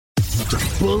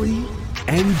The Bully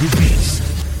and the Beast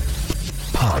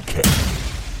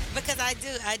podcast. Because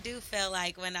I do feel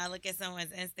like when I look at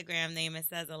someone's Instagram name, it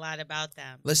says a lot about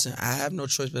them. Listen, I have no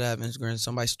choice but to have Instagram.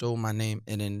 Somebody stole my name,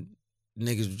 and then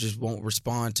niggas just won't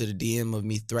respond to the DM of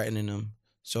me threatening them.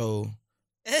 So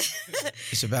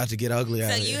it's about to get ugly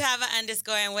out So here. you have an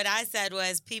underscore, and what I said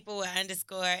was people with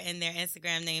underscore in their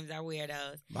Instagram names are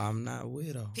weirdos. I'm not a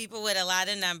weirdo. People with a lot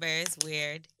of numbers,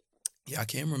 weird. Y'all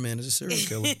cameraman is a serial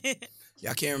killer.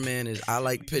 Y'all cameraman is, I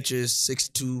like pictures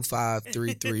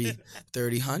 62533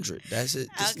 3000. That's it.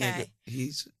 This Okay.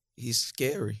 nigga, he's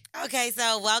scary. Okay,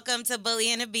 so welcome to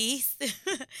Bully and the Beast.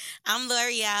 I'm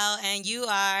L'Oreal, and you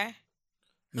are...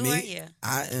 Who are you?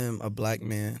 I am a black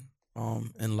man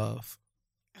in love.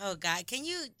 Oh, God. Can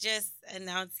you just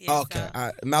announce yourself? Okay. All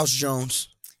right. Mouse Jones.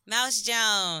 Mouse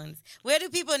Jones. Where do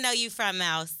people know you from,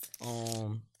 Mouse?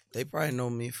 They probably know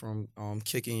me from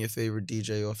kicking your favorite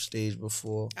DJ off stage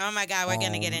before. Oh, my God. We're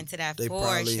going to get into that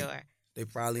for sure. They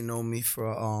probably know me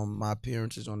for my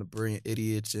appearances on The Brilliant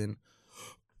Idiots and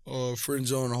Friend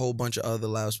Zone, a whole bunch of other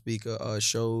loudspeaker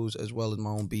shows, as well as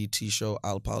my own BT show,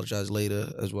 I'll Apologize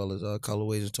Later, as well as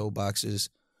Colorways and Toe Boxes.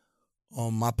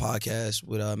 My podcast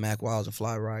with Mac Wiles and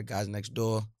Fly Ride, Guys Next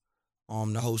Door.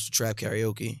 The host of Trap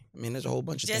Karaoke. I mean, there's a whole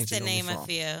bunch of things Just to know me name a from.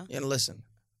 few. And listen,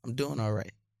 I'm doing all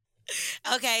right.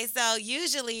 Okay, so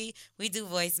usually we do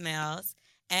voicemails,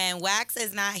 and Wax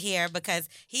is not here because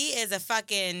he is a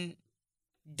fucking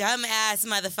dumbass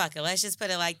motherfucker. Let's just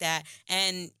put it like that.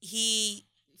 And he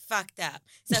fucked up.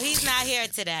 So he's not here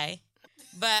today.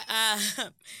 But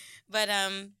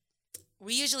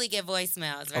we usually get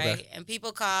voicemails, right? Okay. And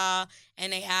people call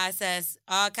and they ask us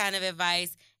all kind of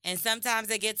advice, and sometimes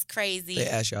it gets crazy. They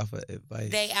ask y'all for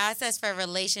advice. They ask us for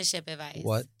relationship advice.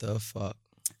 What the fuck?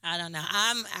 I don't know.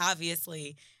 I'm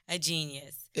obviously a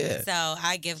genius. Yeah. So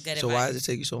I give good advice. So why does it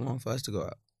take you so long for us to go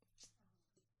out?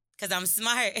 Because I'm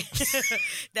smart.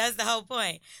 That's the whole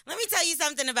point. Let me tell you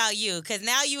something about you, because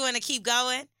now you want to keep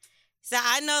going. So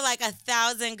I know like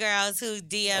 1,000 girls who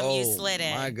DM you slid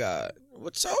in. Oh, my God.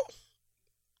 What so?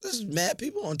 There's mad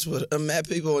people on Twitter. Mad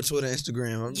people on Twitter,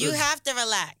 Instagram. You have to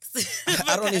relax.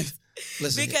 I don't even...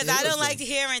 Listen, because I don't like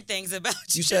hearing things about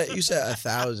you. You said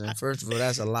 1,000. First of all,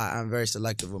 that's a lot. I'm very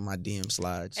selective with my DM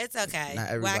slides. It's okay. Not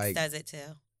everybody... Wax does it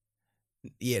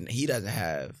too. Yeah, he doesn't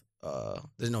have...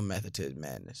 there's no method to his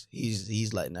madness.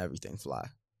 He's letting everything fly.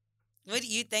 What do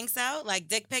you think so? Like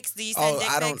dick pics? Do you send dick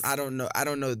pics? I don't know. I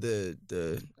don't know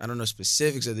I don't know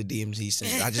specifics of the DMs he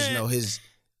sends. I just know his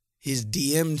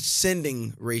DM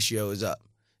sending ratio is up.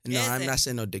 No, I'm not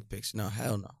sending no dick pics. No,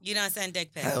 hell no. You don't send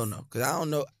dick pics? Hell no, because I don't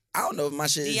know if my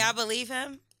shit. Do is... y'all believe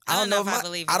him? I don't know if I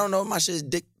believe him. I don't know if my shit is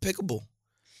dick pickable.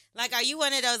 Like, are you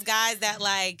one of those guys that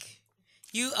like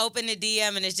you open the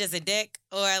DM and it's just a dick,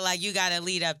 or like you got to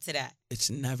lead up to that? It's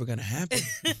never gonna happen.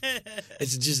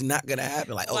 It's just not gonna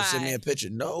happen. Like, Why? Send me a picture.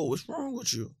 No, what's wrong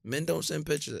with you? Men don't send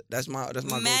pictures. That's my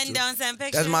go-to. Men don't send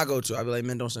pictures? That's my go-to. I be like,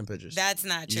 men don't send pictures. That's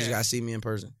not true. You just gotta see me in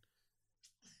person.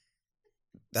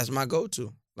 That's my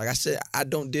go-to. Like I said, I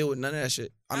don't deal with none of that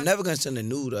shit. I'm never gonna send a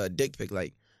nude or a dick pic.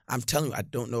 Like, I'm telling you, I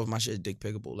don't know if my shit is dick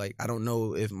pickable. Like, I don't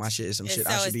know if my shit is some shit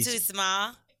I should be. So it's too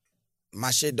small?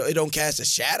 My shit, it don't cast a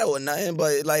shadow or nothing,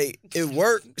 but like, it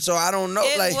worked. So I don't know.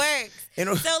 It like, works. You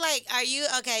know, so like, are you,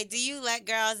 okay, do you let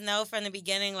girls know from the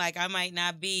beginning, like, I might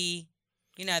not be,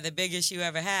 the biggest you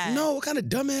ever had? No, what kind of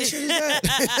dumbass shit is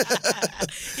that?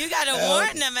 You gotta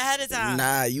warn them ahead of time.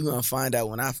 Nah, you gonna find out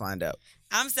when I find out.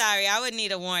 I'm sorry, I would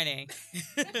need a warning.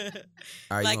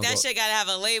 Right, like, that shit gotta have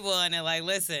a label on it, like,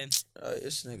 listen.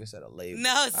 This nigga said a label.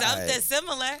 No, something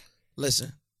similar.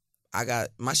 Listen, I got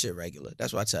my shit regular.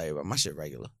 That's what I tell you about. My shit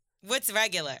regular. What's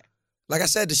regular? Like I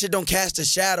said, the shit don't cast a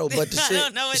shadow, but the shit... I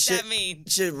don't know what that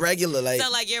means. Shit regular, like...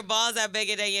 So, like, your balls are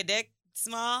bigger than your dick?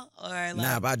 Small? Or like...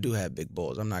 Nah, but I do have big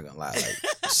balls. I'm not gonna lie.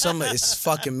 Like, summer is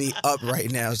fucking me up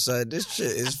right now, son. This shit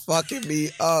is fucking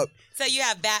me up. So you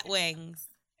have bat wings?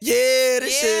 Yeah,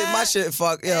 shit, my shit,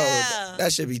 fuck, yo, Yeah.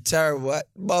 that shit be terrible.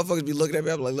 Motherfuckers be looking at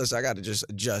me, I'm like, listen, I gotta just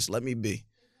adjust. Let me be.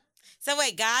 So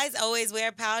wait, guys always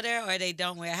wear powder or they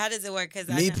don't wear? How does it work?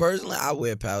 Me personally, I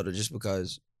wear powder just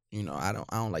because, I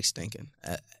don't like stinking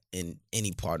in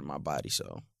any part of my body.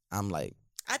 So I'm like,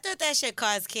 I thought that shit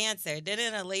caused cancer.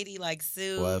 Didn't a lady like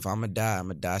sue? well, if I'm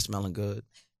gonna die smelling good.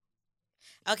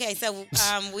 Okay, so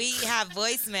we have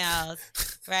voicemails,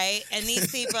 right? And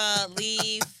these people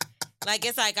leave, like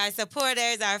it's like our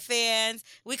supporters, our fans.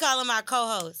 We call them our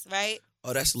co-hosts, right?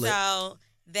 Oh, that's lit. So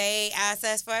they asked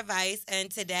us for advice, and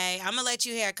today I'm gonna let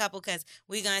you hear a couple because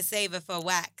we're gonna save it for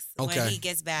Wax when he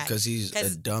gets back. Because he's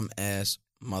a dumb ass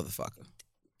motherfucker.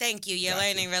 Thank you. You're Gotcha.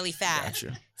 learning really fast.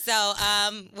 Gotcha. So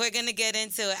we're going to get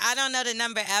into it. I don't know the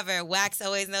number ever. Wax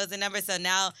always knows the number. So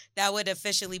now that would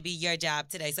officially be your job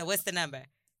today. So what's the number?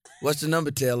 What's the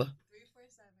number, Taylor?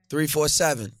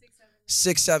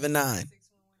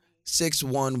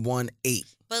 347-679-6118.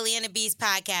 Bully and the Beast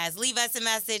podcast. Leave us a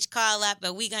message, call up,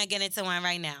 but we're going to get into one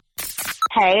right now.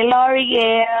 Hey,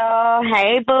 L'Oreal.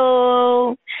 Hey,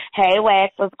 Boo. Hey,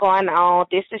 Wax. What's going on?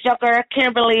 This is your girl,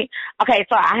 Kimberly. Okay,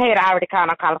 so I had already called.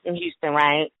 I'm calling from Houston,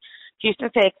 right? Houston,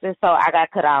 Texas. So I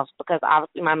got cut off because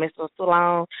obviously my message was too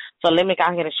long. So let me go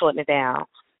ahead and shorten it down.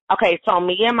 Okay, so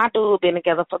me and my dude been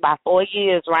together for about 4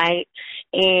 years, right?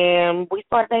 And we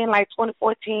started dating like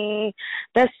 2014.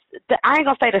 I ain't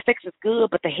gonna say the sex is good,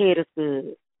 but the head is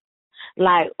good.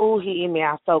 Like, ooh, he eat me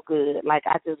out so good. Like,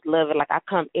 I just love it. Like, I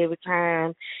come every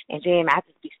time, and then I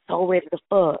just be so ready to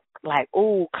fuck. Like,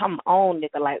 ooh, come on,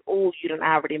 nigga. Like, ooh, you done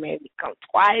already made me come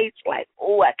twice. Like,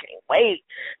 ooh, I can't wait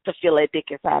to feel that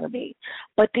dick inside of me.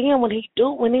 But then when he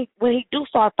do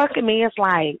start fucking me, it's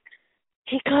like,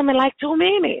 he come in like 2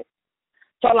 minutes.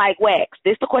 So, like, Wax,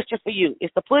 this the question for you.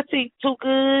 Is the pussy too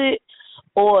good,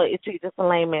 or is he just a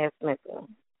lame-ass nigga?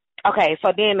 Okay,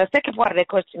 so then the second part of that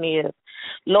question is,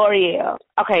 L'Oreal.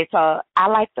 Okay, so I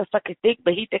like to suck his dick,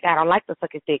 but he think I don't like to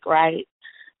suck his dick, right?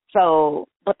 So,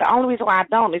 but the only reason why I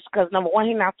don't is because, number one,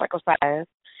 he's not circumcised.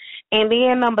 And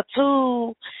then number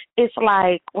two, it's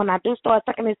like when I do start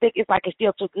sucking his dick, it's like it's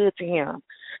still too good to him.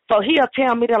 So he'll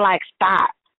tell me to, like,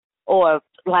 stop or,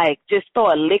 like, just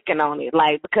start licking on it,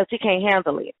 like, because he can't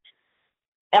handle it.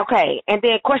 Okay, and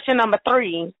then question number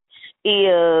three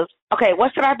is, okay,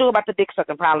 what should I do about the dick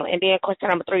sucking problem? And then question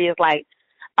number three is, like,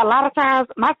 a lot of times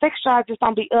my sex drive just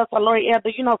don't be up. So, L'Oreal, do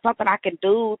you know something I can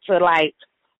do to, like,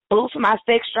 boost my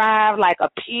sex drive, like a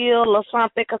pill or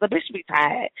something? Because the bitch be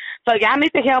tired. So y'all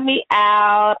need to help me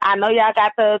out. I know y'all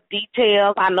got the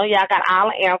details. I know y'all got all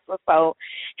the answers. So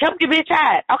help your bitch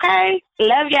out, okay?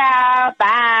 Love y'all.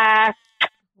 Bye.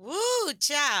 Woo,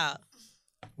 child.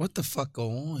 What the fuck go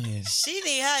on here? She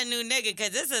need her a new nigga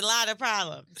because there's a lot of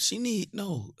problems. Her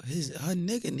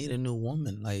nigga need a new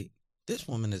woman. Like, this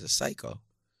woman is a psycho.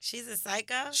 She's a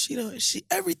psycho?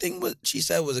 Everything what she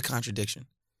said was a contradiction.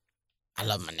 I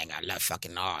love my nigga. I love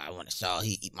fucking all. I want to saw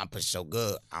he eat my pussy so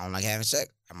good. I don't like having sex.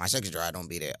 My sex drive don't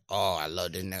be there. Oh, I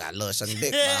love this nigga. I love sucking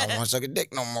dick. But I don't want to suck a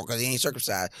dick no more because he ain't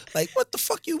circumcised. Like, what the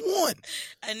fuck you want?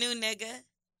 A new nigga.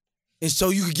 And so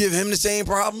you could give him the same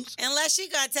problems? Unless she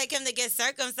gonna take him to get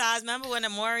circumcised. Remember when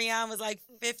Amorion was like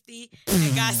 50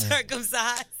 and got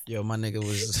circumcised? Yo, my nigga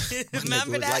was,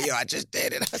 Remember that? like, yo, I just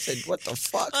did it. I said, what the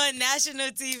fuck? On national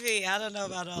TV. I don't know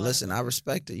about all Listen, that. I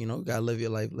respect it. You know, you gotta live your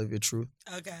life, live your truth.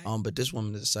 Okay. But this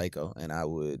woman is a psycho, and I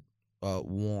would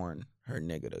warn her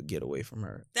nigga to get away from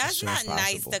her. as That's soon as not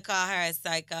nice possible. to call her a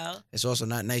psycho. It's also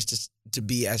not nice to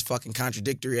be as fucking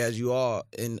contradictory as you are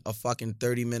in a fucking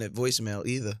 30-minute voicemail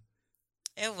either.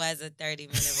 It was a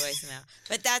 30-minute voicemail.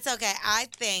 But that's okay. I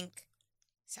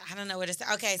don't know what to say.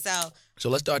 Okay, So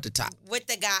let's start at the top. with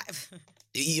the guy,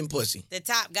 Eating pussy. the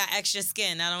top got extra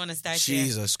skin. I don't want to start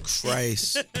Jesus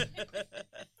Christ.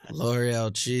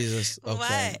 L'Oreal, Jesus.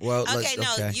 Okay. What? Well, okay,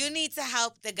 no, okay. you need to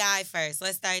help the guy first.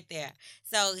 Let's start there.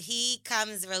 So he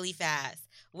comes really fast.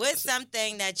 What's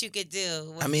something that you could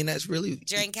do? I mean, that's really...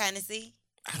 Drink Hennessy?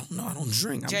 I don't know. I don't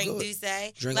drink. I'm Drink good. Douce?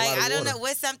 Drink a like, lot of I don't water. know.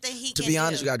 What's something he To can be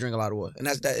honest, do? you gotta drink a lot of water, and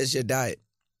it's your diet.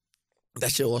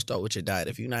 That shit all start with your diet.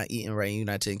 If you're not eating right, and you're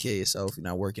not taking care of yourself, you're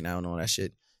not working out and all that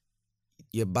shit,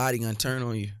 your body gonna turn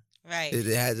on you. Right. It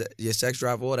has your sex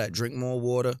drive, all that. Drink more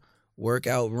water, work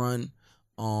out, run.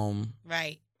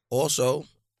 Right. Also,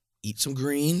 eat some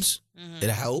greens. Mhm. It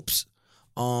helps.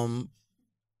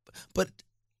 But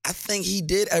I think he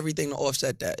did everything to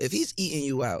offset that. If he's eating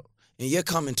you out and you're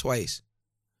coming twice,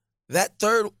 that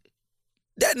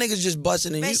nigga's just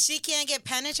busting and But you. she can't get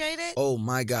penetrated? Oh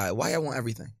my God, why I want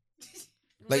everything?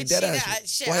 Like, But that she ass- got-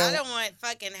 shit, why I y'all- don't want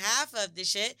fucking half of the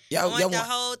shit. Y'all- I want y'all the want-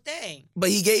 whole thing. But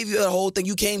he gave you the whole thing.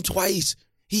 You came twice.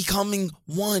 He coming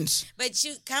once. But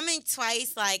you coming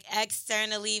twice, like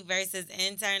externally versus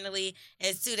internally,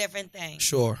 is two different things.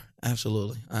 Sure,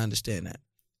 absolutely. I understand that.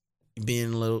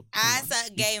 Being a little. As a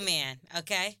gay man,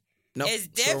 okay? Nope, It's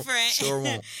different. Sure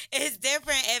won't. It's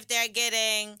different if they're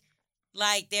getting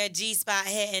like their G-spot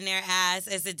hit in their ass.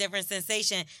 It's a different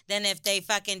sensation than if they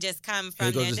fucking just come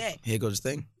from their dick. Here goes the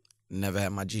thing. Never had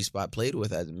my G-spot played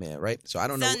with as a man, right? So I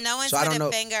don't know. So no one's I put don't a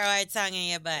know. finger or a tongue in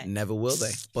your butt. Never will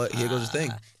they. But here goes the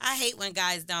thing. I hate when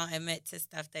guys don't admit to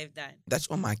stuff they've done. That's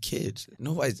on my kids.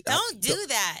 Nobody's. Don't do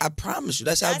that. I promise you.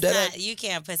 That's how That's dead. not, you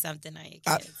can't put something on your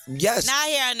I, kids. yes. Not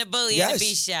here on the Bully and the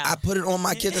Beast show. I put it on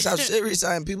my kids. That's how serious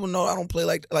I am. People know I don't play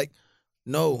like.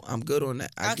 No, I'm good on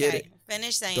that. I get it.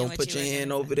 Finish saying Don't what put you your were hand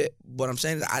gonna over there. What I'm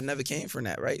saying is I never came from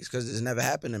that, right? Because it's never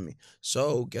happened to me.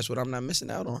 So guess what I'm not missing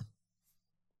out on?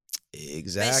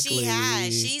 Exactly. But she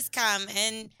has. She's come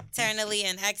internally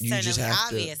and externally,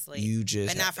 obviously.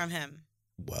 But not from him.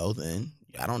 Well, then,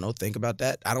 I don't know. Think about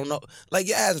that. I don't know. Like,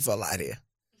 you're asking for a lot here.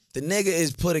 The nigga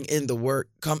is putting in the work.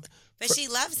 But she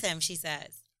loves him, she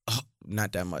says.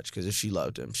 Not that much, because if she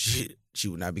loved him, she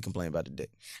would not be complaining about the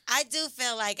dick. I do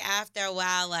feel like after a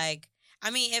while, like,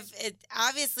 I mean, if it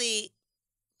obviously,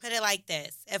 put it like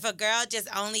this. If a girl just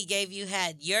only gave you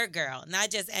head, your girl, not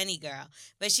just any girl,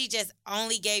 but she just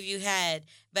only gave you head,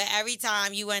 but every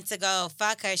time you went to go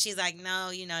fuck her, she's like,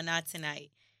 no, not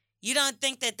tonight. You don't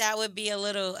think that would be a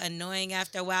little annoying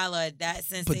after a while, or that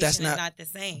sensation is not the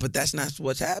same? But that's not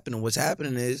what's happening. What's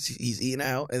happening is he's eating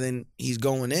out, and then he's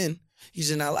going in. He's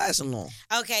just not lasting long.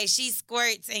 Okay, she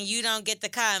squirts, and you don't get to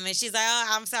come, and she's like, oh,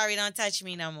 I'm sorry, don't touch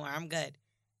me no more. I'm good.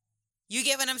 You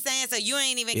get what I'm saying? So you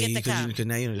ain't even get to come. Because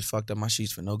now you just fucked up my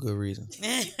sheets for no good reason.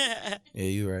 Yeah,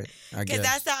 you're right. I guess. Because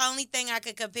that's the only thing I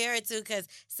could compare it to, because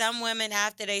some women,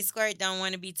 after they squirt, don't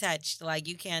want to be touched. Like,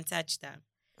 you can't touch them.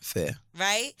 Fair.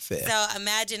 Right? Fair. So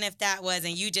imagine if that was,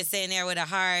 and you just sitting there with a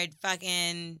hard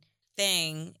fucking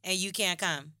thing, and you can't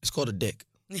come. It's called a dick.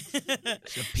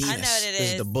 It's a penis. I know what it is.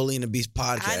 This is the Bully and the Beast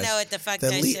podcast. I know what the fuck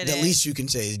that shit is. The least you can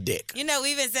say is dick. We've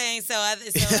been saying so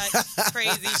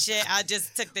crazy shit. I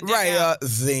just took the dick right, out.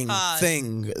 thing,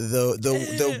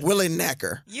 the willy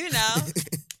knacker. You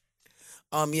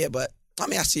know. Yeah, but I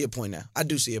mean, I see your point now. I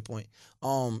do see your point.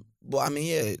 Well, I mean,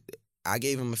 yeah, I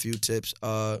gave him a few tips.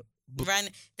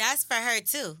 That's for her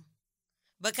too.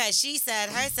 Because she said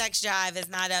her sex drive is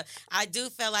not up. I do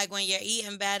feel like when you're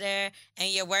eating better and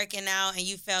you're working out and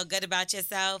you feel good about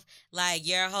yourself, like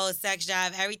your whole sex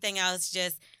drive, everything else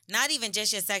just, not even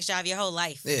just your sex drive, your whole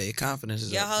life. Yeah, your confidence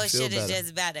is your up. whole you feel shit better. is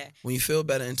just better. When you feel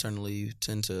better internally, you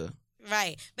tend to...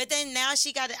 Right. But then now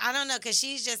she got, I don't know, because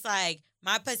she's just like,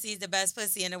 my pussy's the best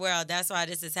pussy in the world. That's why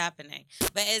this is happening.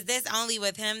 But is this only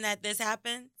with him that this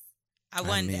happens? I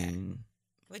wonder.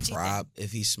 What you think?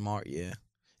 If he's smart, yeah.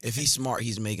 If he's smart,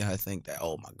 he's making her think that,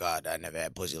 oh my God, I never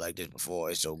had pussy like this before.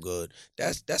 It's so good.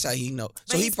 That's how he know.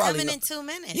 But so he's coming in 2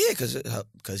 minutes. Yeah,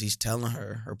 because he's telling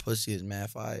her pussy is mad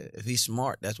fire. If he's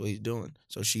smart, that's what he's doing.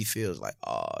 So she feels like,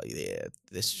 oh yeah,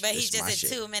 this. But he's just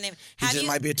a 2 minute. He just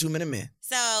might be a 2 minute man.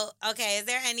 So okay, is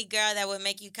there any girl that would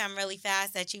make you come really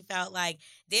fast that you felt like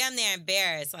damn near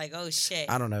embarrassed, like oh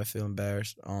shit? I don't ever feel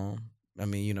embarrassed. I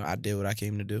mean, I did what I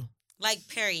came to do. Like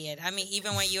period. I mean,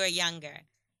 even when you were younger.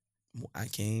 I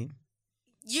came.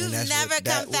 You've never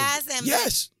come fast?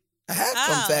 Yes, I have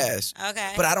come fast.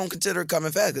 Okay. But I don't consider it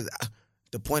coming fast because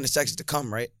the point of sex is to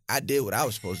come, right? I did what I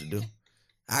was supposed to do.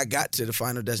 I got to the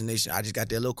final destination. I just got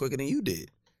there a little quicker than you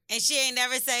did. And she ain't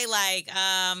never say like,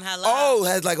 hello. Oh,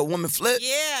 has like a woman flip?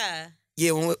 Yeah.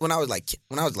 Yeah, when I was like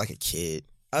a kid.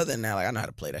 Other than that, like I know how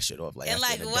to play that shit off. Like, and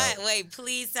like what? Wait,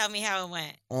 please tell me how it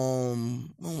went.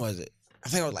 When was it? I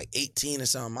think I was like 18 or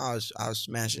something. I was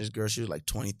smashing this girl. She was like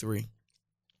 23.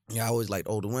 Yeah, I always liked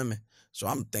older women. So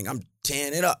I'm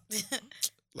tearing it up.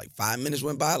 Like 5 minutes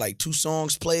went by, like 2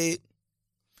 songs played.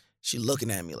 She looking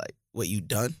at me like, wait, you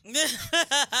done?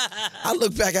 I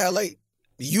looked back at her like,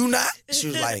 you not? She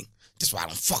was like, this why I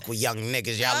don't fuck with young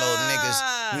niggas. Y'all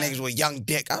little niggas with young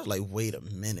dick. I was like, wait a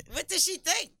minute. What did she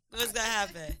think was going to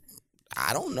happen?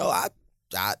 I don't know. I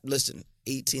listen,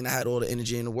 18, I had all the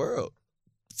energy in the world.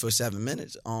 For 7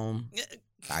 minutes.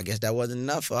 I guess that wasn't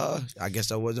enough for her. I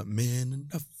guess I wasn't man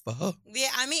enough for her. Yeah,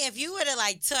 I mean, if you would have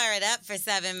like tore it up for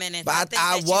 7 minutes. But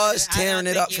I was tearing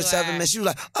it up for 7 minutes. She was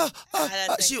like,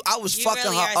 I was fucking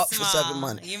really her up small. for 7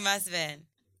 minutes. You must have been.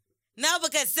 No,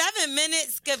 because 7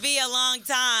 minutes could be a long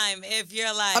time if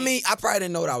you're like. I mean, I probably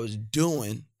didn't know what I was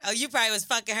doing. Oh, you probably was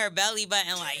fucking her belly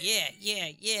button like,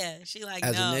 yeah. She like,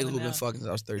 As a nigga who been fucking since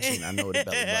I was 13, I know what a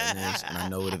belly button is, and I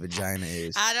know what a vagina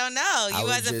is. I don't know. You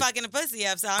wasn't fucking a pussy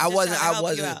up, so I'm just trying to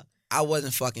help you out. I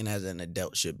wasn't fucking as an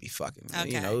adult should be fucking.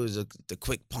 Okay. It was the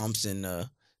quick pumps and the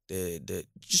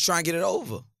just trying to get it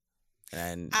over.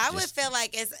 And I would feel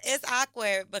like it's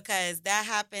awkward because that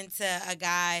happened to a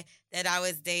guy that I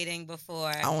was dating before.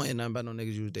 I don't hear nothing about no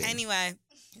niggas you was dating. Anyway,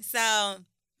 so.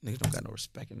 Niggas don't got no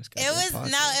respect in this guy. It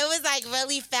was like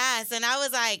really fast. And I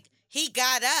was like, he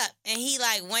got up and he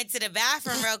like went to the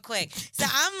bathroom real quick. So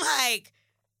I'm like,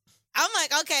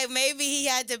 okay, maybe he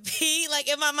had to pee.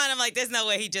 Like in my mind, I'm like, there's no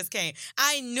way he just came.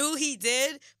 I knew he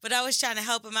did, but I was trying to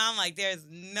help him out. I'm like, there's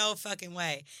no fucking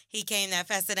way he came that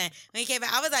fast. And then when he came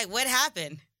back, I was like, what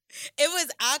happened? It was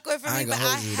awkward for me, but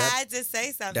I had to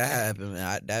say something. That happened,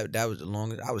 man. That was the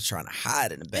longest. I was trying to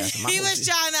hide in the bathroom. He was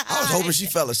trying to hide. I was hoping she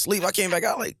fell asleep. I came back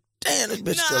out like, damn, this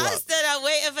bitch No, still I up. stood up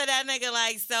waiting for that nigga.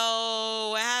 Like, so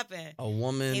what happened? A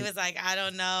woman, He was like, I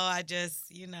don't know. I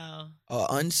just, a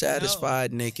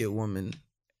unsatisfied naked woman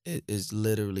is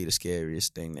literally the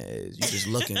scariest thing there is. You just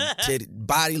looking,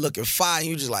 body looking fine.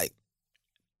 You just like,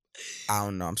 I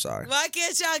don't know. I'm sorry. Why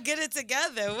can't y'all get it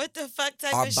together? What the fuck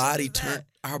type Our of body shit is that?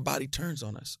 our body turns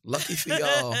on us. Lucky for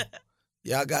y'all,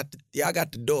 y'all got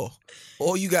the door.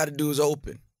 All you got to do is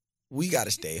open. We got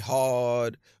to stay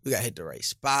hard. We got to hit the right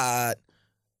spot.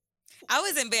 I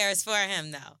was embarrassed for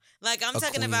him, though. Like, I'm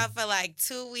talking queen. about for like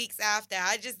 2 weeks after.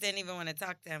 I just didn't even want to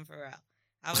talk to him for real.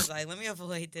 I was like, let me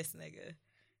avoid this nigga.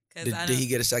 Did he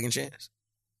get a second chance?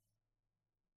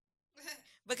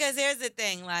 Because here's the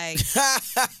thing, like,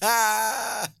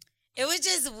 it was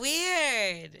just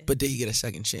weird. But did he get a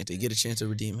second chance? Did he get a chance to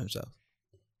redeem himself?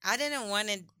 I didn't want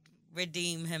to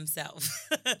redeem himself.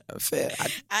 Fair.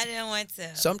 I didn't want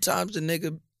to. Sometimes the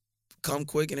nigga come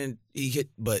quick and then he hit,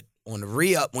 but on the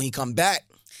re-up, when he come back.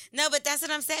 No, but that's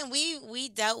what I'm saying. We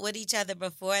dealt with each other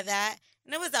before that,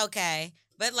 and it was okay.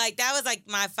 But, like, that was, like,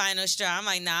 my final straw. I'm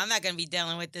like, nah, I'm not going to be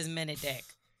dealing with this minute dick.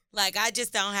 Like, I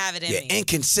just don't have it in me. You're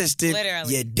inconsistent.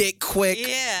 Literally. You're dick quick.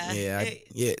 Yeah.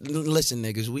 Yeah. Listen,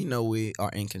 niggas, we know we are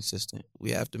inconsistent.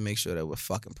 We have to make sure that we're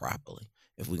fucking properly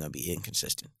if we're going to be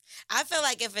inconsistent. I feel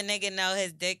like if a nigga know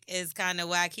his dick is kind of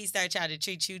whack, he start trying to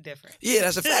treat you different. Yeah,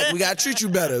 that's a fact. We got to treat you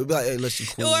better. We be like, hey, listen,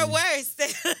 cool. Or worse.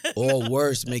 Or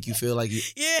worse, make you feel like you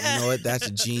Yeah. know what? That's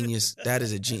a genius. That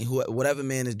is a genius. Whatever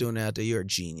man is doing out there, you're a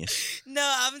genius. No,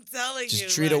 I'm telling you.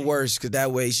 Just treat her like, worse, because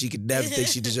that way she could never think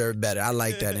she deserved better. I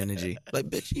like that energy. Like,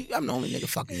 bitch, I'm the only nigga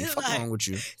fucking you. Fuck Like- wrong with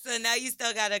you? So now you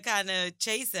still got to kind of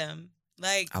chase him.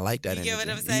 Like, I like that You energy. get what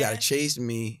I'm You saying? got to chase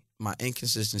me, my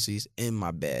inconsistencies, and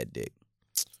my bad dick.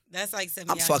 that's like some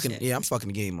I'm young fucking, shit. yeah, I'm fucking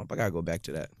the game up. I got to go back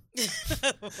to that.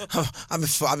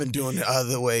 I've been doing it the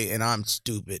other way, and I'm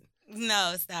stupid.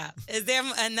 No, stop. Is there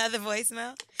another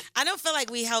voicemail? I don't feel like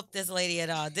we helped this lady at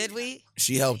all, did we?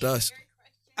 She helped us.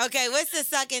 Okay, what's the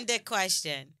sucking dick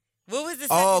question? What was the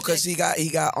Oh, sucking because dick? he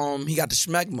got the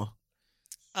schmegma.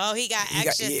 Oh, he got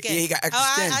extra yeah, skin. he got extra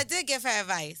skin. I did give her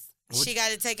advice. What? She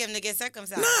got to take him to get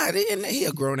circumcised. Nah, he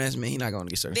a grown ass man. He not gonna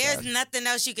get circumcised. There's nothing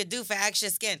else you could do for extra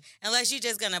skin unless you're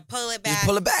just gonna pull it back. Just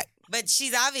pull it back. But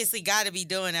she's obviously got to be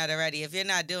doing that already. If you're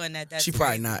not doing that, that's She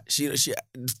probably crazy. not. She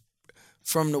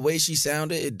from the way she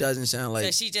sounded, it doesn't sound like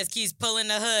So she just keeps pulling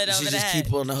the hood she over the just head.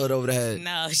 keep pulling the hood over the head.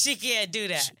 No, she can't do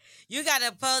that. You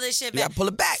gotta pull this shit You back. gotta pull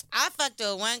it back. I fucked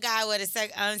with one guy with a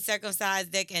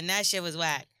uncircumcised dick, and that shit was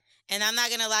whack. And I'm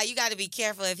not gonna lie, you gotta be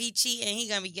careful. If he cheating, he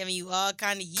gonna be giving you all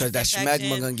kind of yeast Cause that infection,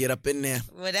 schmegma gonna get up in there.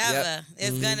 whatever. Yep.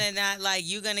 It's Mhm. gonna not like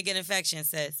you gonna get infection,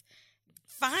 sis.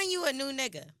 Find you a new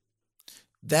nigga.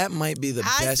 That might be the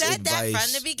I best said that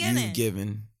advice from the beginning. you've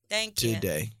given Thank you.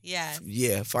 today. Yeah,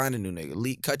 Yeah, find a new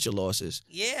nigga. Cut your losses.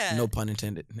 yeah. No pun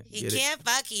intended. He Get it? can't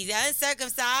fuck. He's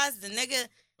uncircumcised. The nigga,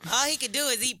 all he could do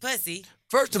is eat pussy.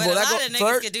 First of But all, a that lot go of niggas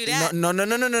first. could do that.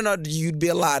 No. You'd be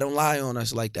a lie. Don't lie on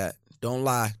us like that. Don't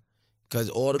lie. Cause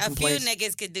all the A few complaints.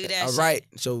 niggas could do that. All shit. right.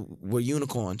 So we're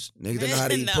unicorns. Niggas that know how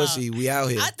to eat No. pussy. We out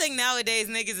here. I think nowadays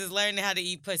niggas is learning how to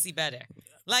eat pussy better.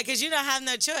 Like, cause you don't have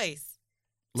no choice.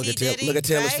 Look T. at Diddy, look at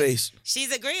Taylor's right? face. She's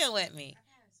agreeing with me.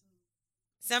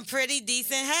 Some pretty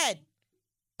decent head.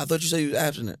 I thought you said you was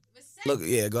abstinent. Look,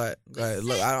 yeah, go ahead.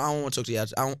 Look, I don't want to talk to you. I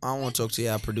don't want to talk to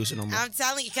y'all producer no more. I'm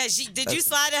telling you, cause did you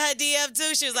slide in her DM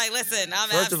too? She was like, "Listen, I'm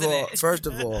First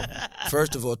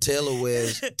abstinent." of all,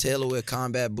 Taylor wear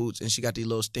combat boots, and she got these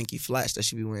little stinky flats that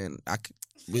she be wearing.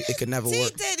 It could never T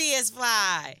work Diddy is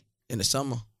fly. in the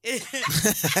summer.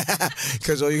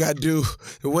 Because all you gotta do,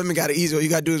 the women got it easy. All you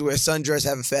gotta do is wear a sundress,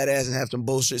 have a fat ass, and have some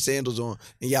bullshit sandals on,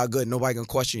 and y'all good. Nobody gonna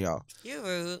question y'all. You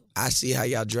rude. I see how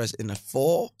y'all dress in the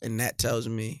fall, and that tells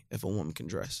me if a woman can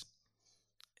dress.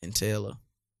 And Taylor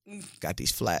got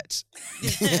these flats.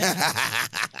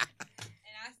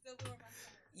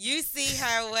 You see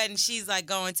her when she's like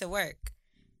going to work.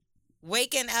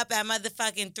 Waking up at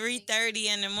motherfucking 3:30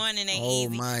 in the morning ain't Oh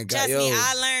easy. my God, Trust yo. me,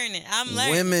 I learn it. I'm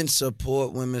learning. Women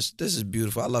support women. This is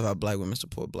beautiful. I love how black women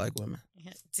support black women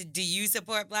Do you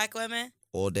support black women?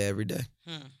 all day, every day.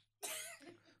 You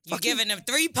Fuck you. giving them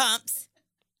 3 pumps.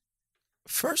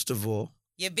 First of all,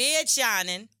 Your beard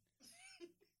shining.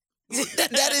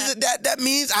 that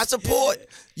means I support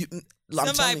you. I'm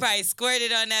Somebody telling you, probably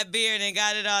squirted on that beard and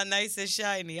got it all nice and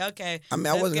shiny. Okay. I mean,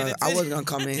 I let's wasn't get gonna into-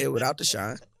 come in here without the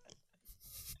shine.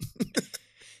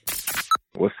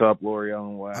 What's up, L'Oreal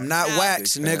and Wax? I'm not Yeah.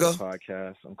 wax, Big fan of nigga. the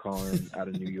podcast. I'm calling out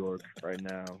of New York right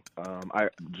now. I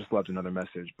just left another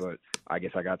message, but I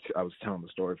guess I was telling the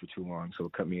story for too long, so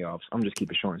it cut me off. So I'm just keep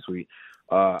it short and sweet.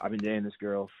 I've been dating this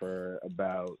girl for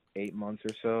about 8 months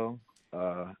or so,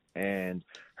 And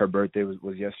her birthday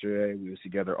was yesterday. We was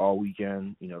together all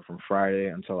weekend, from Friday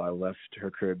until I left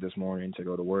her crib this morning to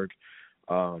go to work.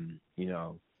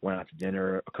 Went out to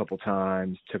dinner a couple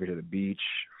times, took her to the beach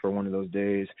for one of those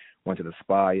days, went to the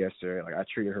spa yesterday. Like, I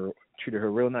treated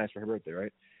her real nice for her birthday,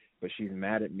 right? But she's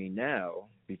mad at me now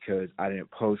because I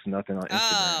didn't post nothing on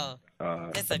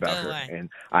Instagram about her. One. And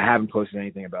I haven't posted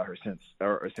anything about her since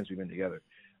we've been together.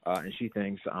 And she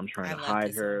thinks I'm trying to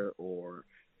hide her, or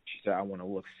she said I want to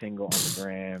look single on the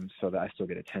gram so that I still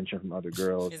get attention from other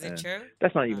girls. Is it true?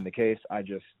 That's not even the case.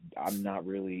 I'm not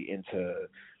really into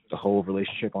the whole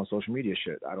relationship on social media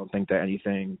shit. I don't think that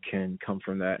anything can come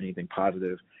from that, anything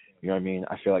positive. You know what I mean?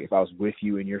 I feel like if I was with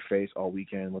you in your face all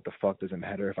weekend, what the fuck does it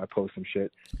matter if I post some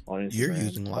shit on Instagram? You're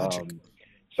using logic.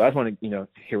 So I just want to,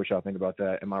 hear what y'all think about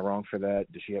that. Am I wrong for that?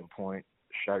 Does she have a point?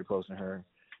 Should I be posting her?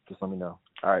 Just let me know.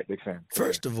 All right, big fan.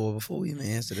 First of all, before we even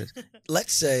answer this,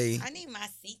 let's say... I need my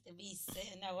seat to be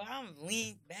sitting over. I'm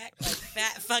leaned back like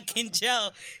fat fucking Joe.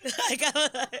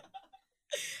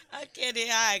 I can't. All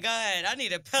right, go ahead. I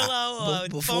need a pillow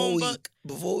or a phone book.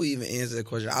 Before we even answer the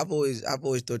question, I've always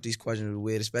thought these questions were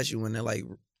weird, especially when they're like,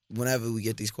 whenever we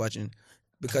get these questions.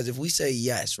 Because if we say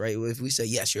yes, right? If we say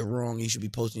yes, you're wrong, you should be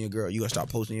posting your girl, you gonna start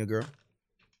posting your girl?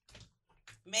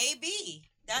 Maybe.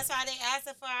 That's why they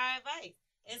asking for our advice.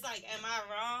 It's like, am I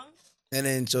wrong? And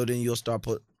then you'll start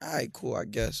all right, cool, I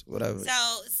guess, whatever.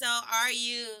 So are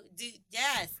you?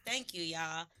 Yes, thank you,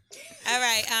 y'all. All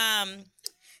right,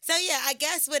 So, yeah, I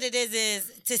guess what it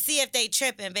is to see if they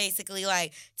tripping, basically,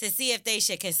 like, to see if they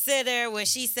should consider what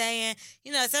she's saying.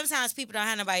 Sometimes people don't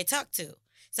have nobody to talk to.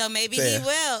 So maybe he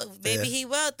will. Maybe he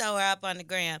will throw her up on the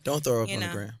gram. Don't throw her up on the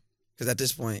gram. Because at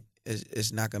this point,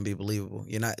 it's not going to be believable.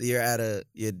 You're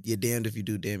damned if you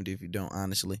do, damned if you don't,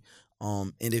 honestly.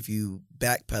 And if you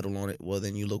backpedal on it, well,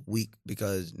 then you look weak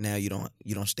because now you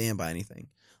don't stand by anything.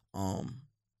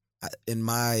 In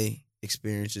my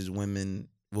experiences, women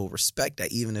will respect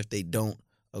that. Even if they don't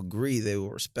agree, they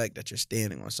will respect that you're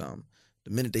standing on something.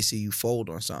 The minute they see you fold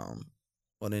on something,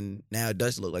 well, then now it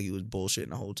does look like you was bullshitting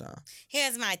the whole time.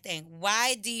 Here's my thing.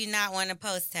 Why do you not want to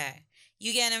post her?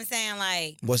 You get what I'm saying?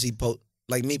 Like, was he post?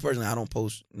 Like, me personally, I don't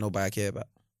post nobody I care about.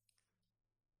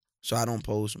 So I don't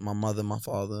post my mother, my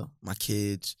father, my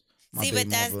kids, my baby but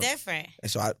that's mother. Different.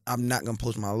 And so I'm not going to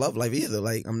post my love life either.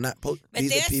 Like, I'm not posting. But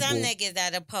there's some niggas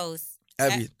that'll post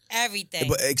everything.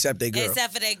 But except they girl.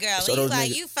 Except for their girl. So and you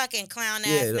niggas, you fucking clown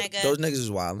ass nigga. Those niggas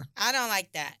is wildin'. I don't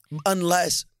like that.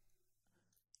 Unless...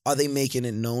 Are they making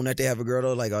it known that they have a girl,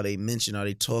 though? Like, are they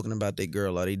talking about their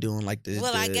girl? Are they doing like this?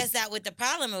 Well, I guess that what the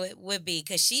problem would be,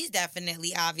 because she's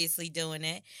definitely obviously doing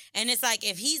it. And it's like,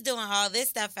 if he's doing all this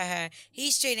stuff for her,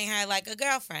 he's treating her like a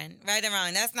girlfriend, right or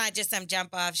wrong. That's not just some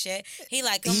jump off shit. He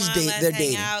like, come on, let's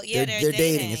hang out. Yeah, they're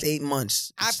dating. It's 8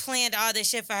 months. I planned all this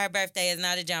shit for her birthday. It's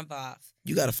not a jump off.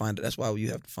 You got to find it. That's why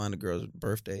you have to find a girl's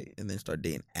birthday and then start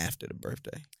dating after the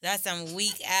birthday. That's some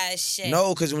weak ass shit.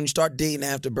 No, because when you start dating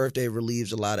after birthday, it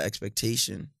relieves a lot of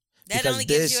expectation. That only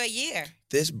gives you a year.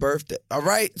 This birthday. All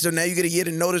right. So now you get a year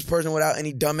to know this person without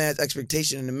any dumbass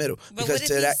expectation in the middle. But what if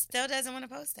he still doesn't want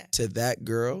to post that? To that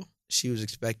girl, she was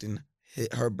expecting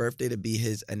her birthday to be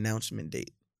his announcement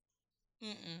date.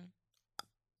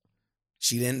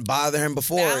 She didn't bother him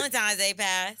before. Valentine's Day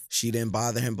passed. She didn't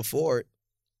bother him before it.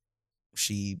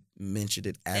 She mentioned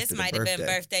it after the birthday. This might have been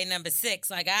birthday number 6.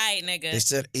 Like, all right, nigga. They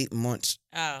said 8 months.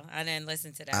 Oh, I didn't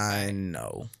listen to that. I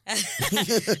know.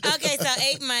 Okay, so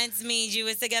 8 months means you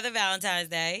was together Valentine's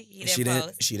Day. He didn't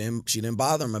post. She didn't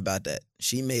bother him about that.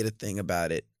 She made a thing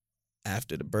about it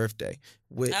after the birthday,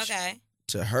 which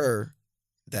to her,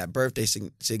 that birthday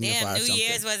signified something. New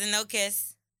Year's wasn't no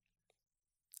kiss.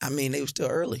 I mean, they were still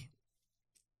early.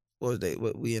 What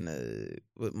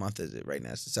month is it right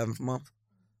now? It's the 7th month.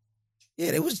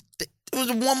 Yeah, it was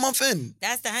 1 month in.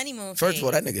 That's the honeymoon. First of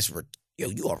all, that nigga's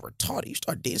you are retarded. You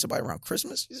start dating somebody around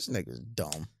Christmas? This nigga's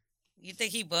dumb. You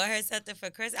think he bought her something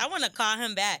for Christmas? I want to call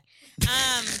him back.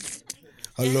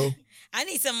 Hello? I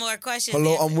need some more questions.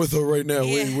 Hello, I'm with her right now.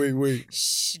 Yeah. Wait.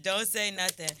 Shh, don't say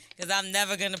nothing, because I'm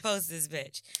never going to post this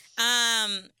bitch.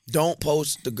 Don't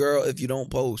post the girl if you don't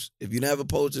post. If you never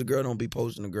posted a girl, don't be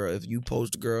posting a girl. If you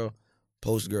post a girl,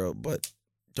 post a girl. But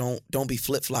don't be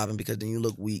flip-flopping, because then you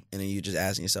look weak and then you're just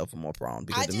asking yourself for more problems.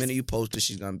 Because the minute you post it,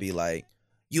 she's going to be like,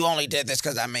 you only did this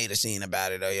because I made a scene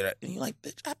about it. And you're like,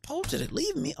 bitch, I posted it.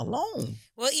 Leave me alone.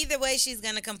 Well, either way, she's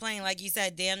going to complain. Like you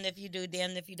said, damned if you do,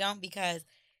 damned if you don't, because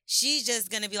she's just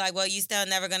going to be like, well, you still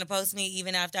never going to post me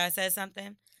even after I said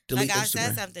something? Delete like, Instagram. I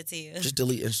said something to you. Just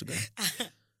delete Instagram.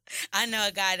 I know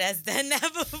a guy that's done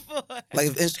that before.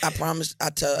 Like, I promise, I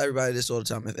tell everybody this all the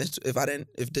time. If I didn't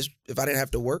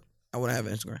have to work, I wouldn't have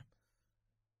an Instagram.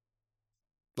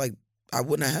 Like, I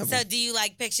wouldn't have So them. do you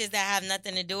like pictures that have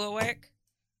nothing to do with work?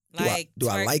 Do I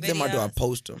twerk like them or do I videos?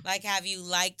 post them? Like, have you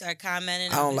liked or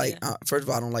commented? I don't on like. video? First of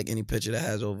all, I don't like any picture that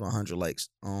has over 100 likes.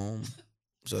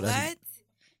 So that's What?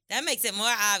 That makes it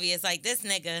more obvious. Like, this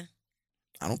nigga,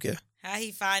 I don't care. how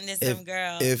he finding some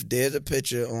girl? If there's a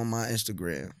picture on my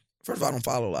Instagram, first of all, I don't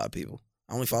follow a lot of people.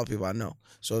 I only follow people I know.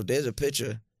 So if there's a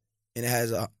picture and it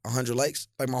has 100 likes,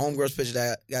 like my homegirl's picture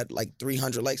that got like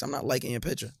 300 likes, I'm not liking your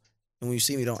picture. And when you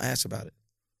see me, don't ask about it.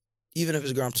 Even if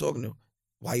it's a girl I'm talking to,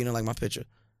 why you don't like my picture?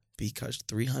 Because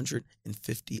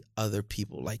 350 other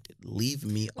people liked it. Leave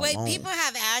me Wait, alone. people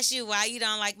have asked you why you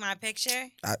don't like my picture?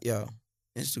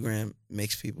 Instagram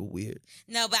makes people weird.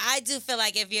 No, but I do feel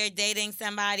like if you're dating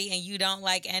somebody and you don't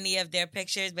like any of their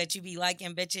pictures, but you be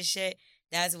liking bitches shit,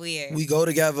 that's weird. We go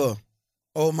together.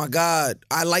 Oh my God,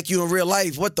 I like you in real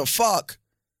life. What the fuck?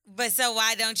 But so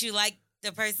why don't you like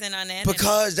the person on the internet?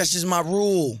 Because that's just my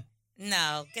rule.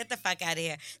 No, get the fuck out of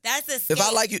here. That's a If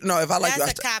I like you,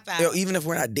 that's a cop out. even if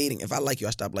we're not dating, if I like you, I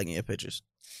stop liking your pictures.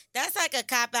 That's like a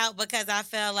cop out because I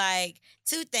feel like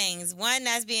two things. One,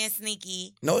 that's being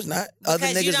sneaky. No, it's not. Other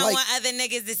Because you niggas don't like want other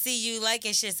niggas to see you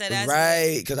liking shit, so that's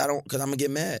right. Because I'm gonna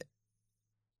get mad.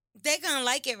 They're gonna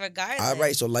like it regardless. All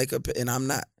right, so like and I'm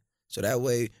not. So that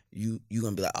way you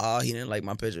gonna be like, oh, he didn't like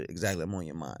my picture. Exactly, I'm on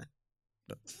your mind.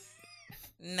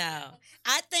 No.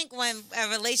 I think when a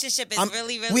relationship is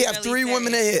really, really, we have really 3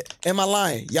 women in serious- here. Am I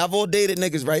lying? Y'all all dated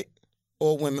niggas, right?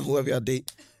 Or women, whoever y'all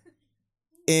date.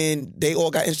 And they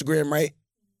all got Instagram, right?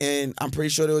 And I'm pretty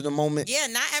sure there was a moment. Yeah,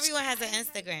 not everyone has an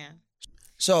Instagram.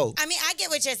 So I mean, I get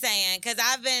what you're saying because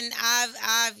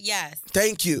yes.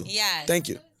 thank you. Yes. Thank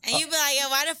you. And you be like, yo,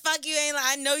 why the fuck you ain't like,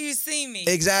 I know you see me.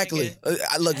 Exactly.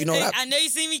 Look, you know what? I know you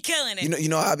see me killing it. You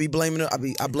know how I be blaming it?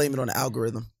 I blame it on the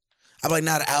algorithm. I be like,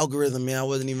 not the algorithm, man. I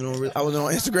wasn't on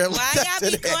Instagram. Why like y'all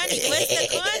be today. corny? What's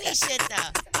the corny shit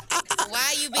though?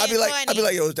 Why you being corny? I be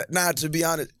like, yo, to be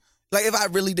honest, like if I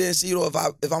really didn't see it, or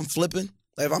if I'm flipping,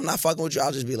 like if I'm not fucking with you,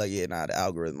 I'll just be like, yeah, nah, the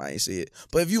algorithm, I ain't see it.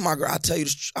 But if you my girl, I'll tell you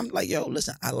this. I'm like, yo,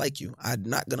 listen, I like you. I'm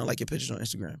not gonna like your pictures on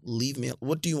Instagram. Leave me.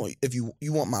 What do you want? If you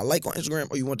want my like on Instagram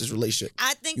or you want this relationship?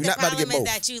 I think You're the not about to problem get is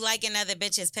both. that you liking other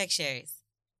bitches' pictures.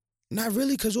 Not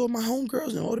really, because all my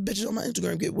homegirls and all the bitches on my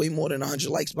Instagram get way more than 100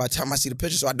 likes by the time I see the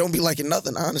picture. So I don't be liking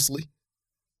nothing, honestly.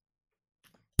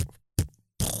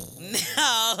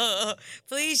 No,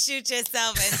 please shoot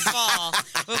yourself and fall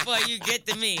before you get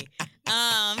to me.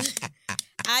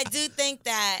 I do think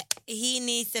that he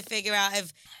needs to figure out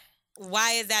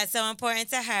why is that so important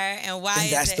to her and why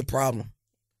And that's the problem.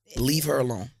 Leave her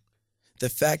alone. The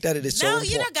fact that it is so No,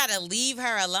 important. you don't gotta leave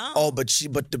her alone. Oh, but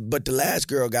the last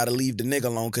girl got to leave the nigga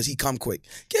alone because he come quick.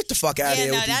 Get the fuck out of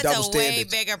here with these double that's a way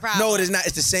standards. bigger problem. No, it is not.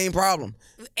 It's the same problem.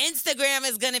 Instagram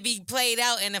is gonna be played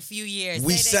out in a few years.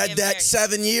 We Say they said get that married.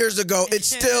 7 years ago. It's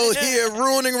still here,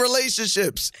 ruining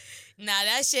relationships. Nah,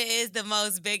 that shit is the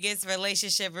most biggest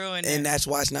relationship ruiner. And that's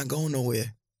why it's not going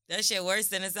nowhere. That shit worse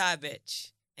than a side bitch.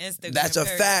 Instagram. That's a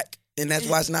period. fact. And that's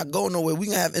why it's not going nowhere. We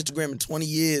gonna have Instagram in 20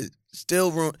 years.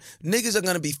 Still ruin. Niggas are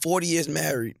gonna be 40 years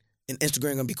married and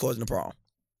Instagram gonna be causing a problem.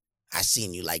 I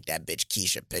seen you like that bitch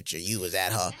Keisha picture. You was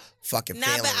at her fucking Nah,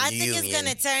 family but I think reunion. it's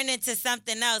gonna turn into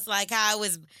something else, like how it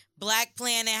was Black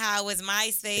Planet, how it was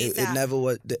MySpace. It never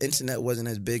was. The internet wasn't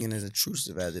as big and as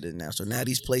intrusive as it is now. So now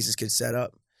these places can set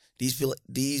up these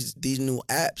new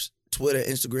apps, Twitter,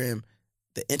 Instagram.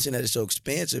 The internet is so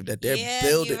expansive that they're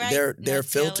building. You're right. They're No, Taylor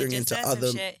filtering just into said some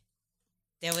other. shit.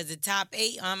 There was a top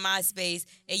 8 on MySpace,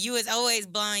 and you was always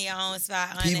blowing your own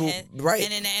spot on People, it. right.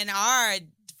 And in our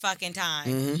fucking time.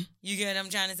 Mhm. You get what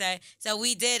I'm trying to say? So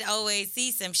we did always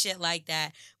see some shit like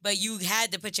that, but you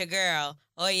had to put your girl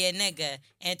or your nigga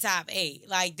in top 8.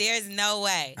 Like, there's no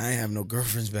way. I ain't have no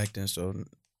girlfriends back then, so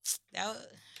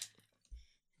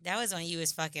That was when you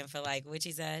was fucking for, like, what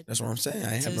you said? that's what I'm saying.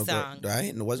 I ain't have 2 no girl.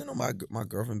 songs. Wasn't no my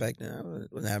girlfriend back then. I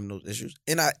wasn't having those issues.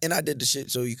 And I did the shit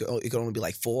so it could only be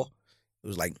like 4. It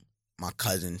was like my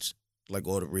cousins, like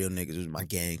all the real niggas. It was my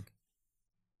gang.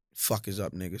 Fuckers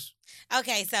up, niggas.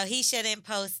 Okay, so he shouldn't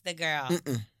post the girl.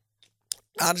 Mm-mm.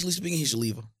 Honestly speaking, he should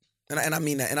leave her. And I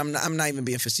mean that. And I'm not even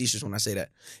being facetious when I say that.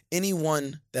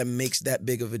 Anyone that makes that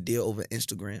big of a deal over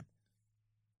Instagram,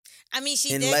 I mean,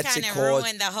 she And did lets kind it of cause-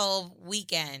 ruin the whole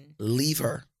weekend. leave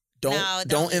her. No, Don't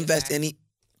don't leave invest her. any.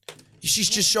 She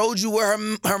just showed you where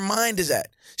her mind is at.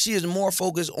 She is more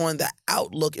focused on the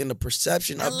outlook and the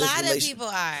perception A of this lot of relationship. people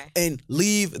are. And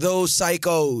leave those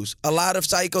psychos. A lot of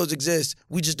psychos exist.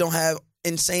 We just don't have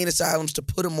insane asylums to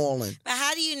put them all in. But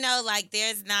how do you know, like,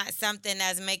 there's not something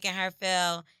that's making her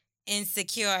feel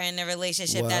insecure in the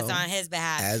relationship that's Well, on his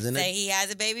behalf? as in Say he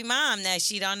has a baby mom that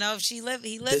she don't know if he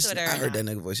lives with her. I or heard not. that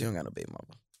nigga voice. He don't got no baby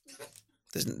mama.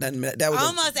 That was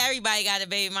Almost everybody got a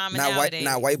baby mama not nowadays.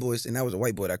 not white boys, and that was a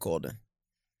white boy that called in.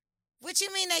 What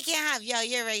you mean they can't have? Yo,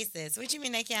 you're racist. What you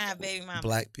mean they can't have baby mama?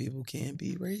 Black people can't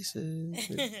be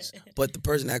racist. But the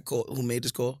person who made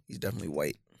this call, he's definitely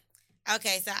white.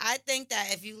 Okay, so I think that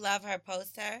if you love her,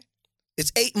 post her.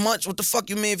 It's 8 months. What the fuck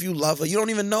you mean if you love her? You don't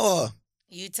even know her.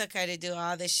 You took her to do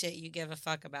all this shit you give a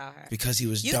fuck about her. Because he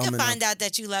was You dumb can enough. find out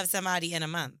that you love somebody in a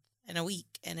month, in a week,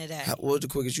 in a day. What was the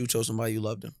quickest you told somebody you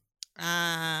loved them?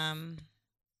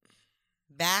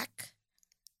 Back.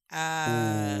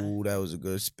 Ooh, that was a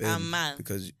good spin. A month. What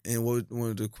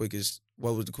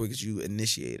was the quickest you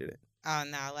initiated it? Oh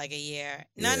no, like a year.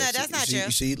 No, Yeah, that's not true.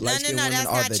 You see, light-skinned no, women that's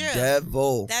are not the true.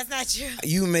 devil. That's not true.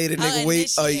 You made a nigga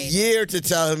wait a initiate it. year to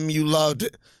tell him you loved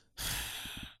it.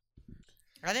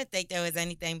 I didn't think there was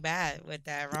anything bad with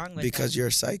that, wrong with Because that. you're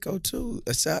a psycho too.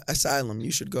 Asylum,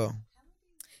 you should go.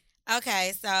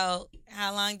 Okay, so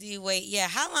how long do you wait? Yeah,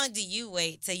 how long do you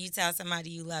wait till you tell somebody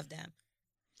you love them?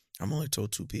 I'm only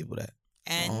told 2 people that.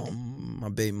 And My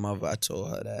baby mother, I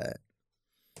told her that.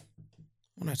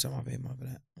 When I tell my baby mother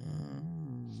that?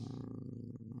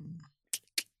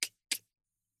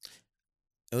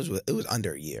 It was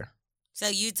under a year. so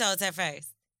you told her first.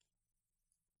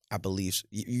 I believe.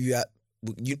 You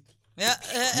You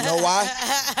know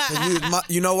why? 'Cause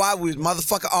you know why? We was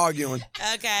motherfucker arguing.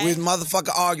 Okay. We was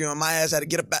motherfucker arguing. My ass had to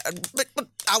get it back.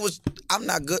 I'm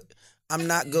not good. I'm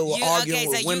not good with arguing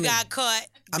with so women. you got caught.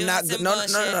 I'm doing not good. some No.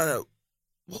 bullshit.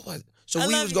 What was it? So I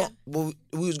we love was you. going.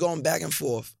 We was going back and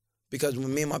forth because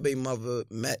when me and my baby mother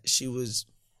met, she was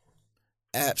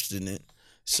abstinent.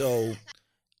 So,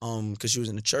 because she was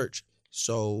in the church.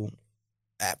 So,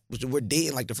 we're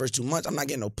dating like the first 2 months. I'm not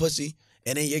getting no pussy,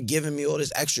 and then you're giving me all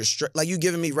this extra stress. Like you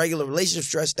giving me regular relationship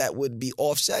stress that would be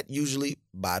offset usually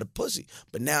by the pussy.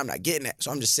 But now I'm not getting that.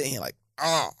 So I'm just sitting here like,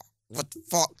 what the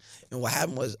fuck? And what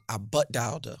happened was I butt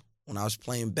dialed her when I was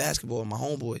playing basketball with my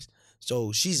homeboys.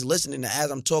 So she's listening to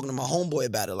as I'm talking to my homeboy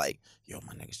about it, like, yo,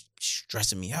 my nigga's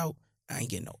stressing me out. I ain't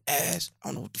getting no ass. I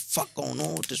don't know what the fuck going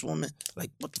on with this woman.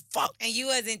 Like, what the fuck? And you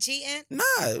wasn't cheating? Nah,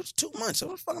 it was 2 months. So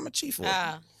what the fuck am I cheat for?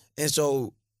 Oh. And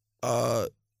so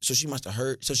she must have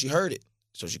heard. So she heard it.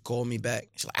 So she called me back.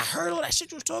 She's like, I heard all that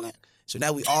shit you was talking. So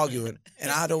now we arguing.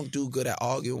 And I don't do good at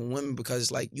arguing with women because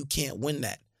it's like, you can't win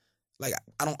that. Like,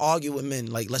 I don't argue with men.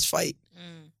 Like, let's fight.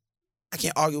 I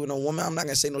can't argue with no woman. I'm not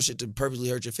gonna say no shit to purposely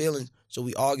hurt your feelings. So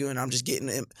we arguing. I'm getting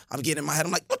in my head.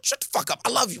 I'm like, what? Shut the fuck up. I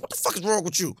love you. What the fuck is wrong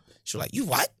with you? She's like, you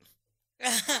what?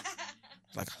 I'm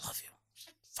like, I love you.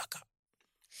 Shut the fuck up.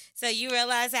 So you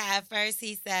realize how at first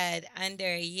he said under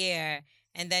a year,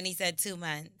 and then he said 2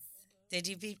 months. Did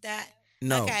you peep that?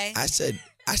 No. Okay. I said,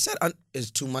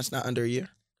 is 2 months not under a year?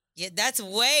 Yeah, that's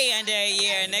way under a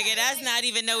year, nigga. That's not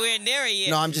even nowhere near a year.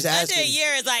 No, I'm just asking. Under a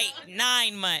year is like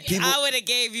 9 months. People- I would have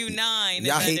gave you 9.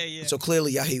 Y'all It's under a hate. year. So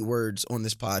clearly, y'all hate words on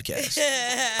this podcast.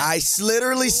 I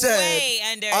literally said Way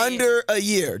under a year. a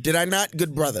year. Did I not,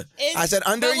 good brother? I said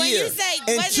under but a when year. you say,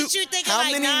 And wasn't you thinking how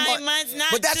like many 9 months, not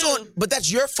But that's 2? But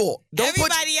that's your fault. Don't put.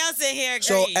 Everybody else in here agrees.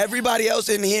 So everybody else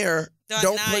in here, Thought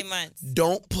don't 9 put. months.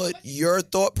 Don't put your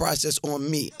thought process on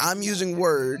me. I'm using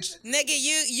words. Nigga,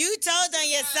 you told on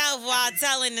yourself while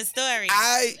telling the story.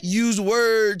 I use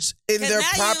words in 'Cause their now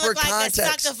proper you look like context. a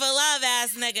sucker for love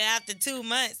ass nigga after 2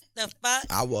 months. The fuck?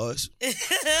 I was.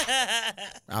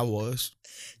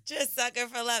 Just sucker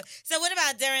for love. So what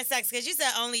about during sex? Because you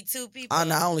said only 2 people.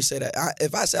 I only say that.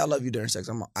 If I say I love you during sex,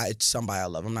 it's somebody I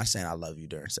love. I'm not saying I love you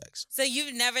during sex. So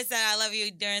you've never said I love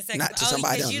you during sex? Not to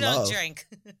somebody I because don't you love. don't drink.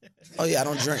 Oh yeah, I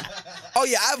don't drink. Oh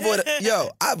yeah,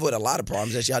 I avoid a lot of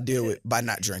problems that y'all deal with by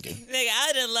not drinking. Nigga,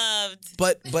 I'd have loved.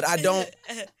 But I don't.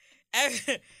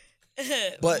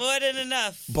 But- more than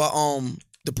enough. But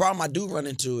the problem I do run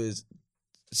into is,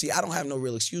 see, I don't have no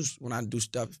real excuse when I do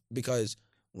stuff because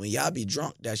when y'all be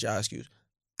drunk, that's y'all excuse.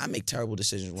 I make terrible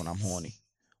decisions when I'm horny.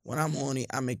 When I'm horny,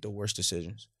 I make the worst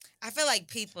decisions. I feel like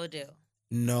people do.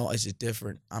 No, it's just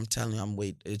different. I'm telling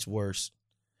you, it's worse.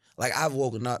 Like I've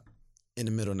woken up in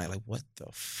the middle of the night, like, what the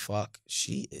fuck?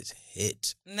 She is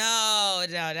hit. No,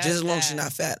 that's Just as long as bad. she's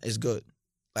not fat, it's good.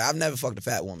 Like I've never fucked a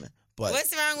fat woman. But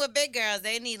What's wrong with big girls?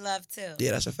 They need love too.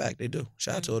 yeah, that's a fact. They do.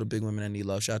 Shout out to all the big women that need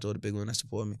love. Shout out to all the big women that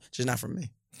support me. Just not from me.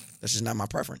 That's just not my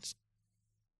preference.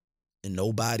 And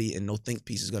nobody and no think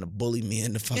piece is gonna bully me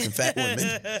into fucking fat women.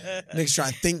 Niggas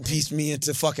trying to think piece me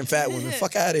into fucking fat women.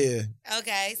 Fuck out of here.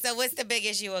 Okay, so what's the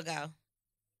biggest you will go?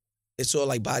 It's all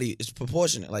like body. It's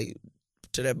proportionate, like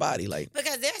to their body. Like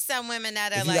Because there's some women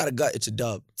that are if you like got a gut, it's a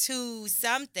dub. 2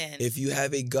 something. If you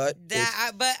have a gut,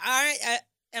 But aren't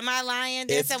am I lying?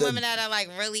 There's if some the- women that are like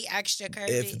really extra curvy.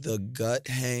 if the gut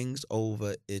hangs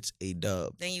over, it's a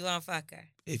dub. Then you won't fuck her.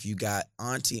 If you got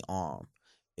auntie arm,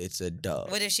 it's a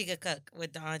dub. What if she could cook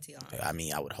with the auntie arm? I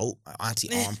mean, I would hope auntie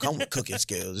arm come with cooking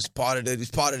skills. It's part of the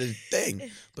thing.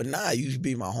 But nah, you should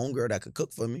be my homegirl that could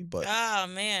cook for me. But Oh,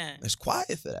 man. it's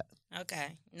quiet for that.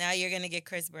 Okay. Now you're going to get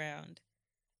Chris Brown.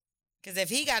 Because if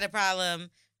he got a problem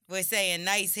with saying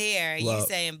nice hair, you Well,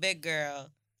 saying big girl.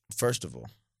 First of all,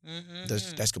 Mm-hmm.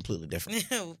 that's completely different.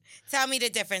 Tell me the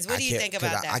difference. What do you think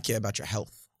about that? I care about your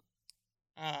health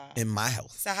and my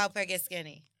health. So help her get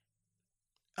skinny.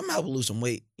 I'm gonna help her lose some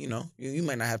weight. You know, you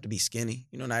might not have to be skinny.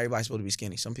 You know, not everybody's supposed to be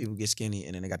skinny. Some people get skinny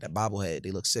and then they got that bobblehead.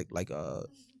 They look sick, like Al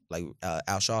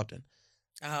Sharpton.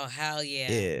 Oh, hell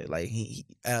yeah. Yeah, like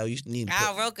Al used to need to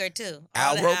Al put, Roker, too. Al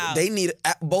All the Roker. Als. They need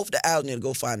both the Al's need to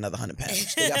go find another 100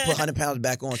 pounds. They got to put 100 pounds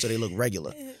back on so they look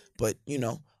regular. But you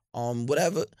know,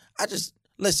 whatever. I just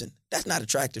listen. That's not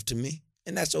attractive to me,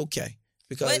 and that's okay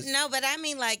because But I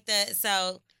mean like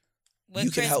You with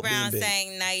can Chris help being Brown big.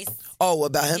 saying nice. oh,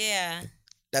 about him. Yeah.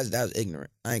 That was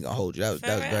ignorant. I ain't gonna hold you. For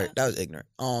real? That was ignorant.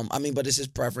 I mean, but it's his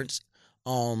preference.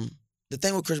 The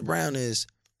thing with Chris Brown is,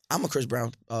 I'm a Chris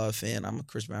Brown fan. I'm a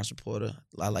Chris Brown supporter.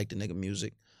 I like the nigga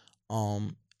music.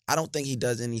 I don't think he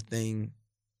does anything.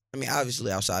 I mean,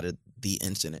 obviously outside of the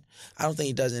incident, I don't think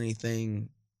he does anything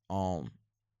or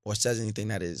says anything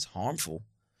that is harmful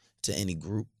to any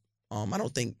group. I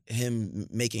don't think him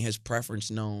making his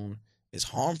preference known is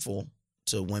harmful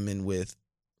to women with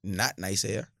not nice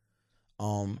hair.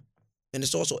 And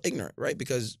it's also ignorant, right?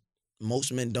 Because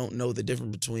most men don't know the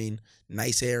difference between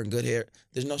nice hair and good hair.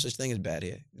 There's no such thing as bad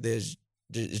hair. It's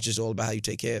just all about how you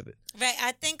take care of it. Right.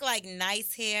 I think like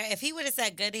nice hair. If he would have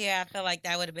said good hair, I feel like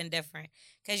that would have been different.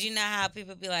 Because you know how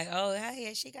people be like, oh, her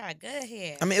hair, she got good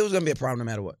hair. I mean, it was going to be a problem no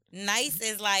matter what. Nice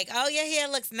is like, oh, your hair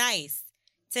looks nice.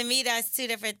 To me, that's two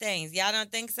different things. Y'all don't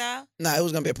think so? Nah, it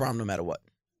was going to be a problem no matter what.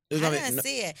 It was I gonna didn't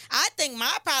see it. I think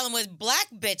my problem was black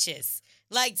bitches.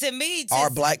 Like, to me,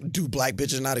 do black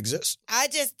bitches not exist? I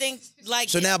just think, like...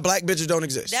 So now black bitches don't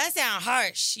exist? That sound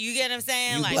harsh. You get what I'm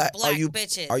saying? You like, black? black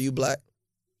bitches. Are you black?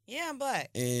 Yeah, I'm black.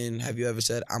 And have you ever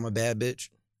said, I'm a bad bitch?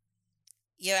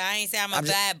 Yeah, I ain't say I'm a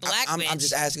bad black bitch. I'm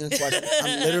just asking a question.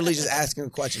 I'm literally just asking a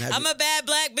question. I'm a bad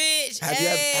black bitch. Have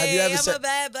you ever said... I'm a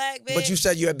bad black bitch. But you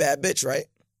said you're a bad bitch, right?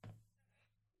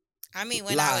 I mean,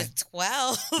 when I was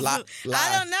 12. Lie.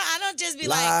 I don't know. I don't just be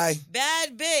Lie. like,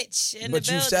 bad bitch in But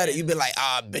the you building. said it. You've been like,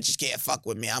 bitches can't fuck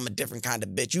with me. I'm a different kind of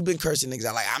bitch. You've been cursing niggas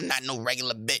out like, I'm not no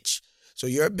regular bitch. So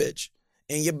you're a bitch.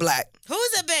 And you're black.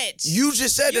 Who's a bitch? You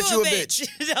just said that you're a bitch.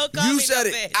 Don't call you me said no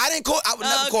it. bitch. I didn't call. I would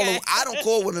never call Okay. them. I don't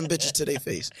call women bitches to their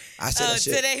face. I said that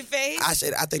shit. To their face? I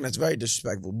said I think that's very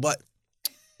disrespectful. But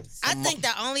I think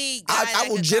the only guy I that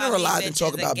will could generalize call me and bitch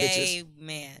talk is about a gay bitches.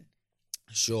 man.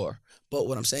 Sure. But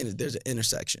what I'm saying is there's an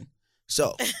intersection.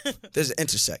 So there's an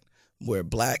intersect where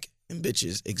black and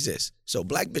bitches exist. So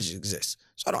black bitches exist.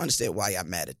 So I don't understand why y'all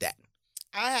mad at that.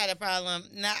 I had a problem.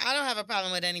 Now, I don't have a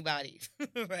problem with anybody,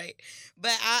 right?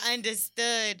 But I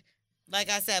understood, like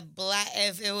I said, black.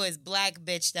 If it was black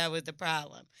bitch, that was the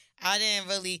problem. I didn't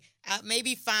really,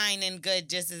 maybe fine and good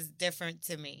just as different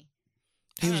to me.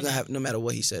 He was gonna have, no matter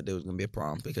what he said, there was gonna be a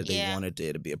problem because they Yeah. wanted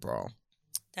there to be a problem.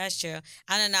 That's true.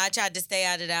 I don't know. I tried to stay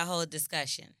out of that whole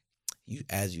discussion.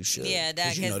 As you should. Yeah, that-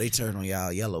 'Cause you know they turn on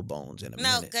y'all yellow bones in a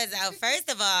No, minute. because first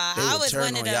of all, They I will was turn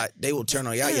one of on the. y'all. They will turn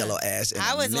on y'all yellow ass. In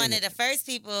I a was one of minute. the first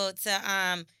people to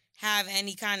have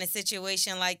any kind of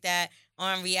situation like that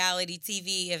on reality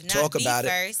TV. If not Talk the about it.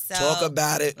 first, so Talk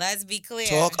about it. let's be clear.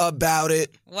 Talk about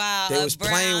it. Wow, They a was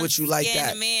playing with you like that.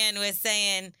 brown-skinned man was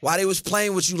saying Why they was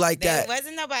playing with you like there that?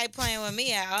 wasn't nobody playing with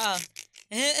me at all.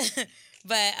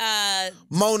 But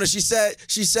Mona, she said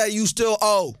you still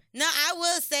owe. no, I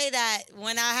will say that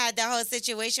when I had the whole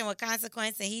situation with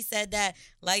Consequence and he said that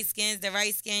light skin's the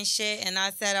right skin shit, and I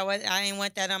said I didn't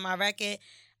want that on my record.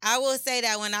 I will say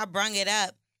that when I brung it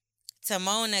up to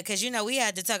Mona, because we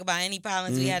had to talk about any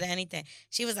problems we had or anything.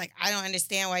 She was like, I don't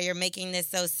understand why you're making this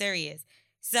so serious.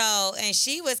 So, and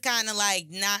she was kind of like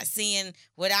not seeing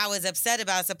what I was upset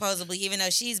about, supposedly, even though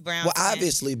she's brown. Well, skin.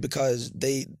 obviously because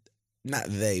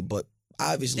but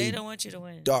obviously They don't want you to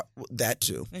win. dark, that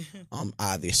too.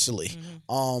 Obviously.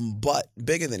 Mm-hmm. But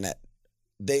bigger than that,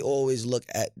 they always look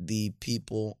at the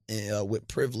people with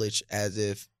privilege as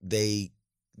if they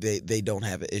don't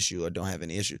have an issue or don't have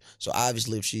any issue. So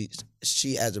obviously, if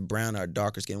she as a brown or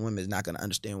darker skinned woman is not going to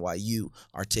understand why you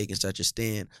are taking such a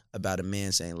stand about a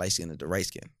man saying light skin is the right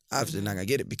skin. Obviously, they're not going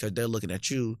to get it because they're looking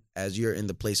at you as you're in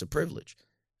the place of privilege.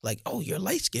 Like, oh, you're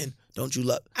light skinned. Don't you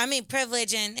love? I mean,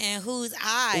 privilege and whose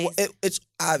eyes? Well, it's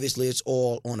obviously it's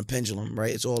all on a pendulum,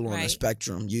 right? It's all on a Right.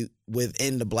 spectrum. You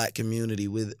within the black community,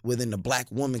 within the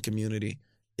black woman community,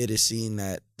 it is seen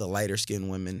that the lighter skinned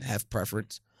women have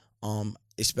preference.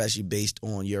 especially based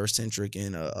on Eurocentric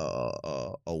and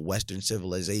a Western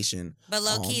civilization. But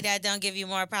low key, that don't give you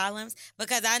more problems?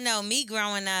 Because I know me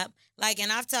growing up, like,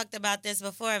 and I've talked about this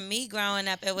before, me growing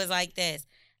up, it was like this.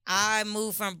 I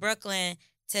moved from Brooklyn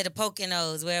to the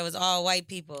Poconos where it was all white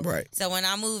people. Right. So when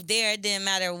I moved there, it didn't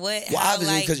matter what. Well, how,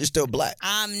 obviously, like, because you're still black.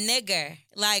 I'm nigger,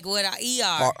 like with an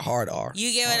ER. Hard R.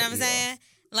 You get what Hard I'm ER. saying?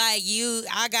 Like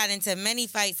I got into many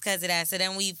fights because of that. So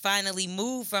then we finally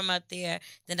moved from up there.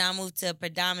 Then I moved to a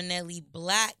predominantly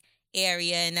black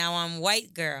area, and now I'm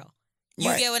white girl. You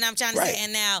Right. get what I'm trying to Right. say?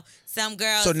 And now some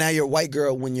girls. So now you're a white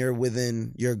girl when you're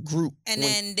within your group. And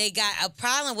then they got a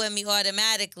problem with me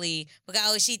automatically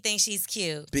because she thinks she's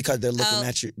cute. Because they're looking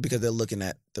at you. Because they're looking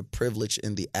at the privilege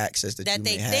and the access that you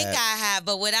they may think have. I have,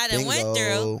 but what I done went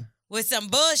through with some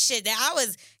bullshit that I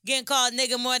was getting called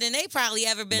nigga more than they probably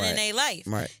ever been in their life.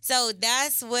 Right. So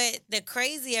that's what the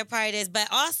crazier part is. But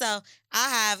also, I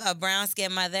have a brown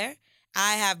skinned mother.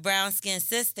 I have brown skinned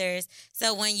sisters.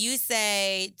 So when you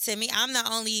say to me, I'm the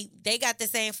only, they got the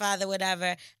same father,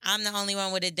 whatever. I'm the only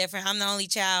one with a different, I'm the only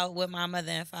child with my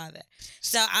mother and father.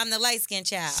 So I'm the light skinned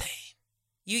child. Same.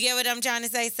 You get what I'm trying to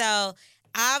say? So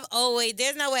I've always,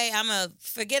 there's no way I'm going to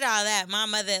forget all that. My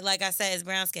mother, like I said, is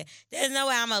brown skin. There's no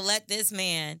way I'm going to let this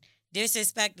man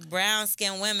disrespect brown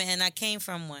skinned women, and I came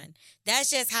from one. That's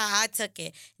just how I took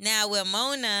it. Now with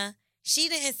Mona, she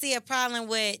didn't see a problem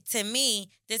with, to me,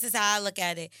 this is how I look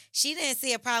at it. She didn't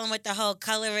see a problem with the whole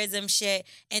colorism shit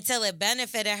until it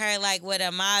benefited her, like with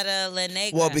Amada La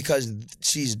Negra. Well, because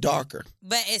she's darker.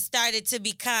 But it started to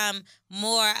become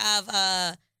more of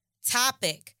a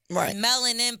topic. Right.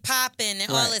 Melanin popping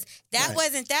and all this. That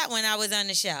wasn't that when I was on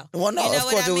the show. Well, no, you know of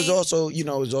course, I it was mean? also, it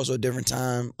was also a different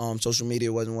time. Social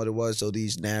media wasn't what it was, so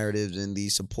these narratives and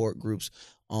these support groups,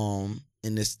 and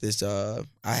this, I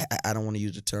don't want to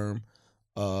use the term,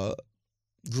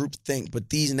 group think, but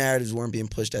these narratives weren't being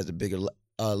pushed at a bigger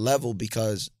level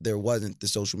because there wasn't the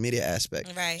social media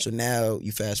aspect. Right. So now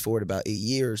you fast forward about 8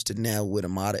 years to now with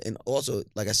Amada, and also,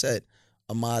 like I said,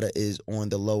 Amada is on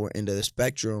the lower end of the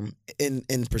spectrum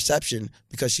in perception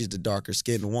because she's the darker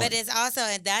skinned one. But it's also,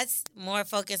 and that's more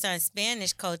focused on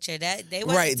Spanish culture. That they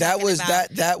wasn't right. That talking was about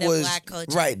that the was black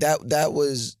culture. right. That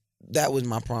was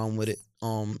my problem with it.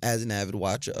 As an avid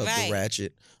watcher of the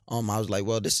Ratchet, I was like,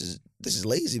 well, this is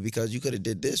lazy because you could have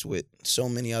did this with so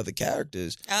many other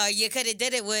characters. You could have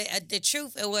did it with the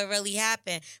truth of what really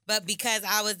happened. But because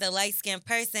I was the light-skinned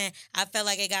person, I felt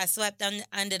like it got swept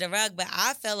under the rug. But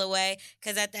I fell away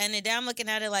because at the end of the day, I'm looking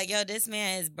at it like, yo, this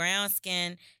man is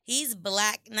brown-skinned. He's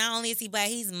black. Not only is he black,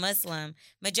 he's Muslim.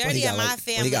 Majority of my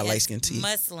family he got light-skinned teeth.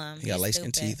 Muslim. He got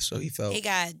light-skinned teeth, so he felt... He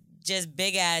got just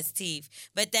big-ass teeth.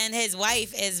 But then his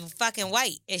wife is fucking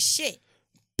white as shit.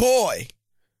 Boy!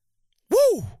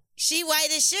 Woo! She white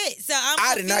as shit. So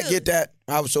I did not get that.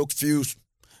 I was so confused.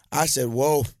 I said,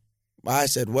 whoa. I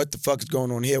said, what the fuck is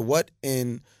going on here? What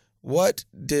did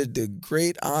the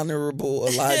great honorable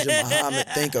Elijah Muhammad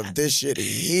think of this shit in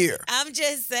here? I'm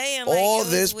just saying. Like, all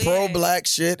this weird. pro-black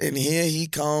shit, and here he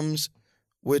comes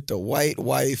with the white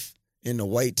wife and the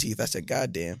white teeth. I said,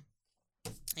 goddamn.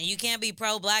 And you can't be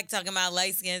pro-black talking about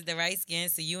light skins, the right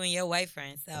skins, so you and your white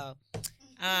friend. So,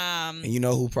 and you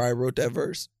know who probably wrote that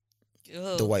verse?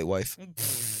 who? The white wife.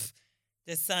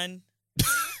 The son.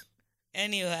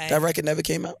 Anyway. That record never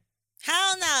came out?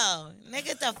 Hell no.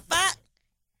 Nigga, the fuck?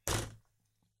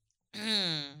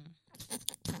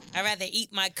 I'd rather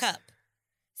eat my cup.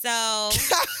 So,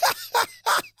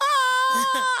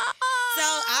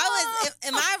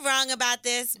 am I wrong about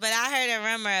this? But I heard a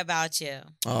rumor about you.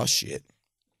 Oh, shit.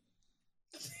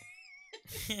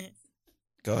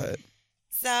 Go ahead.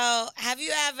 So, have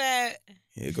you ever...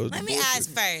 Here goes Let the me bullshit. ask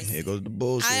first. Here goes the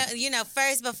bullshit.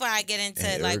 First before I get into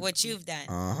Eric. like what you've done.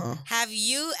 Uh-huh. Have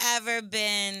you ever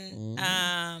been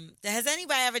has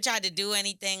anybody ever tried to do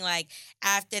anything like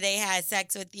after they had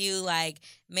sex with you, like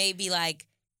maybe like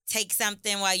take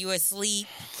something while you were asleep?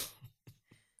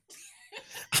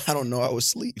 I don't know. I was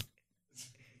asleep.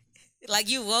 Like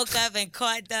you woke up and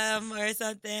caught them or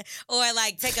something? Or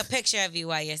like take a picture of you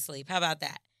while you're asleep. How about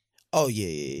that? Oh,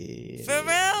 yeah. For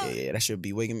real? Yeah, that should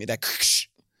be waking me. That...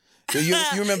 You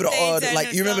remember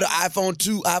They you remember the iPhone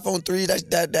 2, iPhone 3,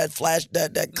 that flash,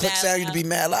 that click sound, you'd be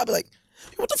mad. I'd be like,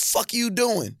 what the fuck are you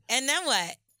doing? And then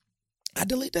what? I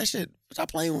delete that shit.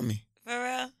 Stop playing with me. For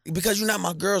real? Because you're not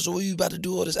my girl, so what are you about to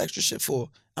do all this extra shit for?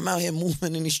 I'm out here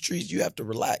moving in these streets. You have to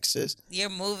relax, sis. You're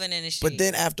moving in the street. But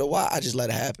then after a while, I just let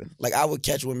it happen. Like, I would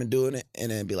catch women doing it and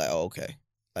then be like, oh, okay.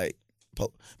 Like,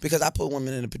 because I put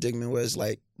women in a predicament where it's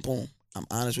like, boom, I'm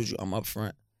honest with you. I'm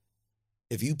upfront.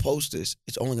 If you post this,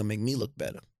 it's only going to make me look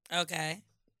better. Okay.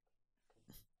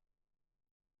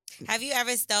 Have you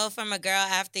ever stole from a girl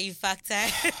after you fucked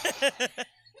her?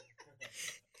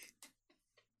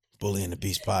 Bully and the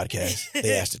Beast podcast.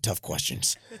 They ask the tough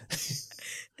questions.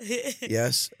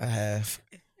 Yes, I have.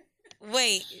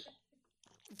 Wait,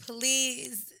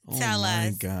 please tell Oh my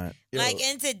us. God. Yo, Like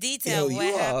into detail, yo,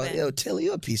 what happened? Yo, Tilly,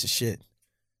 you're a piece of shit.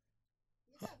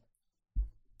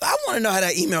 I want to know how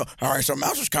that email. All right, so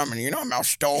Mouse was coming. You know, Mouse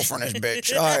stole from this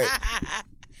bitch. All right.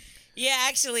 Yeah,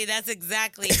 actually, that's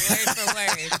exactly word for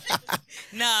word.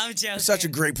 No, I'm joking. Such a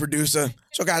great producer.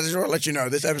 So, guys, I just want to let you know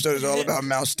this episode is all about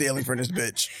Mouse stealing from this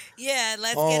bitch. Yeah,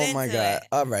 let's get Oh into my God. it.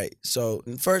 All right. So,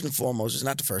 first and foremost, it's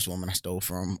not the first woman I stole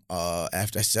from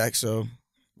after sex. So,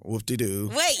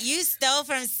 whoop-de-doo. Wait, you stole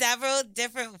from several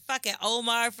different fucking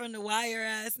Omar from the Wire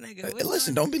ass nigga. Which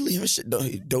Listen, one? don't be leaving shit.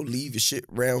 Don't leave your shit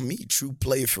around me. True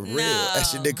player for real.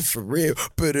 That's your No. nigga for real.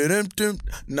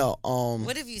 No.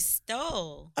 What if you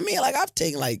stole? I mean, like I've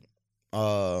taken like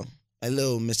a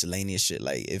little miscellaneous shit.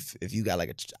 Like if you got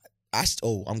like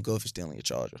I'm good for stealing your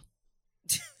charger.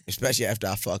 Especially after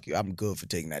I fuck you, I'm good for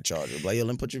taking that charger. Like, yo,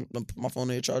 let me put my phone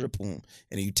on your charger, boom. And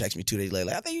then you text me 2 days later,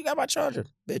 like, I think you got my charger.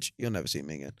 Bitch, you'll never see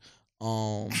me again.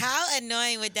 How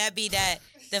annoying would that be that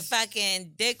the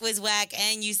fucking dick was whack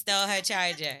and you stole her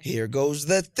charger? Here goes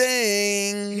the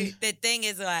thing. The thing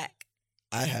is whack.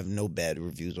 I have no bad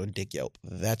reviews on Dick Yelp.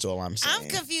 That's all I'm saying. I'm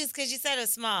confused because you said it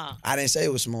was small. I didn't say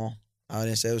it was small. I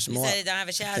didn't say it was You small. said it don't have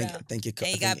a shout out. I think your cup.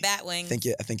 And you got bat wings.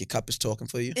 I think your cup is talking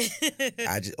for you.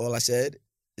 All I said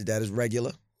is that is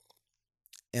regular,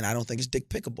 and I don't think it's dick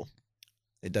pickable.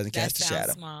 It doesn't That cast a sounds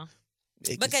shadow. small.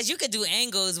 Because you could do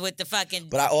angles with the fucking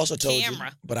But I also told camera.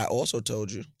 you. But I also told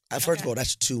you. First of all,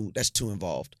 that's too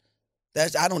involved.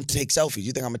 I don't take selfies.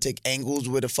 You think I'm gonna take angles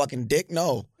with a fucking dick?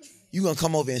 No. You gonna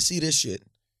come over and see this shit.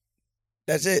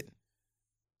 That's it.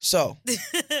 So,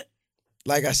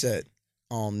 like I said,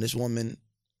 this woman.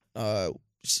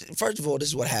 First of all, this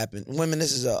is what happened. Women,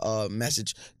 this is a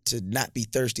message to not be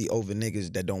thirsty over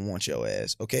niggas that don't want your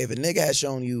ass. Okay, if a nigga has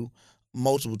shown you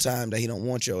multiple times that he don't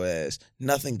want your ass,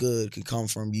 nothing good can come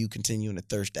from you continuing to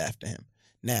thirst after him.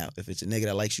 Now, if it's a nigga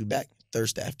that likes you back,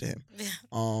 thirst after him.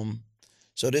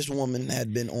 So this woman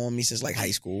had been on me since like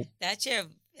high school. That's your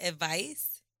advice?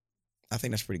 I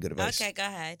think that's pretty good advice. Okay, go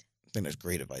ahead. I think that's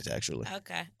great advice, actually.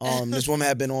 Okay. This woman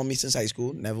had been on me since high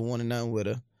school. Never wanted nothing with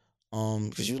her.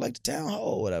 Because she was like the town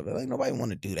hall or whatever. Like nobody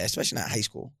want to do that, especially not high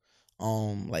school.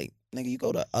 Like, nigga, you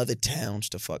go to other towns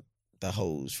to fuck the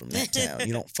hoes from that town.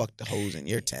 You don't fuck the hoes in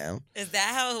your town. Is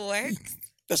that how it works?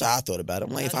 That's how I thought about it.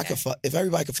 I'm like, Okay. if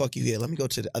everybody could fuck you here, let me go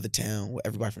to the other town where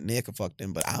everybody from there can fuck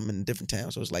them, but I'm in a different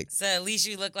town. So it's like, So at least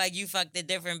you look like you fucked a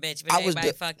different bitch, but I was everybody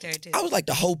the- fucked her too. I was like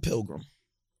the whole pilgrim.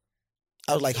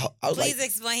 I was Please like,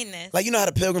 explain this. you know how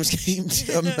the pilgrims came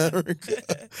to America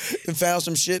and found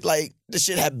some shit, like, the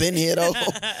shit had been here, though.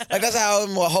 Like, that's how I'm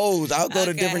with hoes. I'll go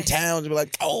to Okay. different towns and be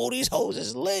like, oh, these hoes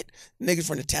is lit. Niggas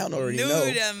from the town already Knew know.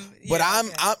 them. But Yeah, I'm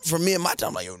okay. for me and my time,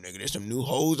 I'm like, yo, nigga, there's some new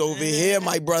hoes over here,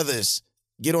 my brothers.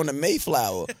 Get on the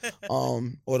Mayflower,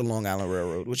 or the Long Island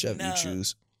Railroad, whichever No. you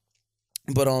choose.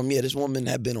 But yeah, this woman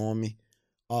had been on me.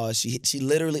 She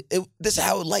literally, this is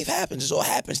how life happens. It's all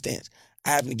happenstance. I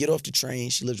happened to get off the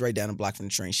train. She lives right down the block from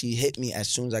the train. She hit me as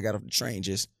soon as I got off the train,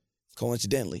 just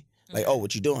coincidentally. Like, oh,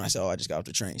 what you doing? I said, oh, I just got off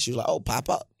the train. She was like, oh, pop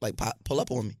up. Like, pull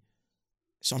up on me.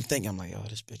 So I'm thinking, I'm like, oh,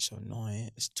 this bitch so annoying.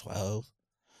 It's 12.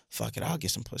 Fuck it, I'll get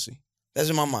some pussy. That's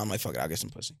in my mind. I'm like, fuck it, I'll get some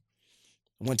pussy.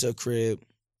 I went to a crib.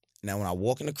 Now, when I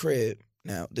walk in the crib,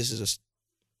 now, this is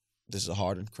a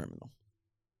hardened criminal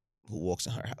who walks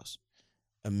in her house.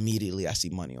 Immediately, I see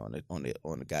money on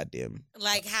the goddamn.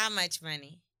 Like how much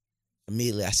money?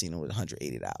 Immediately, I seen it was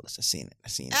 $180. I seen it.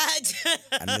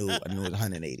 I knew it was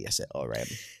 180. I said, all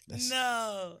right,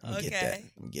 No. I'm gonna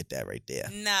get that right there.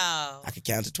 No. I could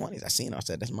count to 20s. I seen it. I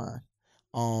said, that's mine.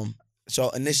 So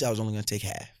initially, I was only gonna take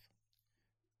half.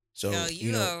 So Yo,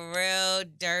 you a real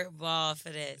dirt ball for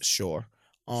this. sure.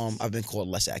 I've been called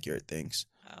less accurate things.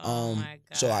 Oh my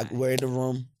God. So we're in the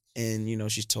room,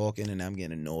 and she's talking, and I'm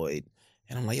getting annoyed,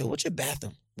 and I'm like, yo, what's your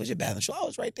bathroom? Where's your bathroom? She's like, oh,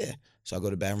 it's right there. So I go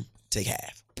to the bathroom, take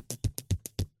half.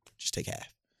 Just take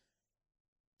half.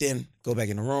 Then go back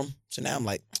in the room. So now I'm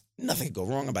like, nothing could go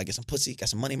wrong. I'm about to get some pussy, got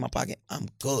some money in my pocket. I'm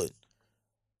good.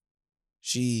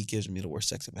 She gives me the worst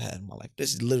sex I've ever had in my life.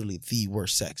 This is literally the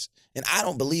worst sex. And I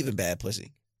don't believe in bad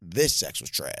pussy. This sex was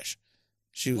trash.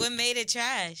 What made it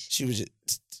trash? She was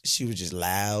just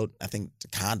loud. I think the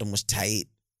condom was tight.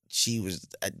 She was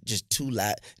just too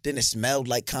loud. Then it smelled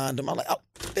like condom. I'm like, oh,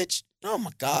 bitch. Oh,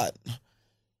 my God.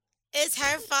 It's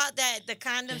her fault that the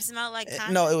condom smelled like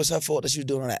condom? No, it was her fault that she was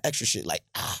doing all that extra shit. Like,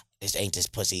 this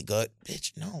pussy good.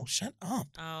 Bitch, no, shut up.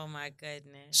 Oh, my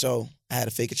goodness. So I had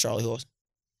to fake a Charlie horse.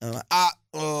 And I'm like,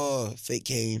 fake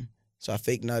came. So I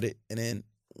fake nutted and then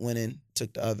went in,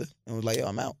 took the other, and was like, yo,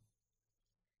 I'm out.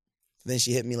 Then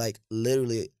she hit me like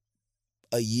literally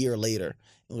a year later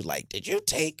and was like, did you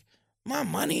take my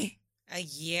money? A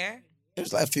year? It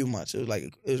was like a few months. It was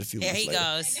a few Here months he later.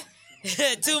 goes.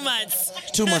 2 months.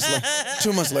 2 months later.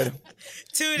 2 months later.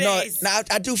 2 days. No,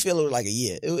 I do feel it was like a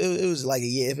year. It was like a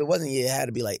year. If it wasn't a year, it had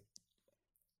to be like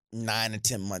 9 or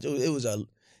 10 months.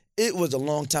 It was a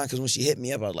long time because when she hit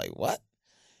me up, I was like, what?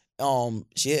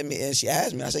 She hit me and she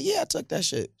asked me. I said, yeah, I took that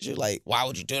shit. She was like, why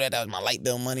would you do that? That was my light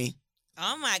bill money.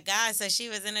 Oh my God! So she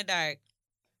was in the dark.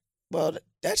 Well,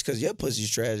 that's because your pussy's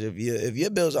trash. If your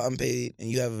bills are unpaid and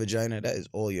you have a vagina, that is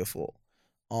all your fault.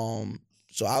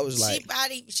 So I was like,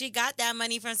 she got that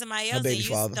money from somebody Her else, baby and you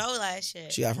father. stole that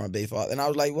shit. she got from her baby father, and I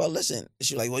was like, well, listen.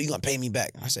 She was like, well, you gonna pay me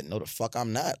back? I said, no, the fuck,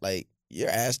 I'm not. Like, you're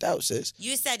assed out, sis.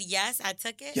 You said yes, I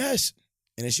took it. Yes.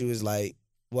 And then she was like,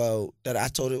 well, that I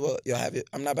told her, well, yo, have it.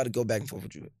 I'm not about to go back and forth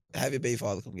with you. Have your baby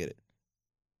father come get it.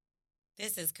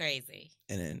 This is crazy.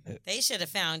 And then They should have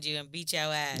found you and beat your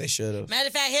ass. they should have. Matter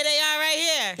of fact, here they are right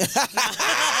here.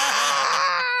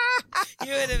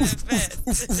 You would have been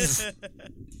pissed.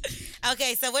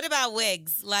 Okay, so what about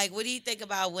wigs? Like, what do you think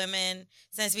about women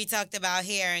since we talked about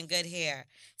hair and good hair?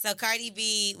 So Cardi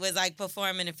B was like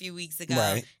performing a few weeks ago,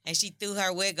 Right. and she threw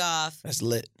her wig off That's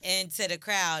lit. into the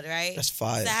crowd, right? That's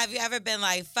fire. So have you ever been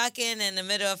like fucking in the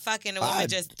middle of fucking a woman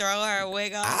just throw her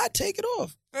wig off? I take it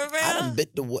off. For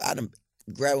real? I done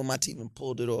grabbed with my teeth and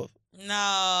pulled it off.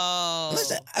 No.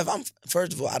 Listen,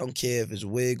 first of all, I don't care if it's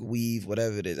wig, weave,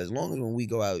 whatever it is. As long as when we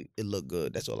go out, it look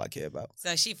good. That's all I care about.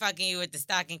 So she fucking you with the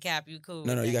stocking cap, you cool?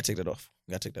 No, with you that? gotta take that off.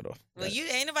 You gotta take that off. Well, you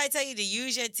ain't nobody tell you to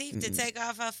use your teeth to take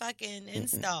off her fucking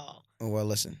install. Well,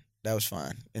 listen, that was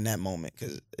fine in that moment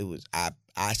because it was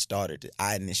I started it.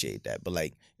 I initiated that. But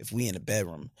like, if we in the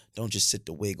bedroom, don't just sit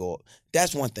the wig off.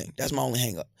 That's one thing. That's my only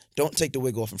hang up. Don't take the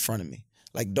wig off in front of me.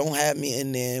 Like, don't have me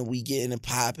in there and we getting it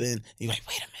popping. And you're like,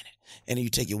 wait a minute. And then you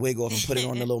take your wig off and put it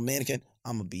on the little mannequin.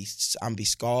 I'm gonna be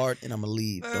scarred and I'm gonna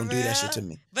leave. For Don't do that shit real? to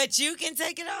me. But you can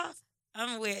take it off.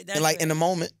 I'm weird. That's And like weird. in the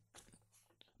moment,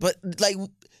 but like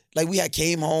we had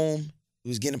came home, we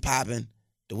was getting popping,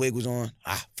 the wig was on.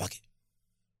 Fuck it.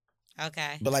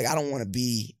 Okay. But like I don't want to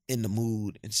be in the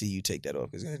mood and see you take that off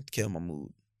because it's gonna kill my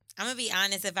mood. I'm gonna be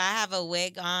honest. If I have a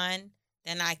wig on,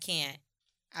 then I can't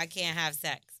have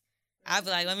sex. I'll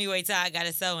be like, let me wait till I got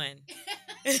a sew in.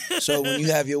 So when you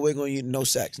have your wig on, you no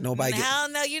sex, nobody. Hell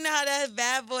no. You know how that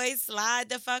bad boy slide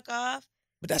the fuck off?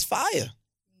 But that's fire.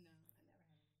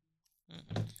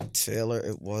 Taylor,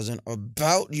 it wasn't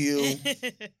about you.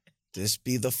 This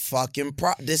be the fucking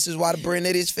This is why the Brand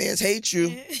Idiots fans hate you.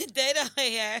 They don't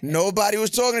hear. Nobody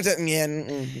was talking to them.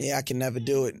 Yeah, I can never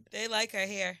do it. They like her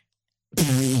hair.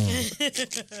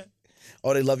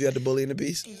 Oh, they love you at the Bully and the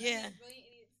Beast? Yeah.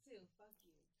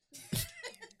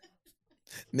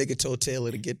 Nigga told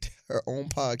Taylor to get her own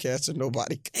podcast so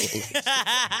nobody could.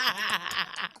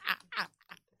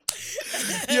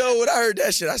 Yo, when I heard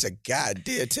that shit, I said, God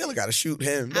damn, Taylor got to shoot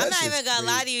him. I'm not even gonna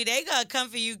lie to you. They gonna come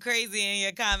for you crazy in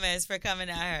your comments for coming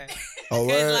at her. Oh,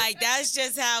 'Cause, word? like, that's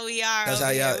just how we are. That's over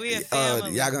how here. y'all, We a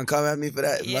family. y'all gonna come at me for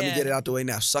that? Let me Yeah. get it out the way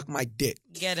now. Suck my dick.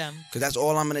 Get him. Because that's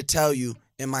all I'm gonna tell you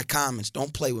in my comments.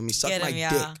 Don't play with me. Suck Get my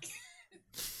him, y'all. dick.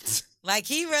 Like,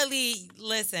 he really,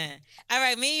 listen. All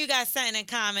right, me and you got something in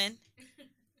common.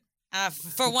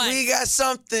 For one. We got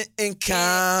something in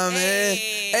common.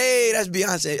 Hey, that's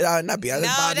Beyonce. Not Beyonce. No,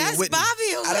 That's Bobby that's and Whitney.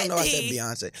 Bobby and I don't know I said Whitney.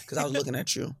 Beyonce because I was looking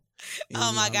at you.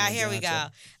 Oh, my I'm God. like, Here we go.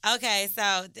 Beyonce. Okay,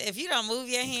 so if you don't move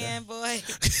your hand, boy.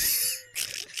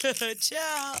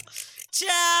 Ciao.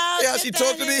 Yeah, she get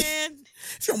talked that to me. hand.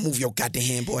 If you don't move your goddamn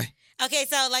hand, boy. Okay,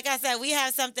 so like I said, we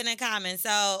have something in common. So,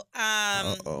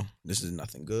 Uh-oh. This is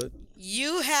nothing good.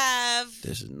 you have,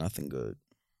 This is nothing good.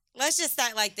 let's just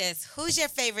start like this. Who's your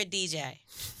favorite DJ?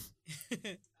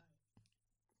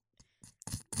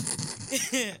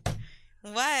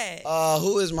 What?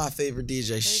 Who is my favorite DJ?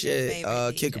 your Shit.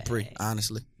 favorite Kid DJ? Capri,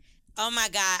 honestly. Oh my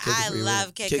God, Kid I Capri love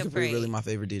really, Kid Kid Capri. really my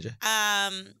favorite DJ.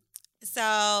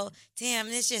 So damn,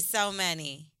 there's just so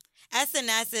many.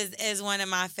 SNS is one of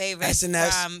my favorites.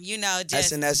 SNS? From, you know,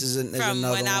 just SNS is from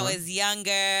another when I one. was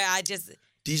younger. I just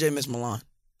DJ Miss Milan.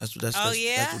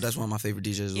 yeah? That's one of my favorite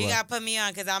DJs as you well. gotta put me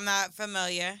on because I'm not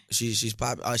familiar. She's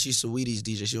pop. She's Saweetie's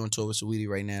DJ. She's on tour with Saweetie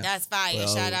right now. That's fire.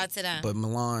 Well, Shout out to them. But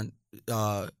Milan,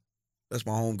 that's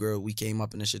my homegirl. We came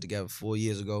up in this shit together 4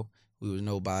 years ago. We was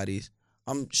nobodies.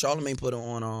 Charlamagne put her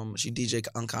on. She DJ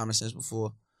Uncommon Sense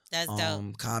before. That's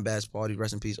dope. Combat's Party.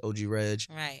 Rest in peace, OG Reg.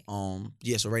 Right.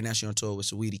 Yeah. So right now she on tour with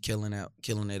Saweetie, killing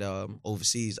it.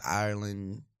 Overseas,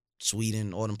 Ireland,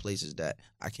 Sweden, all them places that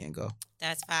I can't go.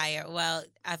 That's fire. Well,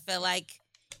 I feel like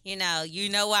you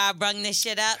know why I brung this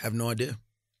shit up? I have no idea.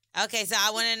 Okay, so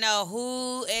I want to know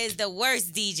who is the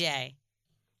worst DJ?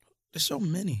 There's so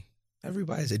many.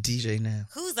 Everybody's a DJ now.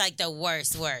 Who's like the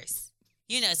worst?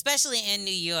 Especially in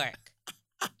New York.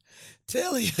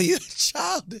 Tell you, you're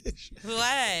childish.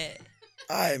 What?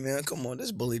 All right, man, come on.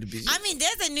 This bully the beast. I mean,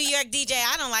 there's a New York DJ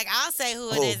I don't like. I'll say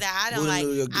who it is that I Who don't the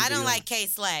New York like. I DJ don't you like K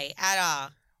Slay at all.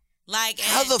 Like,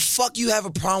 how the fuck you have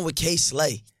a problem with K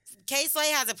Slay? K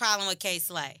Slay has a problem with K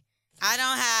Slay. I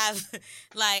don't have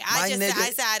like My nigga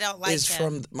I say I don't like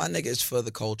him. My nigga is for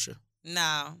the culture.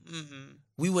 No.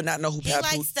 We would not know who He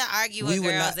Papoose. likes to argue with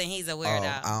girls, and he's a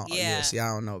weirdo. Yeah, see,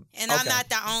 I don't know. And I'm not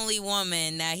the only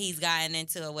woman that he's gotten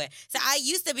into it with. So I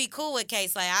used to be cool with K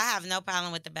Slay. I have no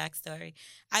problem with the backstory.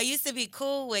 I used to be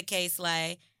cool with K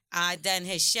Slay. I done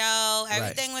his show.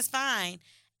 Everything was fine.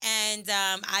 And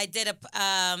I did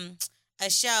a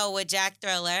show with Jack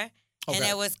Thriller. Okay. And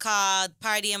it was called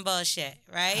Party and Bullshit,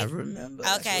 right? I remember.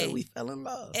 Okay. That's where we fell in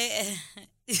love.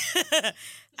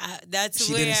 That's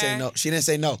she where didn't say no. She didn't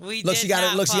say no. We look, did she got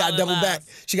not it. Look, she got fall in double love. back.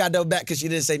 She got double back because she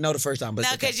didn't say no the first time. But no,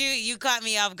 it's okay. because you caught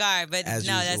me off guard. But As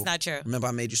no, usual. that's not true. Remember,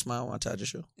 I made you smile when I tied your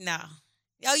shoe. No.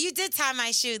 Oh, you did tie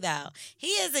my shoe though. He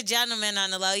is a gentleman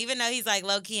on the low, even though he's like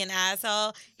low key an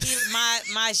asshole.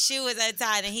 My shoe was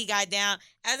untied and he got down.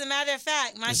 As a matter of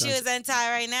fact, my shoe is untied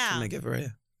right now. I'm gonna give her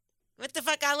here. What the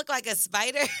fuck? I look like a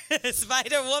spider,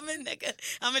 spider woman, nigga.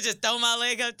 I'm gonna just throw my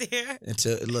leg up there.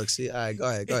 Look, see, all right, go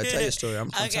ahead, tell your story. I'm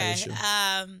gonna tell your shoe.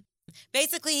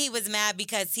 Basically, he was mad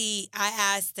because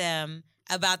I asked him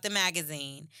about the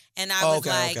magazine, and I was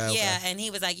and he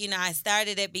was like, I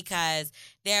started it because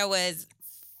there was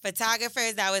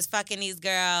photographers that was fucking these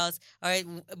girls or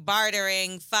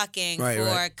bartering fucking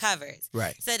for covers.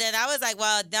 Right. So then I was like,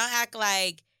 well, don't act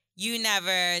like you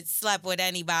never slept with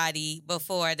anybody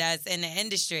before that's in the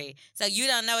industry. So you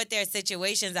don't know what their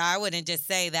situations are. I wouldn't just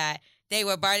say that they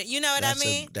were bartering. You know what I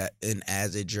mean? And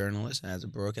as a journalist and as a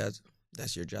broadcaster,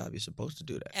 that's your job. You're supposed to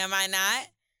do that. Am I not?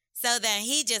 So then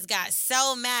he just got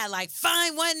so mad, like,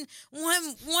 find one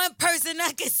person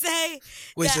that could say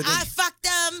that I fucked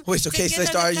them. Wait, so K-Slay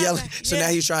started yelling. So now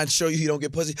he's trying to show you he don't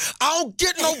get pussy. I don't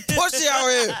get no pussy out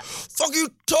here. Fuck you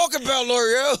talking about,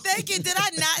 L'Oreal? Thank you. Did I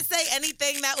not say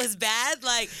anything that was bad?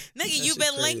 Like, nigga, you've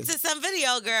been linked to some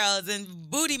video girls and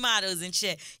booty models and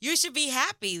shit. You should be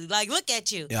happy. Like, look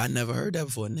at you. Yeah, I never heard that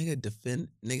before.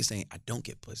 Nigga saying I don't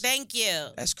get pussy. Thank you.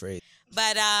 That's crazy.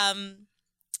 But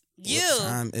What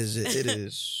time is it? It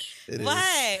is.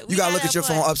 What? You gotta look at your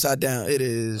phone upside down. It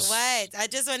is. What? I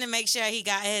just want to make sure he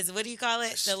got his, what do you call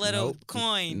it? The little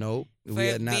coin. Nope.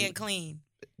 For being clean.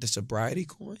 The sobriety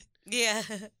coin? Yeah.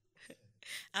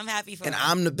 I'm happy for and him.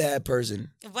 I'm the bad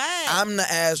person. What? I'm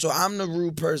the asshole. I'm the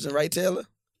rude person, right, Taylor?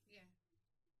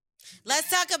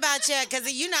 Let's talk about you, because,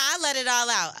 I let it all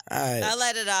out. All right. I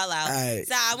let it all out. All right.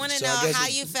 So I want to know how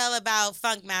you feel about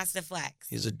Funk Master Flex.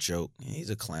 He's a joke.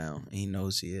 He's a clown. He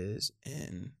knows he is.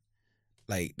 And,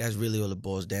 that's really all it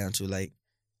boils down to.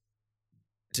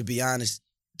 To be honest,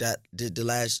 that the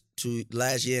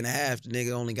last year and a half, the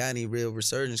nigga only got any real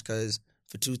resurgence because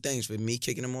for two things. For me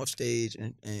kicking him off stage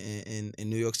in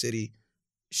New York City,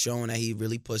 showing that he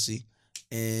really pussy.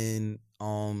 And,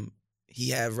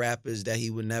 he have rappers that he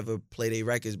would never play their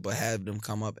records, but have them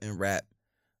come up and rap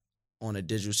on a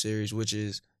digital series, which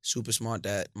is super smart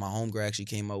that my homegirl actually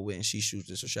came up with, and she shoots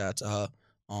it. So shout out to her.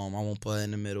 I won't put her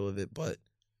in the middle of it, but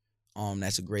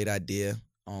that's a great idea.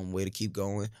 Way to keep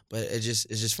going. But it's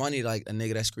just funny, like a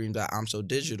nigga that screams out, "I'm so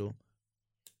digital."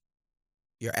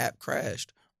 Your app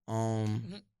crashed.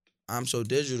 I'm so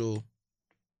digital.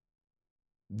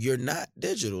 You're not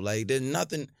digital. There's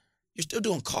nothing. You're still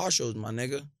doing car shows, my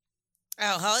nigga.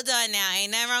 Oh, hold on now.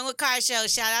 Ain't nothing wrong with car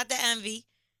shows. Shout out to Envy.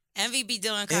 Envy be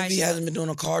doing car shows. Envy hasn't been doing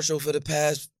a car show for the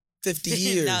past 50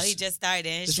 years. No, he just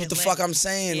started. That's what the fuck I'm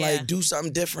saying. Yeah. Do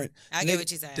something different. I get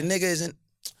what you're saying. The nigga isn't...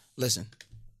 Listen.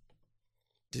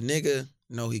 The nigga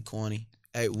know he corny.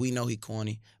 Hey, we know he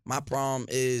corny. My problem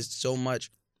is so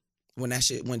much when that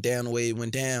shit went down the way it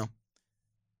went down,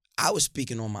 I was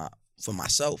speaking for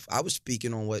myself. I was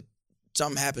speaking on what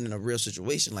something happened in a real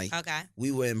situation. Okay.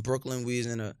 We were in Brooklyn. We was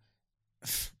in a...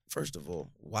 First of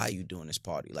all, why are you doing this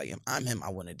party? If I'm him, I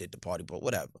wouldn't have did the party, but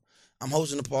whatever. I'm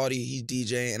hosting the party, he's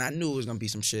DJing, and I knew it was going to be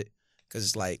some shit.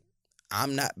 Because it's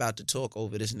I'm not about to talk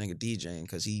over this nigga DJing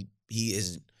because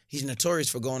he's notorious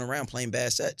for going around playing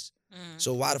bad sets. Mm-hmm.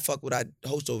 So why the fuck would I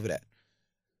host over that?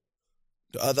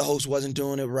 The other host wasn't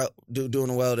doing it well.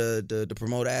 The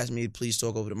promoter asked me to please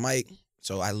talk over the mic.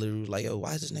 So I literally was yo,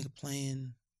 why is this nigga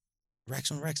playing Racks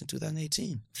on Racks in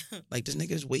 2018? This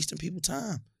nigga is wasting people's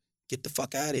time. Get the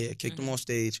fuck out of here. Kicked him off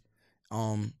stage.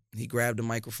 He grabbed the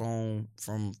microphone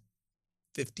from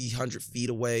 50, 100 feet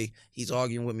away. He's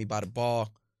arguing with me by the bar,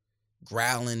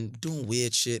 growling, doing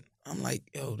weird shit. I'm like,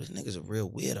 yo, this nigga's a real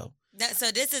weirdo.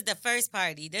 So this is the first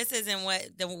party. This isn't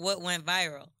what went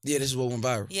viral. Yeah, this is what went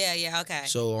viral. Yeah, okay.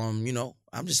 So,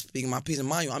 I'm just speaking my piece of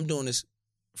mind. I'm doing this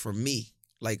for me.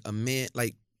 Like a man,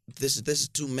 like this is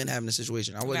two men having a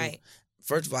situation. I wasn't. Right.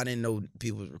 First of all, I didn't know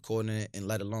people was recording it, and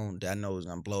let alone that I know it was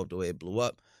gonna blow up the way it blew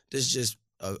up. This is just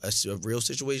a real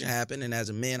situation happened, and as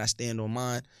a man, I stand on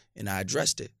mine and I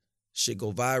addressed it. Shit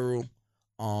go viral.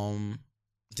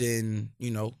 Then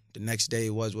the next day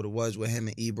it was what it was with him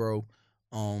and Ebro.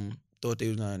 Thought they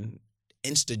was gonna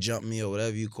insta jump me or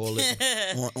whatever you call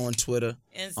it on Twitter.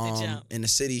 Insta jump. And the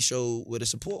city showed where the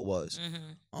support was.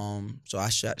 So I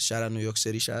shout out New York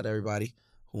City, shout out everybody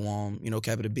who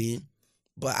kept it a being.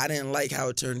 But I didn't like how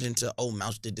it turned into, oh,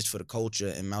 Mouse did this for the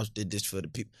culture and Mouse did this for the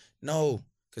people. No,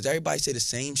 because everybody say the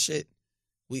same shit.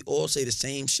 We all say the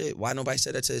same shit. Why nobody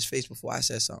said that to his face before I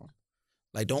said something?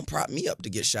 Like, don't prop me up to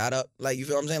get shot up. Like, you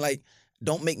feel what I'm saying? Like,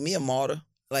 don't make me a martyr.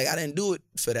 Like, I didn't do it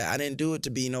for that. I didn't do it to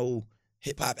be no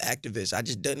hip-hop activist. I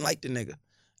just didn't like the nigga.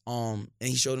 And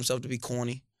he showed himself to be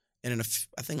corny. And then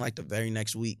I think like the very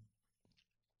next week,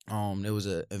 there was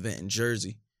an event in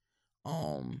Jersey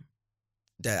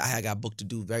that I had got booked to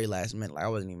do very last minute. Like, I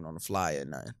wasn't even on the flyer or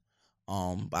nothing.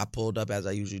 But I pulled up as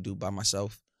I usually do by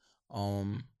myself.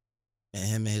 And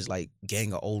him and his like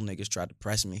gang of old niggas tried to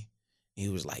press me. He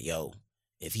was like, yo,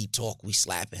 if he talk, we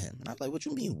slapping him. And I was like, what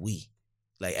you mean we?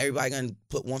 Like, everybody gonna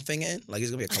put one finger in? Like,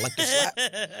 it's gonna be a collective slap?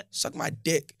 Suck my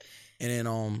dick. And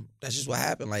then that's just what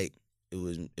happened. Like, it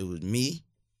was me.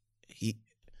 He,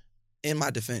 in my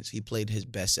defense, he played his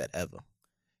best set ever.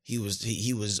 He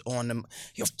was on them.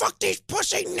 You fuck these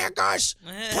pussy niggas.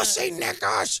 Pussy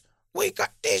niggas. We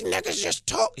got these niggas just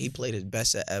talk. He played his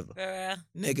best set ever.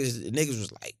 Niggas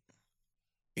was like,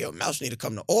 yo, Mouse need to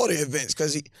come to all the events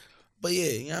because he. But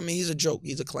yeah, you know what I mean? He's a joke.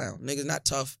 He's a clown. Nigga's not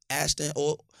tough. Ashton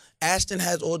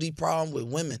has all these problems with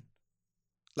women.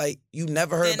 Like, you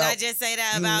never heard Didn't about. I just say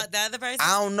that about the other person?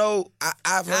 I don't know.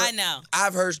 I've heard. I know.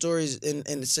 I've heard stories in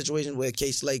the situation where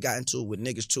K Slay got into it with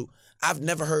niggas too. I've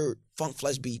never heard Funk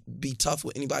Flex be tough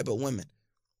with anybody but women.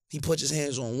 He puts his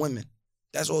hands on women.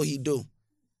 That's all he do.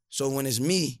 So when it's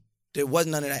me, there was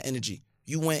none of that energy.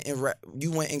 You went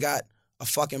and got a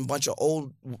fucking bunch of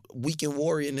old weekend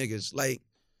warrior niggas. Like,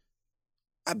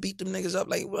 I beat them niggas up.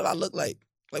 Like, what I look like?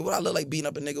 Like, what I look like beating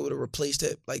up a nigga with a replaced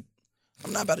hip? Like,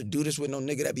 I'm not about to do this with no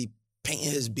nigga that be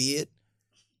painting his beard.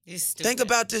 You stupid. Think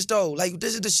about this, though. Like,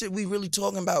 this is the shit we really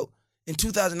talking about in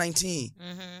 2019.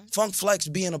 Funk Flex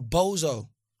being a bozo.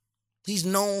 He's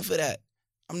known for that.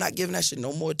 I'm not giving that shit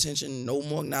no more attention, no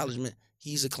more acknowledgement.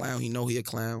 He's a clown. He know he a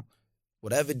clown.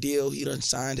 Whatever deal he done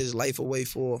signed his life away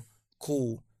for,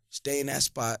 cool. Stay in that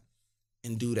spot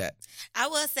and do that. I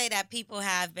will say that people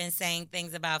have been saying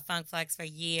things about Funk Flex for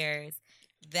years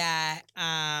that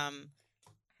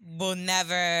will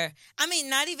never, I mean,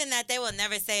 not even that they will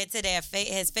never say it to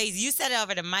his face. You said it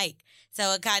over the mic,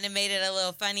 so it kind of made it a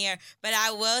little funnier. But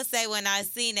I will say when I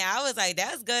seen it, I was like,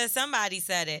 that's good somebody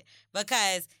said it.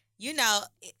 Because, you know,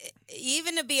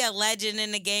 even to be a legend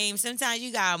in the game, sometimes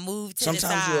you got to move to the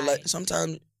side.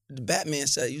 Sometimes the Batman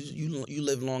said you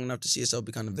live long enough to see yourself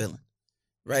become a villain,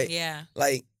 right? Yeah.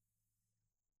 Like,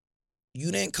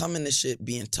 you didn't come in this shit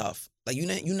being tough. Like,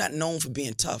 you're not known for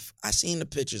being tough. I seen the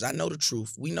pictures. I know the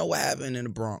truth. We know what happened in the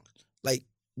Bronx. Like,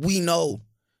 we know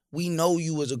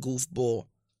you was a goofball,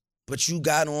 but you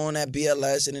got on that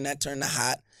BLS and then that turned to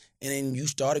hot, and then you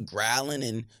started growling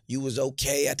and you was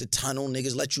okay at the tunnel.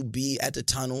 Niggas let you be at the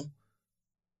tunnel,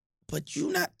 but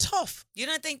you not tough. You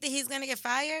don't think that he's going to get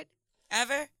fired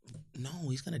ever? No,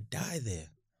 he's going to die there.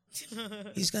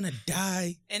 He's going to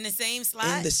die. In the same slot?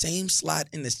 In the same slot,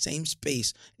 in the same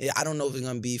space. I don't know if it's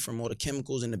going to be from all the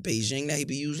chemicals in the Beijing that he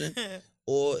be using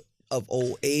or of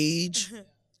old age.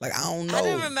 Like, I don't know. I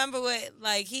don't remember what,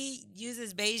 like, he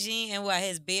uses Beijing and what,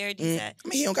 his beard, you said? I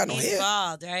mean, he don't got no hair. He's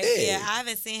bald, right? Yeah. I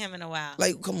haven't seen him in a while.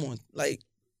 Like, come on. Like,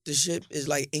 the shit is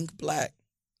like ink black.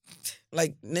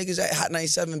 Like, niggas at Hot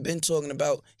 97 been talking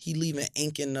about he leaving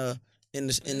ink in the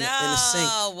sink.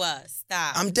 No,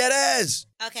 stop. I'm dead ass.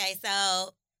 Okay, so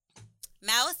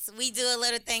Mouse, we do a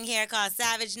little thing here called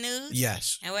Savage News.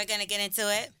 Yes. And we're going to get into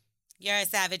it. You're a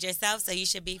savage yourself, so you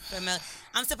should be familiar.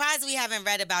 I'm surprised we haven't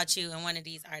read about you in one of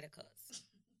these articles,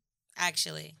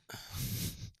 actually.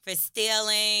 For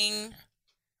stealing.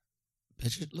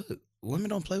 Bitches, look, women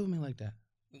don't play with me like that.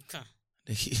 Okay.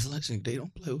 Listen, they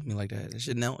don't play with me like that.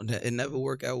 It never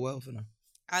work out well for them.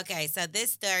 Okay, so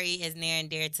this story is near and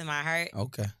dear to my heart.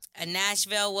 Okay. A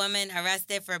Nashville woman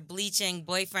arrested for bleaching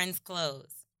boyfriend's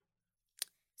clothes.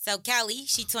 So Kelly,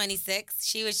 she 26.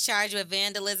 She was charged with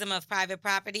vandalism of private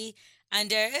property.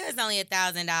 It was only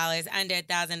 $1,000. Under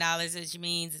 $1,000, which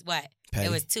means what? Petty.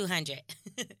 It was $200.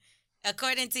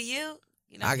 According to you,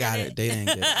 I got it. They didn't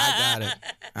get it.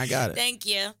 I got it. Thank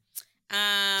you.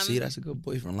 See, that's a good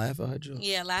boyfriend. Laugh at her jokes.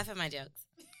 Yeah, laugh at my jokes.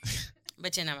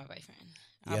 But you're not my boyfriend.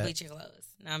 I'll bleach your clothes.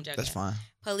 No, I'm joking. That's fine.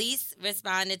 Police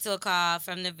responded to a call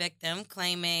from the victim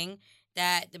claiming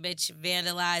that the bitch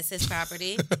vandalized his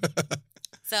property.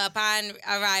 So upon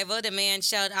arrival, the man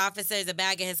showed officers a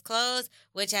bag of his clothes,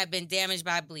 which had been damaged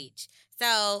by bleach.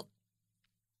 So,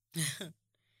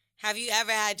 have you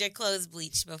ever had your clothes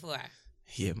bleached before?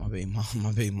 Yeah, my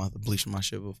baby mother bleached my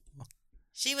shit before.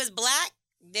 She was black?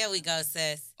 There we go,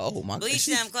 sis. Oh, my God. Bleach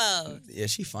them clothes. Yeah,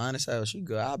 she fine as hell. She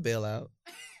good. I'll bail out.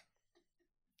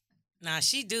 Nah,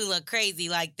 she do look crazy,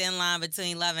 like thin line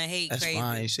between love and hate. That's crazy.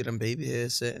 fine. You see them baby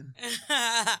hairs sitting,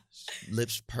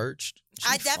 lips perched.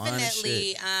 I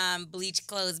definitely bleached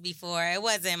clothes before. It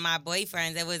wasn't my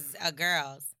boyfriend's. It was a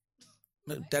girl's.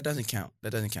 That doesn't count.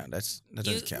 That doesn't count. That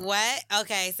doesn't count. What?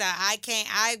 Okay, so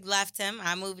I left him.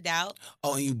 I moved out.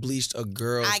 Oh, and you bleached a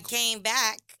girl. I came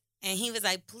back, and he was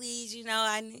like, please, please.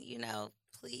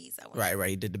 I want Right.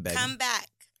 He did the begging. come back.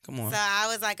 Come on. So I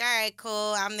was like, all right,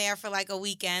 cool. I'm there for like a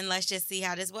weekend. Let's just see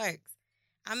how this works.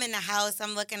 I'm in the house.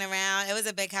 I'm looking around. It was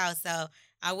a big house, so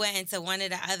I went into one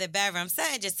of the other bedrooms.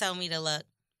 Something just told me to look.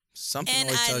 Something In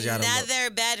always tells you how to look. another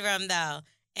bedroom, though,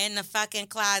 in the fucking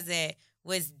closet,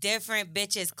 was different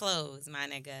bitches' clothes, my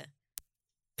nigga.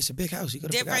 It's a big house. You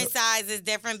gotta Different sizes,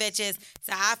 different bitches.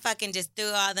 So I fucking just threw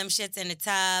all them shits in the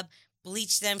tub,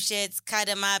 bleached them shits, cut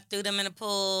them up, threw them in the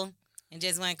pool, and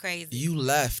just went crazy. You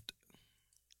left.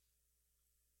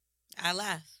 I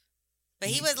left. But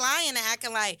he was lying and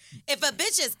acting like, if a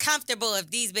bitch is comfortable,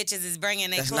 if these bitches is bringing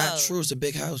their clothes. That's not true. It's a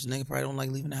big house. Nigga probably don't like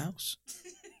leaving the house.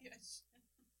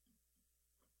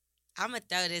 I'm going to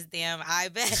throw this damn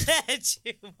iPad at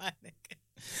you, my nigga.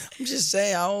 I'm just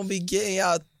saying, I don't be getting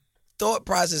y'all thought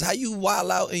process. How you wild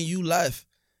out and you left?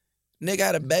 Nigga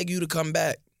had to beg you to come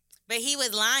back. But he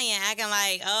was lying, acting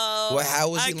like, oh, Well, how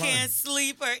was he I lying? can't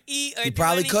sleep or eat or He do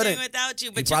probably anything couldn't. without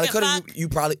you. But You probably you can couldn't. fuck. You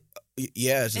probably,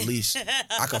 yes, at least.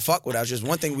 I could fuck without you. There's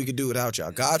one thing we could do without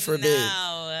y'all. God forbid.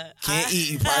 No. Can't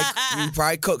eat. You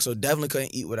probably cook, so definitely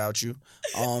couldn't eat without you.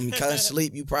 You couldn't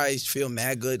sleep. You probably feel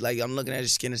mad good. Like, I'm looking at your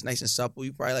skin, it's nice and supple.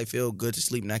 You probably like feel good to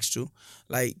sleep next to.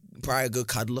 Like, probably a good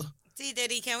cuddler. T.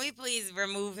 Diddy, can we please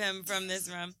remove him from this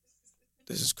room?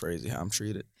 This is crazy how I'm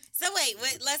treated. So wait,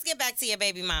 let's get back to your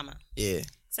baby mama. Yeah.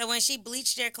 So when she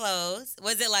bleached your clothes,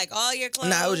 was it like all your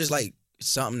clothes? Nah, it was just like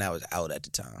something that was out at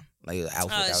the time. Like an outfit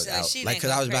that was so out. she Like, didn't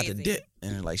because go I was about to crazy. dip.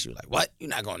 And like she was like, what?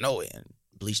 You're not going nowhere. And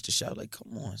bleached the shell. Like,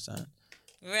 come on, son.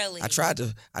 Really? I tried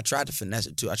to finesse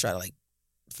it too. I tried to like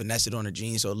finesse it on the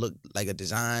jeans so it looked like a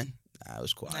design. Nah, it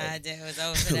was quiet. It was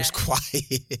over for It was that.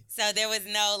 quiet. So there was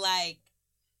no like,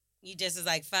 you just was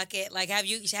like, fuck it. Like, have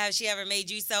she ever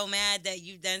made you so mad that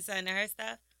you've done something to her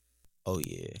stuff? Oh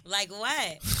yeah. Like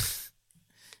what?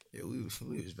 Yeah, we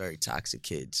was very toxic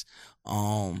kids.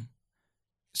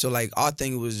 So like our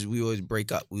thing was we always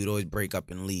break up. We'd always break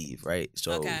up and leave, right?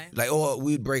 So Okay. like, or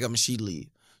we'd break up and she'd leave.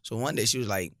 So one day she was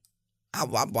like, I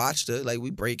watched her, like we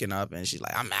breaking up, and she's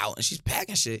like, I'm out, and she's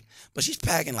packing shit, but she's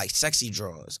packing like sexy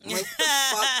drawers. I'm like, what the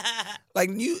fuck? Like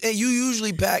you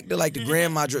usually pack the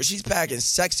grandma drawers. She's packing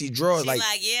sexy drawers, She's like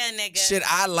yeah, nigga. shit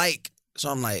I like. So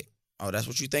I'm like, oh, that's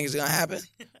what you think is gonna happen?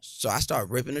 So I start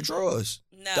ripping the drawers.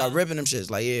 No. Start ripping them shits.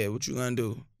 Like, yeah, what you gonna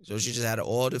do? So she just had to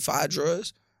order 5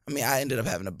 drawers. I mean, I ended up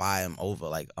having to buy them over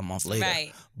like a month later.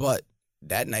 Right. But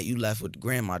that night you left with the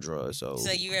grandma drawers. So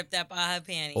you ripped up all her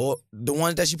panties. or the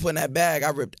ones that she put in that bag,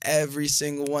 I ripped every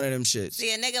single one of them shits.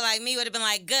 See, a nigga like me would have been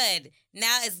like, good.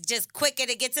 Now it's just quicker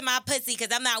to get to my pussy because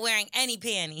I'm not wearing any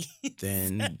panties.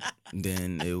 Then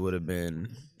it would have been,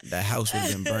 the house would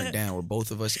have been burnt down with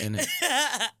both of us in it.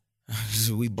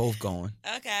 So we both going.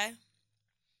 Okay.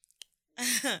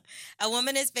 A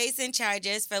woman is facing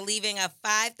charges for leaving a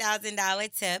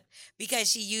 $5,000 tip because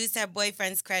she used her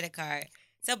boyfriend's credit card.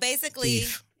 So basically,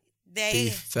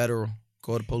 Thief. Federal.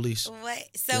 Call the police. Wait.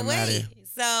 Get So 'em outta here.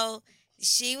 So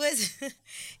she was,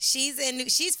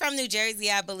 she's from New Jersey,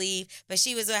 I believe, but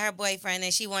she was with her boyfriend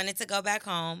and she wanted to go back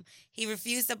home. He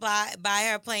refused to buy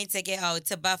her a plane ticket.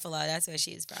 To Buffalo. That's where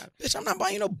she's from. Bitch, I'm not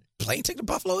buying you no plane ticket to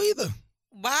Buffalo either.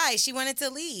 Why? She wanted to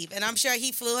leave, and I'm sure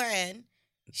he flew her in.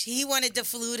 He wanted to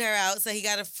flued her out, so he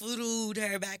got to flued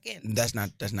her back in. That's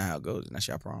not how it goes. That's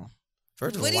your problem.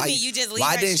 First of all, What do you why, mean? You just leave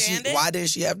her stranded? Why didn't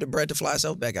she have the bread to fly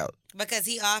herself back out? Because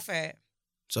he offered.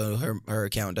 So her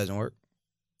account doesn't work?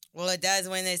 Well, it does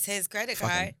when it's his credit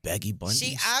card. Fucking Becky Bundy.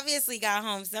 She obviously got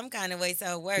home some kind of way,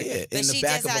 so it worked. Yeah, but in the she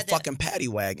back just of a had fucking paddy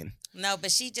wagon. No,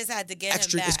 but she just had to get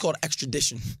him back. It's called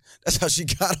extradition. That's how she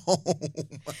got home.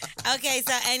 Okay,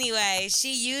 so anyway,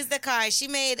 she used the card. She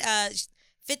made a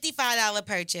 $55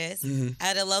 purchase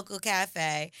at a local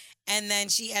cafe, and then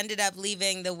she ended up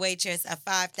leaving the waitress a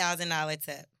 $5,000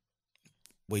 tip.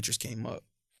 Waitress came up.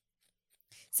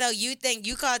 So you think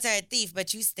you called her a thief,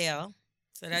 but you still.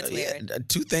 So that's weird.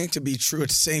 Two things to be true at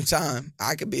the same time.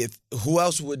 I could be who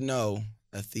else would know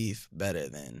a thief better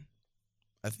than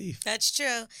a thief? That's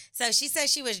true. So she said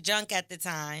she was drunk at the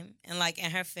time and like in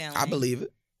her feelings. I believe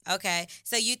it. Okay.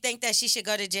 So you think that she should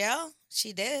go to jail?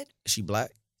 She did. Is she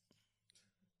black?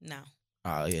 No.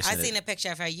 Oh, yeah. I seen a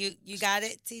picture of her. You got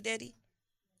it, T. Diddy?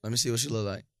 Let me see what she look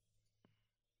like.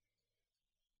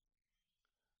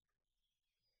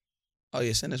 Oh,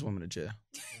 yeah. Send this woman to jail.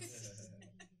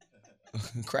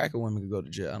 Cracker women could go to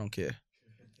jail. I don't care.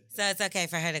 So it's okay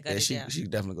for her to go to jail. She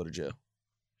could definitely go to jail.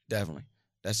 Definitely.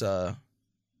 That's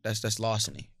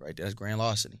larceny right there. That's grand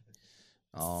larceny.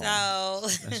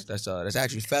 That's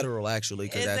actually federal actually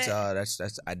because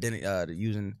that's identity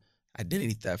using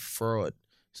identity theft fraud.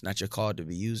 It's not your card to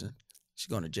be using. She's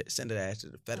going to jail. Send her ass to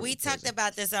the federal. We prison. talked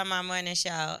about this on my morning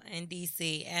show in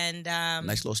DC and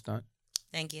nice little stunt.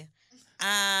 Thank you.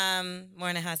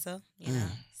 Morning hustle. You know.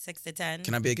 6 to 10.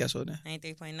 Can I be a guest on there?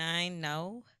 93.9.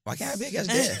 No. Why can't I be a guest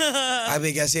there? I be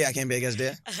a guest here. I can't be a guest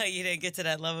there. You didn't get to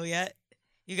that level yet.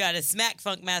 You got to smack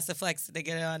Funk Master Flex to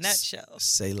get on that show.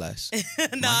 Say less.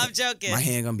 I'm joking. My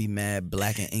hand gonna be mad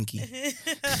black and inky.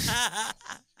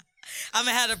 I'm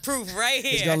gonna have the proof right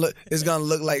here. It's gonna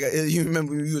look like you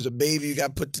remember when you was a baby. You got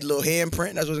to put the little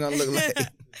handprint. That's what it's gonna look like.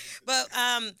 But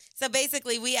so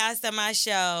basically, we asked on my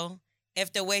show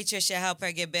if the waitress should help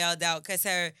her get bailed out because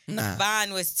her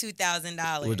bond was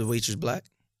 $2,000. Was the waitress black?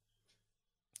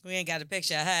 We ain't got a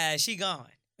picture of her. She gone.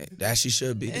 That she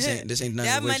should be. This ain't none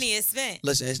that of the money is spent.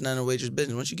 Listen, it's none of the waitress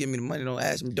business. Once you give me the money, don't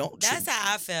ask me. That's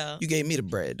how I feel. You gave me the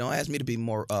bread. Don't ask me to be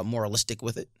more moralistic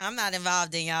with it. I'm not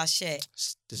involved in y'all shit.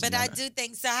 But I do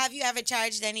think so. Have you ever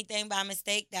charged anything by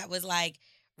mistake that was like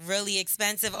really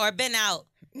expensive or been out?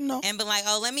 No. And been like,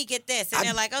 oh, let me get this. And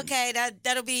they're like, okay,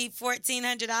 that'll be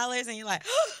 $1,400. And you're like,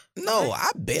 no,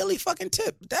 I barely fucking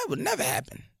tip. That would never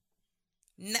happen.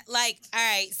 Like, all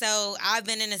right, so I've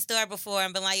been in a store before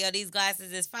and been like, yo, these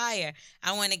glasses is fire.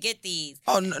 I want to get these.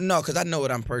 Oh, no, because I know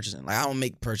what I'm purchasing. Like, I don't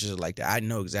make purchases like that. I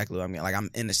know exactly what I'm getting. Like,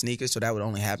 I'm into sneakers, so that would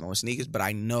only happen with sneakers. But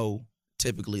I know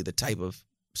typically the type of,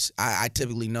 I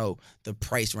typically know the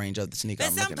price range of the sneaker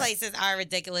I'm looking at. But some places are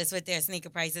ridiculous with their sneaker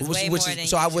prices, way more than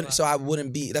so usual. I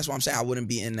wouldn't be, that's what I'm saying. I wouldn't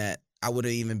be in that, I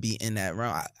wouldn't even be in that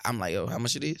realm. I'm like, yo, how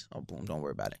much are these? Oh, boom, don't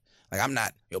worry about it. Like, I'm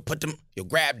not,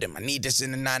 grab them. I need this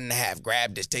in the 9.5.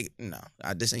 Grab this, take it. No,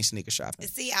 this ain't sneaker shopping.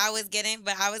 See, I was getting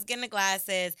the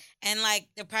glasses, and, like,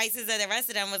 the prices of the rest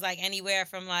of them was, like, anywhere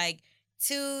from, like,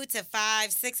 $200 to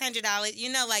 $500, $600,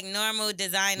 you know, like, normal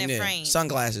designer frames.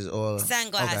 Sunglasses,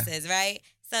 okay. Right?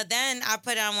 So then I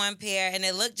put on one pair, and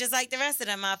it looked just like the rest of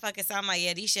them motherfuckers. So I'm like,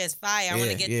 yeah, these shit's fire. I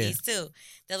want to get these, too.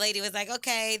 The lady was like,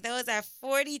 okay, those are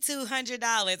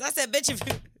 $4,200. I said, bitch, if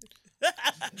you...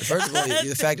 First of all,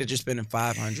 the fact that you're spending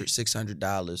 $500,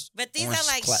 $600 but these are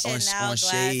like Chanel on shades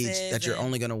glasses that you're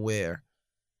only gonna wear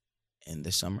in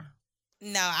the summer.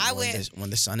 No, I wear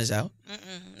when the sun is out.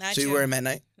 Not so you wear them at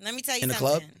night? Let me tell you in something.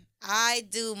 the club? I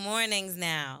do mornings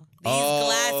now. These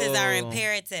glasses are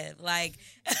imperative. Like,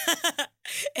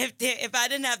 if I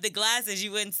didn't have the glasses,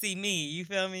 you wouldn't see me. You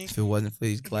feel me? If it wasn't for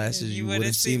these glasses, you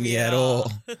wouldn't see me at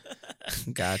all.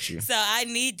 Got you. So I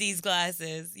need these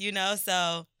glasses, you know?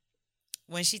 So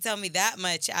when she told me that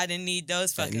much, I didn't need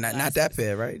those fucking glasses. Not that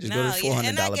pair, right? Just go to $400 pair.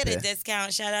 And I get a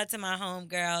discount. Shout out to my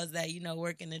homegirls that, you know,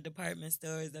 work in the department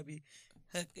stores that be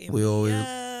hooking me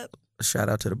up. Shout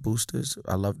out to the boosters.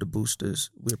 I love the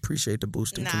boosters. We appreciate the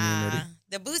boosting community.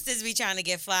 The boosters be trying to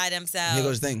get fly themselves. Here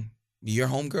goes the thing. Your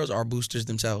homegirls are boosters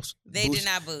themselves. They do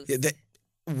not boost.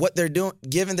 What they're doing,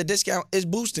 giving the discount, is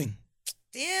boosting.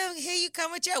 Damn, here you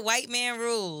come with your white man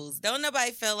rules. Don't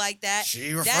nobody feel like that.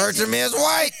 She referred to me as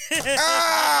white.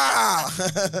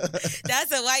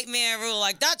 That's a white man rule.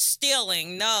 Like, that's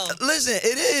stealing. No. Listen,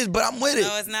 it is, but I'm with it.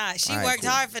 No, it's not. She worked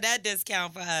hard for that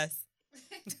discount for us.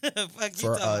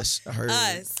 For us.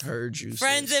 Heard you.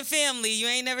 Friends and family. You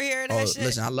ain't never heard that shit?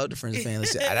 Listen, I love the friends and family.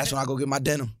 That's when I go get my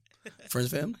denim.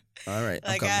 Friends and family? All right.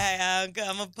 Like, I'm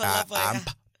going to pull up on I'm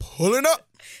pulling up.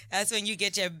 That's when you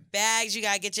get your bags. You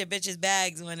got to get your bitches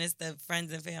bags when it's the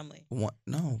friends and family.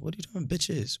 No, what are you doing,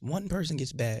 bitches? One person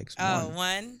gets bags.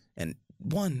 One? And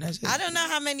one, that's it. I don't know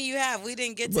how many you have. We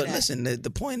didn't get to that. But listen,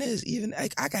 the point is, even I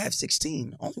could have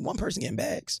 16. Only one person getting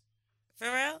bags. For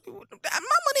real? My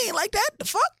money ain't like that. The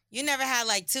fuck? You never had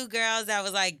like two girls that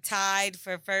was like tied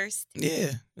for first?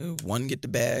 Yeah. One get the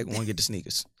bag, one get the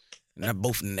sneakers. Not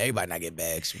both. Everybody not get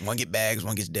bags. One get bags,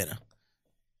 one gets dinner.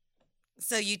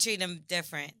 So you treat them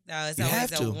different, though. It's You always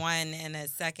have a to. one and a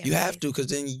second. You have place. to, because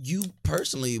then you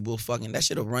personally will fucking that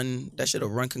shit'll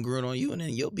run congruent on you, and then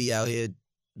you'll be out here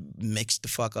mixed the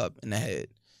fuck up in the head.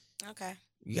 Okay.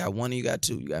 You got one, and you got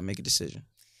two. You gotta make a decision.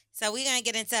 So we're gonna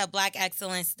get into a Black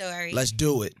excellence story. Let's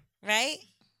do it. Right?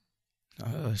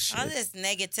 Oh shit! All this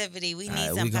negativity, we need All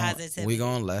right, some we going, positivity. We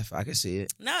going left. I can see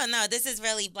it. No, this is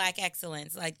really Black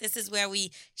excellence. Like this is where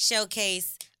we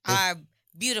showcase our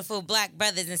beautiful Black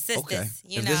brothers and sisters. Okay.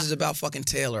 You If know, this is about fucking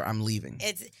Taylor, I'm leaving.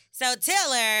 it's so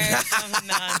Taylor.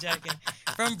 No, I'm joking.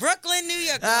 From Brooklyn, New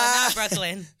York. Well, not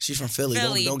Brooklyn. She's from Philly.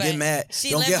 Philly, Don't but get mad. She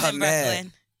Don't lives get her in mad.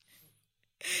 Brooklyn.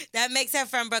 That makes her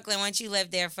from Brooklyn once you live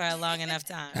there for a long enough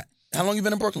time. How long you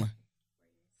been in Brooklyn?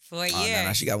 For a Oh, year.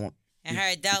 no, she got one. In her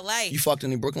adult life. You fucked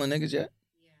any Brooklyn niggas yet?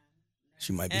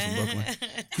 She might be from Brooklyn.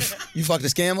 You fucked a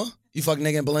scammer? You fucked a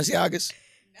nigga in Balenciagas?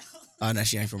 No. Oh, no,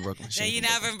 she ain't from Brooklyn. She No, ain't you're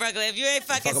from not Brooklyn. from Brooklyn. If you ain't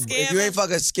fucking scammer. If you ain't fuck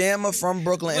a scammer from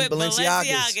Brooklyn and with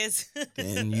Balenciagas,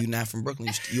 then you not from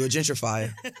Brooklyn. You a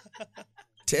gentrifier.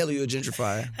 Taylor, you a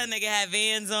gentrifier. Her nigga had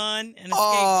Vans on and a skateboard.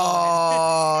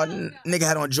 Oh, nigga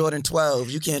had on Jordan 12.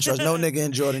 You can't trust no nigga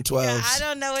in Jordan 12s. Yeah, I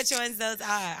don't know which ones those are.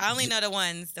 I only know the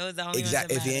ones. Those are the only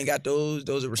Exactly. ones If that he ain't got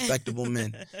those are respectable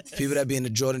men. People that be in the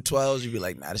Jordan 12s, you be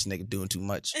like, nah, this nigga doing too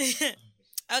much.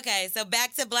 Okay, so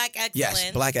back to Black excellence.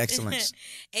 Yes, Black excellence.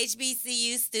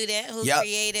 HBCU student who Yep.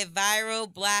 created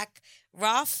viral Black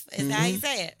Roth, is that how you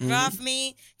say it? Roth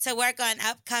me to work on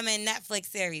upcoming Netflix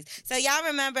series. So y'all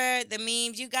remember the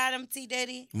memes? You got them, T.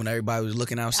 Diddy? When everybody was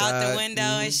looking outside. Out the window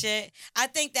and shit. I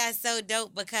think that's so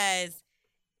dope because,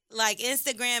 like,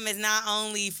 Instagram is not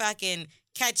only fucking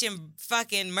catching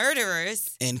fucking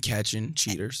murderers And catching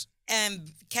cheaters. and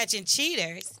catching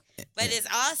cheaters, but it's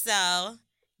also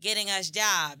getting us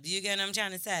jobs. You get what I'm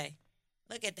trying to say?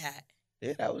 Look at that.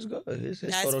 Yeah, that was good. His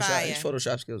That's Photoshop, fire. his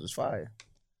Photoshop skills was fire.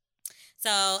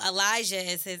 So Elijah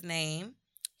is his name.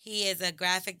 He is a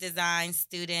graphic design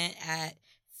student at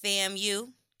FAMU,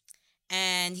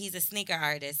 and he's a sneaker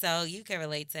artist. So you can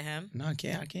relate to him. No, I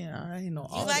can't. I ain't no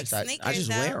You like artist. I sneakers, just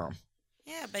though? wear them.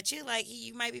 Yeah, but you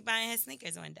might be buying his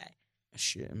sneakers one day.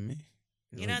 Shit, me.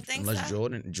 You don't think Unless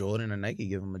so? Jordan or Nike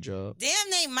give him a job. Damn,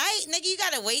 they might. Nigga, you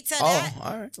gotta wait till Oh, that.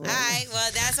 all right. All right,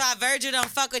 well, that's why Virgil don't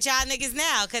fuck with y'all niggas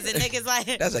now, because the niggas like...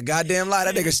 That's a goddamn lie.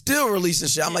 That nigga still releasing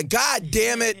shit. I'm like, God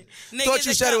damn it. Niggas Thought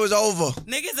you are said it call- was over.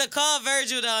 Niggas will call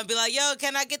Virgil, though, and be like, yo,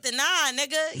 can I get the 9,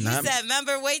 nigga? You Nah. said,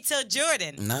 remember, wait till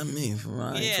Jordan. Not me.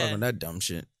 I ain't Yeah. fucking with that dumb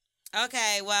shit.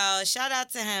 Okay, well, shout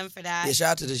out to him for that. Yeah, shout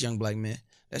out to this young black man.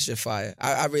 That shit fire.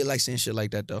 I really like seeing shit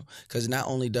like that though, because not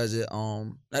only does it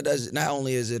not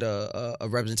only is it a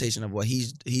representation of what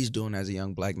he's doing as a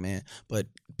young black man, but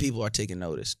people are taking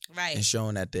notice Right. and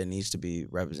showing that there needs to be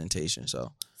representation.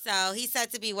 So So he's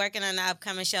set to be working on the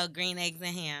upcoming show Green Eggs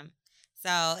and Ham.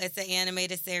 So it's an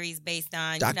animated series based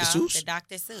on Dr. Seuss? the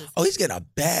Dr. Seuss. oh, he's getting a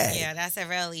bag. Yeah, that's a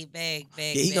really big. Yeah,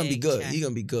 he gonna be big good. check. He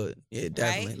gonna be good. Yeah,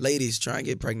 definitely. Right? Ladies, try and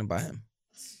get pregnant by him.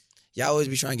 Y'all always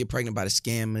be trying to get pregnant by the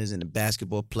scammers and the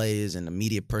basketball players and the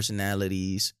media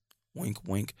personalities. Wink,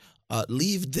 wink.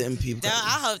 Leave them people.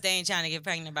 I hope they ain't trying to get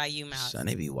pregnant by you, Mouse. Son,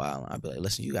 they be wild. I'd be like,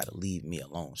 listen, you gotta leave me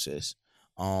alone, sis.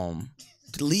 To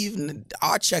leave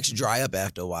our checks dry up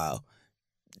after a while.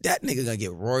 That nigga gonna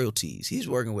get royalties. He's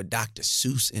working with Dr.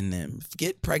 Seuss in them.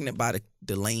 Get pregnant by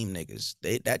the lame niggas.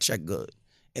 That check good.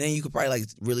 And then you could probably like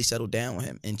really settle down with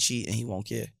him and cheat and he won't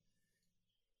care.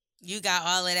 You got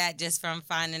all of that just from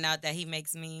finding out that he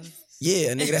makes memes.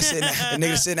 Yeah, a nigga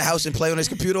that sit in the house and play on his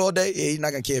computer all day, yeah, he's not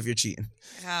gonna care if you're cheating.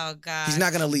 Oh God. He's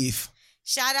not gonna leave.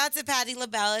 Shout out to Patti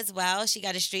LaBelle as well. She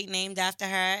got a street named after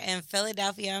her in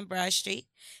Philadelphia on Broad Street.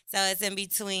 So it's in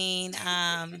between.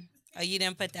 Oh, you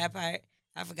didn't put that part.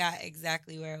 I forgot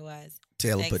exactly where it was.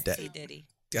 Taylor Thanks, put that. T. Diddy.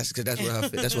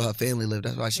 That's where her family lived.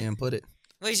 That's why she didn't put it.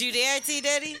 Was you there, T.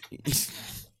 Diddy?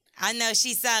 I know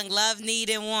she sung "Love, Need,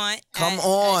 and Want." Come as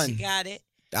on. she got it.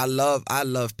 I love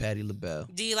Patti LaBelle.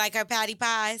 Do you like her patty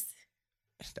pies?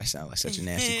 That sounds like such a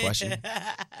nasty question.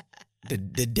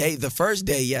 The first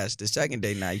day, yes. The second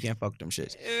day, nah, you can't fuck with them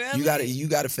shits. Really? You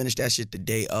gotta finish that shit the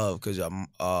day of, cause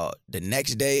the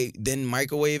next day, then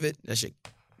microwave it. That shit,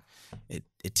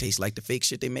 it tastes like the fake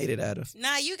shit they made it out of.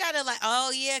 Nah, you gotta like.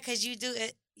 Oh yeah, cause you do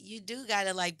it. You do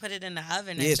gotta like put it in the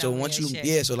oven. or Yeah, so some once weird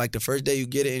you shit. so like the first day you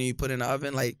get it and you put it in the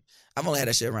oven, like I've only had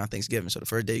that shit around Thanksgiving. So the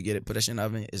first day you get it, put that shit in the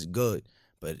oven, it's good.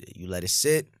 But you let it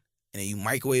sit and then you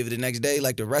microwave it the next day,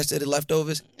 like the rest of the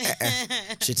leftovers.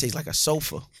 Shit tastes like a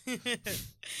sofa.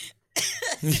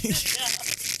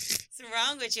 It's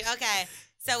wrong with you? Okay.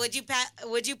 So would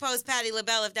you post Patti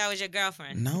LaBelle if that was your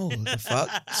girlfriend? No, the fuck?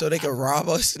 So they could rob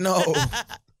us? No.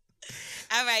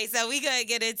 All right, so we're going to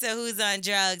get into who's on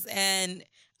drugs. And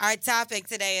our topic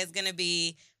today is going to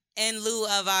be in lieu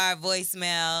of our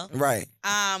voicemail. Right.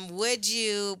 Would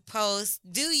you post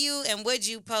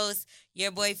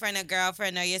your boyfriend or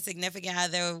girlfriend or your significant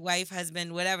other, wife,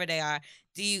 husband, whatever they are,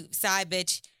 side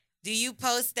bitch, do you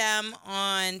post them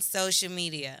on social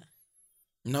media?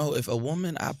 No, if a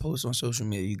woman I post on social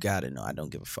media, you gotta know I don't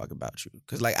give a fuck about you.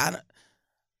 Cause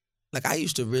I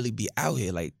used to really be out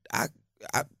here. Like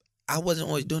I wasn't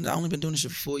always doing that. I only been doing this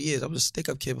shit for 4 years. I was a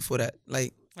stick-up kid before that.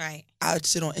 Like, right. I'd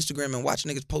sit on Instagram and watch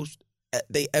niggas post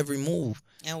they every move.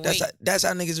 And that's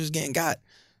how niggas was getting got.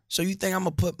 So you think I'm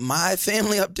gonna put my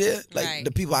family up there? Like, right.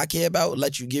 The people I care about,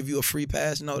 give you a free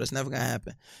pass? No, that's never gonna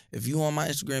happen. If you on my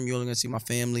Instagram, you're only gonna see my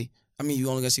family. I mean, you're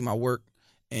only gonna see my work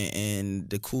and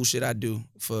the cool shit I do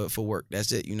for work.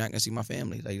 That's it. You're not gonna see my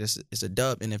family. Like, it's a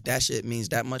dub. And if that shit means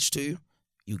that much to you,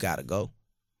 you gotta go.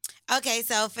 Okay,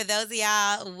 so for those of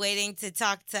y'all waiting to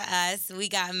talk to us, we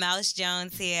got Mouse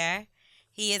Jones here.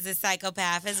 He is a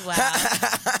psychopath as well.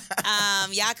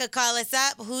 Y'all could call us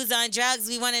up. Who's on drugs?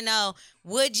 We want to know,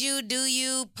 do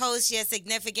you post your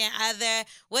significant other?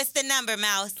 What's the number,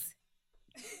 Mouse?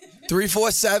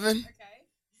 347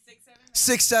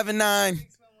 679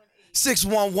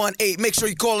 6118. Make sure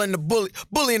you call in the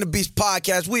Bully and the Beast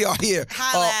podcast. We are here.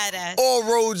 Holla at us. All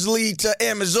roads lead to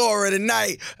Amazora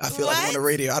tonight. I feel like I'm on the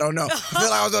radio. I don't know. I feel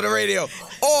like I was on the radio.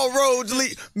 All roads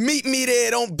lead. Meet me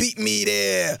there. Don't beat me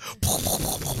there.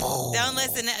 Don't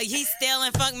listen. He's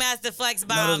stealing Funkmaster Flex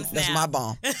bombs that's now. my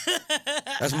bomb.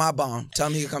 That's my bomb. Tell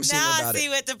him he can come see me Now about I see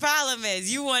what the problem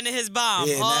is. You wanted his bomb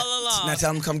all along. Now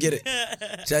tell him to come get it.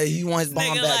 Tell you he wants his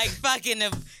bomb Nigga back. like fucking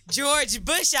George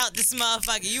Bush out this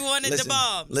motherfucker. You wanted the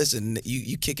bomb. Listen,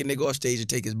 you kick a nigga off stage and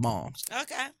take his bombs.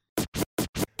 Okay.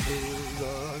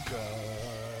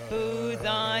 Who's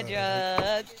on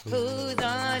drugs? Who's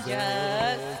on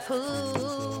drugs? Who,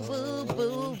 boo,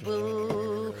 boo,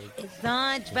 boo, is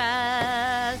on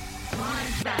drugs?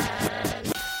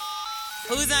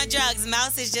 Who's on drugs?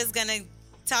 Mouse is just gonna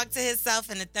talk to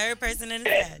himself in the third person in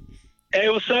his head. Hey,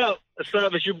 what's up? What's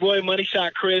up? It's your boy Money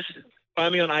Shot Chris.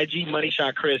 Find me on IG, Money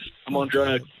Shot Chris. I'm on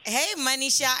drugs. Hey, Money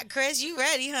Shot Chris, you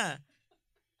ready, huh?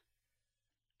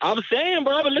 I'm saying,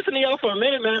 bro, I've been listening to y'all for a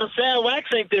minute, man. I'm sad Wax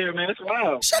ain't there, man. It's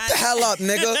wild. Shut the hell up,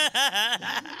 nigga.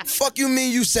 Fuck you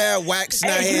mean you sad Wax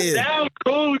not here? Sounds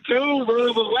cool, too,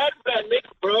 bro, but Wax that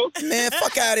nigga, bro. Man,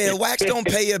 fuck out of here. Wax don't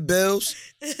pay your bills.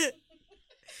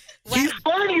 He's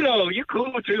funny, though. You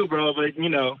cool, too, bro, but, you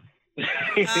know.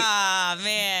 Oh,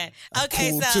 man.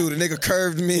 Okay, cool, so too. The nigga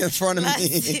curved me in front of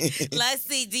me. Let's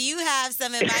see. Do you have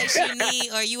some advice you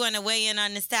need, or you want to weigh in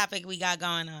on this topic we got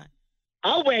going on?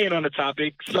 I'll weigh in on the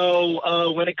topic.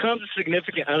 So when it comes to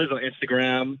significant others on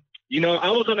Instagram, you know,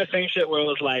 I was on the same shit where it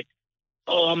was like,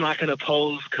 oh, I'm not going to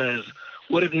post because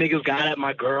what if niggas got at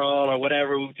my girl or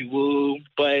whatever, woo-de-woo.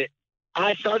 But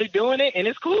I started doing it, and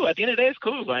it's cool. At the end of the day, it's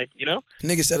cool. Like, you know?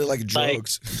 Nigga said it like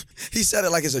drugs. He said it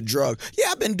like it's a drug.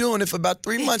 Yeah, I've been doing it for about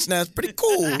 3 months now. It's pretty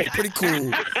cool. Pretty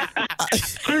cool.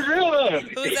 For real.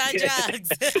 Who's on drugs?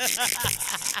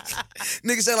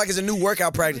 Nigga said like it's a new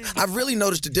workout practice. I've really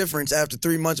noticed the difference after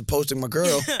 3 months of posting my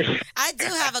girl. I do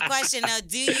have a question, though.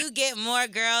 Do you get more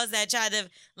girls that try to,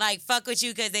 like, fuck with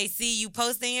you because they see you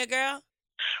posting your girl?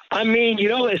 I mean, you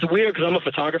know, it's weird because I'm a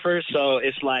photographer, so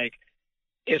it's like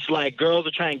girls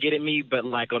are trying to get at me, but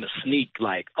like on a sneak,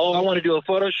 like, oh, I want to do a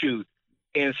photo shoot.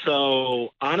 And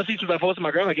so, honestly, since I posted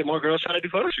my girl, I get more girls trying to do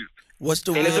photo shoots. What's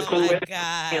the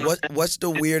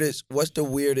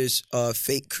weirdest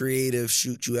fake creative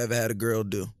shoot you ever had a girl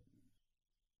do?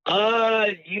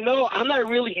 You know, I'm not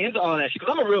really into all that shit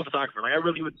because I'm a real photographer. Like, I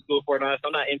really went to school for it. So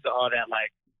I'm not into all that,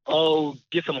 like, oh,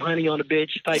 get some honey on the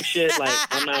bitch type shit. Like,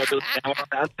 I'm not really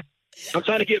I'm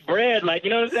trying to get bread, like, you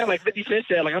know what I'm saying? Like 50 Cent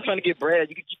said, like, I'm trying to get bread.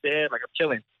 You can keep the head, like, I'm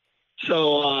chilling.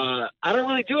 So, I don't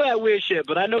really do that weird shit,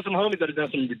 but I know some homies that have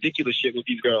done some ridiculous shit with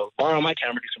these girls. Borrow my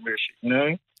camera, do some weird shit, you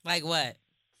know? Like what?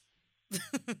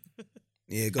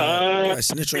 Yeah, go ahead.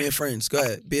 Snitch on your friends. Go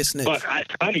ahead. Be a snitch. But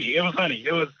honey, it was honey.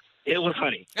 It was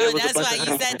honey. Oh, that's why you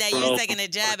said that. You was taking a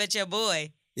jab at your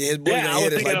boy. Yeah, his boy gonna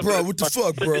hit it like, bro, what the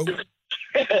fuck, bro?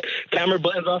 Camera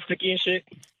buttons all sticky and shit.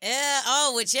 Yeah,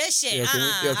 oh, with your shit. Yeah,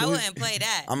 I wouldn't play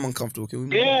that. I'm uncomfortable. Can we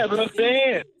move Yeah, but I'm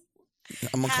saying.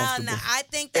 I'm uncomfortable. No. I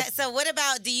think that. So, what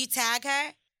about? Do you tag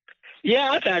her?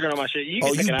 Yeah, I tag her on my shit. You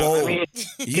can check it out. bold. I mean,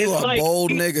 you a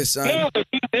bold nigga, son. Yeah,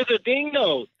 there's a thing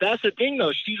though. That's the thing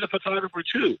though. She's a photographer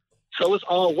too. So it's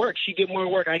all work. She get more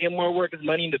work. I get more work. It's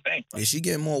money in the bank. Yeah, she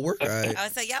getting more work, all right. Oh,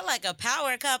 so y'all like a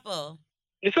power couple.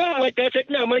 It sounds like that. Check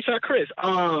me out, Money Shot Chris.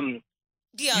 A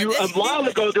while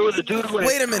ago, there was a dude who had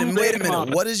Wait a minute.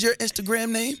 mamas. What is your Instagram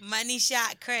name? Money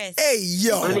Shot Chris. Hey,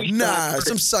 yo, Money Shot nah, Chris.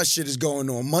 some such shit is going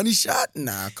on. Money shot?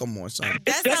 Nah, come on, son.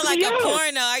 That sounds like a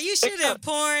porno. Are you shooting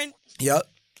porn? Yup.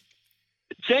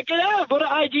 Check it out. Go to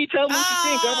IG. Tell me what you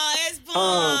think. Oh, it's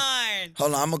porn.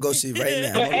 Hold on, I'm gonna go see right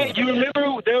now. But, Hold hey, on. you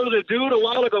remember there was a dude a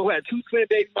while ago who had 2 twin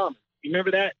baby mamas? You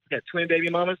remember that? He had twin baby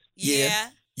mamas? Yeah.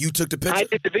 You took the I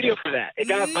picture? did the video for that. It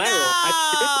got No. viral.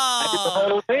 I did the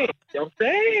whole thing. You know what I'm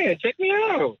saying? Check me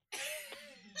out.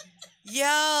 Yo,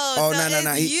 Oh, so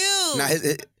no. it's you.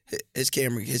 Nah, his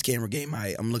camera game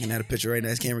high. I'm looking at a picture right now.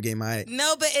 His camera game high.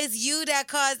 No, but it's you that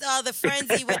caused all the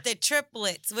frenzy with the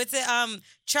triplets. What's it?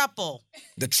 Triple.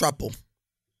 The trouble.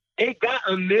 It got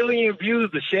 1 million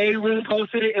views. The Shade Room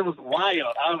posted it. It was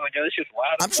wild. I was like, yo, this shit's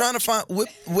wild. I'm trying to find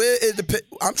where is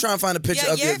I'm trying to find a picture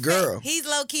Yeah, of your girl. He's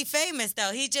low key famous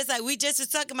though. He just like we just was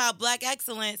talking about black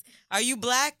excellence. Are you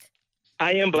black?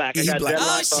 I am black. I He got black. Oh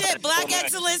dreadlocks on. shit, Black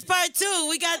Excellence Part 2.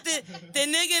 We got the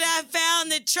nigga that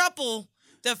found the trouble,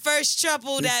 the first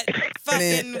trouble that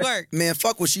fucking worked. Man,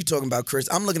 fuck what she talking about, Chris.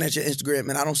 I'm looking at your Instagram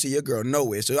and I don't see your girl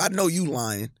nowhere. So I know you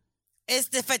lying. It's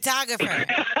the photographer.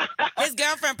 His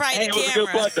girlfriend probably Hey, the it was a good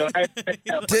camera. point,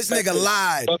 though. This nigga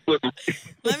lied. Fuck with me.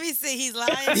 Let me see. He's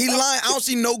lying. He lying. I don't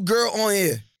see no girl on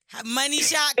here. Money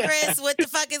Shot Chris. What the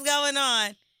fuck is going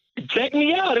on? Check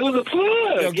me out. It was a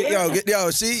plug. Yo,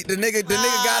 see the nigga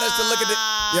got us to look at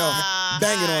the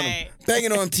bang it on him, bang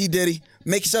it on him, T Diddy.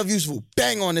 Make yourself useful.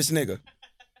 Bang on this nigga.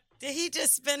 Did he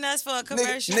just spin us for a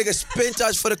commercial? Nigga spent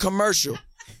us for the commercial.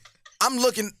 I'm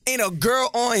looking, ain't a girl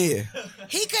on here.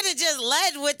 He could have just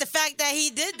led with the fact that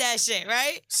he did that shit,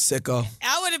 right? Sicko.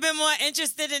 I would have been more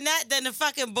interested in that than the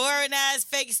fucking boring ass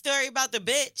fake story about the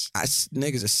bitch.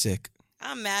 Niggas are sick.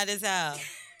 I'm mad as hell.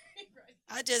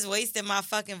 I just wasted my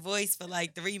fucking voice for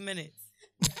like 3 minutes.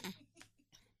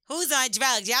 Who's on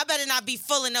drugs? Y'all better not be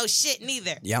full of no shit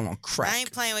neither. Yeah, I'm on crack. I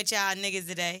ain't playing with y'all niggas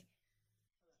today.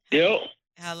 Yo.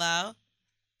 Hello?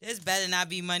 This better not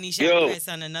be Money Shot Yo. Chris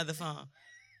on another phone.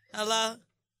 Hello?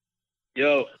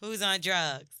 Yo. Who's on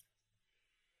drugs?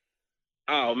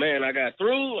 Oh, man, I got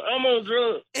through. I'm on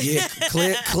drugs. Yeah,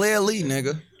 clearly,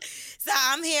 nigga. So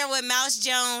I'm here with Mouse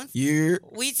Jones. Yeah.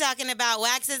 We talking about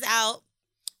Wax is out.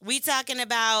 We talking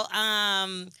about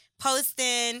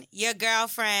posting your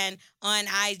girlfriend on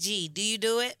IG. Do you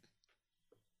do it?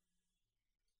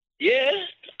 Yeah,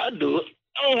 I do it.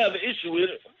 I don't have an issue with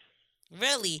it.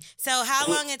 Really? So how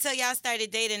long until y'all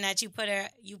started dating that you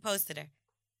posted her?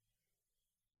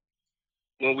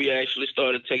 When we actually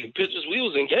started taking pictures, we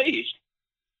was engaged.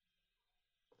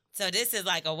 So this is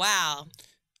like a while.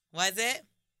 Was it?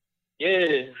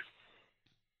 Yeah.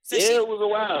 So yeah, she, it was a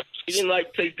while. She didn't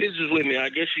like to take pictures with me. I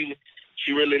guess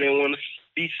she really didn't want to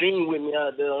be seen with me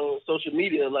out there on social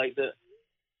media like that.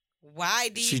 why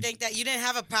do you think that? You didn't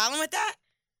have a problem with that?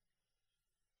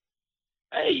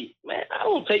 Hey, man, I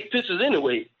don't take pictures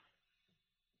anyway.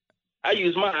 I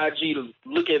use my IG to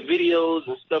look at videos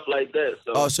and stuff like that.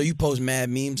 So Oh, so you post mad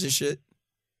memes and shit?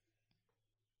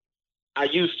 I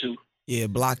used to. Yeah,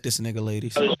 block this nigga,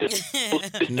 ladies.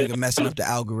 Nigga messing up the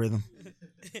algorithm.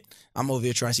 I'm over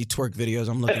here trying to see twerk videos.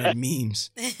 I'm looking at memes.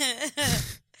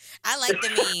 I like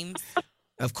the memes.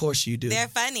 Of course you do. They're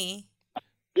funny.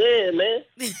 Yeah, man.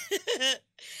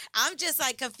 I'm just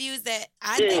like confused that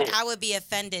I think I would be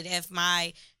offended if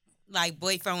my like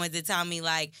boyfriend was to tell me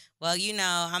like, well, you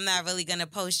know, I'm not really gonna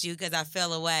post you because I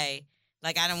feel away.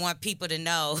 Like I don't want people to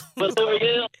know. But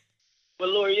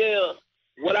L'Oreal,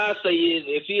 what I say is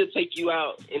if he'll take you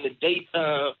out in the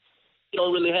daytime, you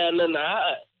don't really have nothing to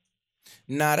hide.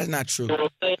 Nah, that's not true. You know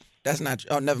what I'm saying? That's not.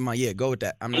 Oh, never mind. Yeah, go with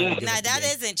that. I'm not. Gonna give Nah, up the that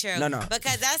game. isn't true. No.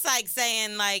 Because that's like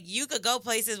saying like you could go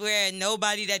places where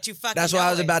nobody that you fucking That's what know I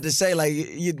was is. about to say. Like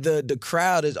the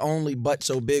crowd is only but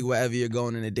so big wherever you're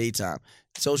going in the daytime.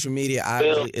 Social media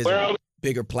obviously is a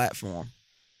bigger platform.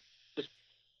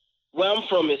 Where I'm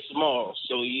from is small,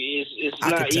 so it's I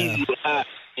not could tell. easy to hide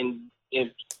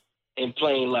in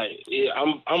plain light. Yeah,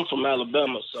 I'm from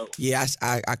Alabama, so Yeah,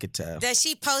 I could tell. Does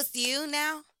she post you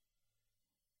now?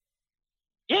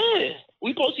 yeah,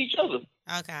 we post each other.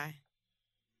 Okay.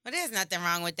 Well, there's nothing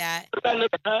wrong with that. I got nothing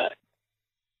to hide.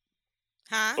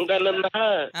 Huh? I don't got nothing to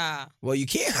hide. Oh. Well, you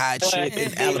can't hide shit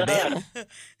in Alabama.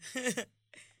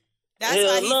 That's Hell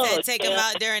why he no, said take him yeah.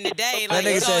 out during the day. That Like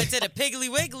nigga you going said- to the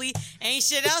Piggly Wiggly, ain't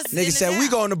shit else. in Nigga the said we town.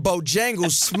 going to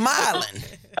Bojangles smiling.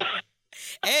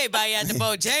 Everybody at the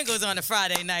Bojangles on a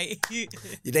Friday night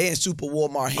They in Super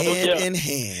Walmart hand yeah. in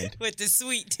hand with the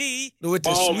sweet tea. with the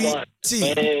Walmart,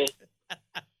 sweet tea. man.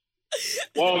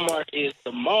 Walmart is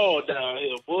the mall down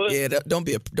here, boy. Yeah, don't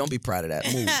be proud of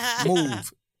that.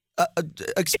 Move.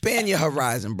 Expand your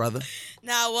horizon, brother.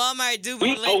 Now Walmart do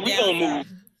be We gonna move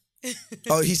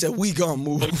Oh, he said we gonna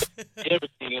move.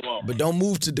 everything in Walmart. But don't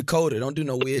move to Dakota. Don't do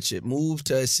no weird shit. Move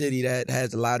to a city that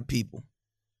has a lot of people.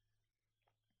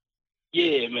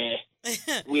 Yeah, man.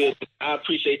 I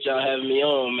appreciate y'all having me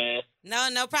on, man.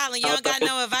 No problem. You don't got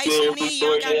no advice you need?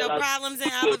 You don't got no problems in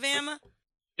Alabama?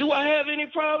 Do I have any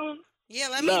problems? Yeah,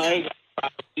 let me No, I know. ain't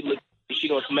got she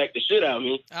gonna smack the shit out of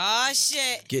me. Oh,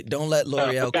 shit. Don't let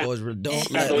L'Oreal cause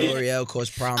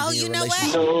problems Oh, in your you know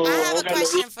relationship. what? I have a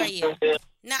question for you.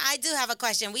 Now, I do have a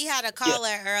question. We had a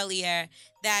caller earlier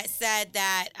that said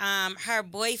that her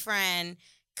boyfriend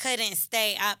couldn't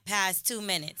stay up past 2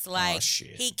 minutes. Like,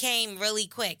 shit. he came really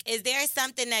quick. Is there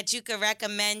something that you could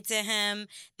recommend to him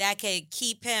that could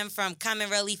keep him from coming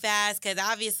really fast? Because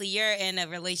obviously you're in a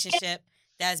relationship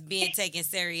that's being taken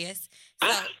serious. So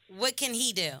what can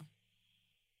he do?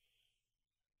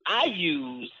 I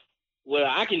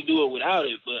can do it without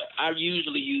it, but I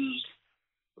usually use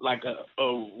like a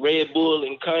Red Bull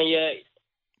and cognac.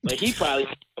 Like he probably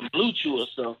needs some Blue Chew or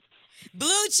something.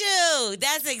 Blue Chew.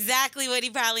 That's exactly what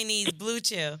he probably needs, Blue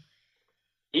Chew.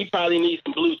 He probably needs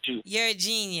some Blue Chew. You're a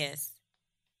genius.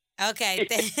 Okay.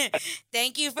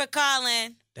 Thank you for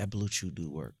calling. That Blue Chew do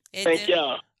work. Thank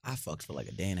y'all. I fucked for like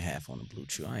a day and a half on the Blue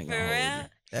Chew. I ain't For gonna hold real? you.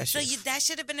 That So shit. that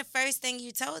should have been the first thing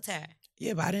you told her.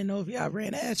 Yeah, but I didn't know if y'all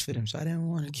ran ads for them, so I didn't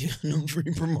want to give no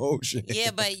free promotion. Yeah,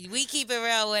 but we keep it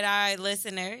real with our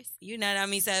listeners. You know what I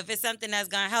mean? So if it's something that's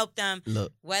going to help them,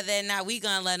 Look, whether or not we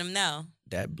going to let them know.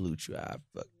 that Blue Chew, I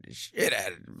fucked the shit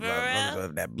out of real?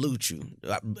 that Blue Chew.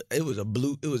 It was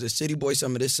a City Boy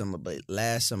summer this summer, but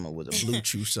last summer was a Blue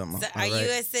Chew summer. So are you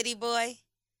a city boy?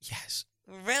 Yes.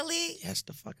 Really? Yes,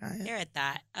 the fuck I am. You're a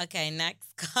thought. Okay,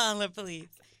 next caller, please.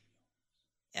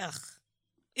 Ugh.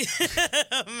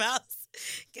 Mouse,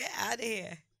 get out of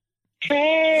here.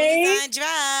 Hey, Who's on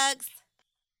drugs?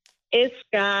 it's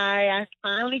Sky. I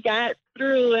finally got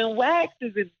through, and Wax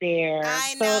is in there. I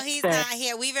I'm know so he's upset. not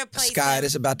here. We replaced Sky, him.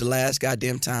 this about the last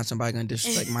goddamn time somebody gonna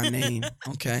disrespect my name.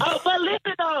 Okay. Oh, but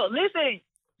listen though,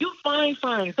 you fine,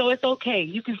 so it's okay.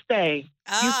 You can stay. You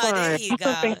Oh, fine. there you I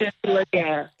still go. think that you look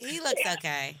at. He looks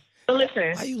okay. But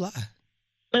listen, Why you lie?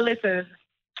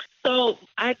 So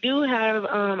I do have,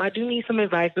 I do need some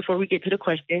advice before we get to the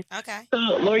question. Okay. So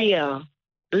L'Oreal,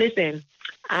 listen,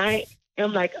 I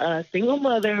am like a single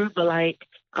mother, but like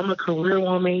I'm a career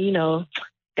woman. You know,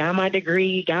 got my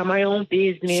degree, got my own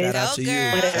business. Shout out Go, to you.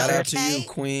 girl. Shout out to Okay. you,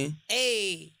 Queen.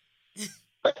 Hey.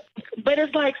 But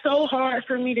it's like so hard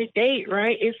for me to date,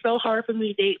 right? It's so hard for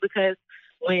me to date because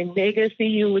when niggas see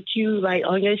you with you like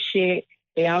on your shit,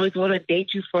 they always want to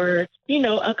date you for, you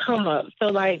know, a come up. So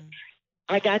like,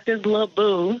 I got this little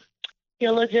boo, he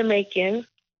a little Jamaican,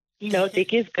 you know,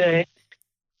 dick is good,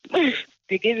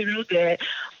 dick is real good,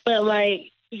 but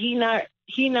like he not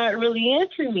really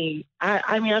into me.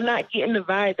 I mean, I'm not getting the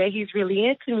vibe that he's really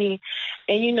into me.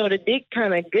 And, you know, the dick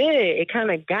kind of good. It kind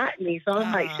of got me. So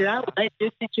I'm like, should I let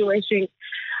this situation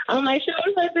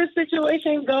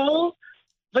go?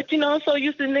 But, you know, I'm so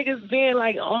used to niggas being,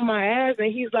 like, on my ass,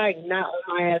 and he's, like, not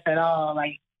on my ass at all.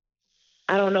 Like,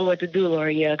 I don't know what to do,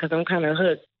 L'Oreal, because I'm kind of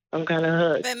hooked.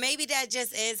 But maybe that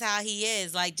just is how he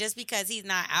is. Like, just because he's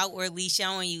not outwardly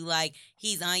showing you, like,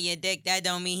 he's on your dick, that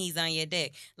don't mean he's on your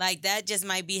dick. Like, that just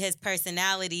might be his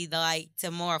personality, like, to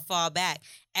more fall back.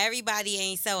 Everybody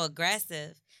ain't so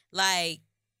aggressive. Like,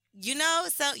 you know,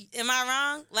 so am I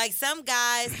wrong? Like, some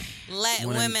guys let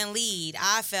women lead,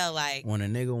 I feel like. When a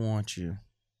nigga wants you.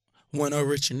 When a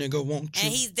rich nigga wants you.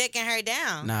 And he's dicking her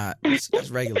down. Nah, that's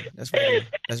regular. That's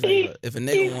regular. If a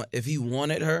nigga if he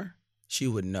wanted her, she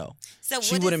would know. So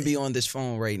She wouldn't be on this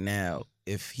phone right now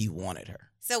if he wanted her.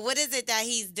 So what is it that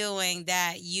he's doing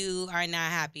that you are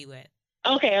not happy with?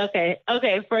 Okay.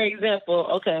 For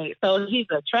example, so he's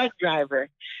a truck driver.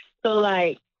 So,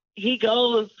 like, he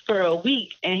goes for a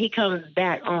week and he comes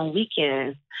back on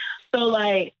weekends. So,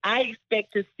 like, I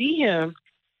expect to see him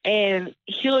and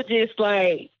he'll just,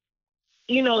 like,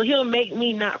 you know, he'll make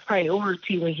me not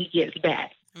priority when he gets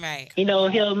back. Right. You know,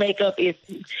 he'll make it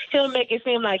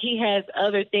seem like he has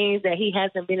other things that he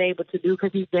hasn't been able to do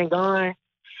because he's been gone.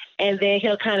 And then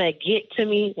he'll kind of get to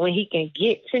me when he can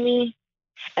get to me.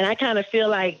 And I kind of feel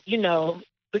like, you know,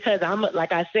 because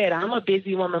like I said, I'm a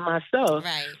busy woman myself.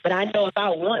 Right. But I know if I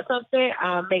want something,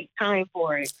 I'll make time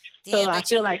for it. Damn, so I but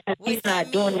feel like what's he's that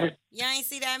not doing mean? it. You ain't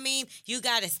see that meme? You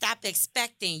got to stop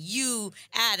expecting you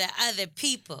out of other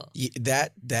people. Yeah,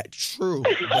 that true,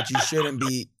 but you shouldn't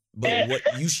be. But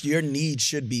your needs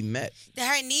should be met.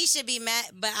 Her needs should be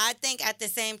met, but I think at the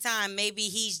same time, maybe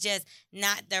he's just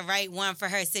not the right one for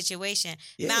her situation.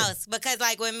 Yeah. Mouse, because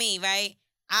like with me, right?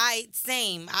 I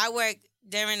work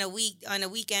during the week, on the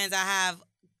weekends, I have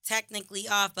technically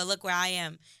off, but look where I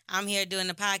am. I'm here doing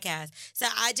the podcast. So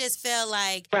I just feel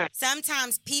like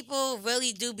sometimes people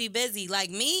really do be busy. Like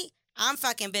me, I'm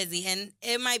fucking busy, and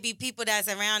it might be people that's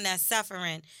around that's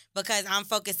suffering because I'm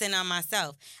focusing on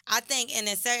myself. I think in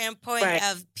a certain point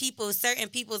of certain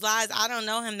people's lives, I don't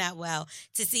know him that well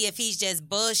to see if he's just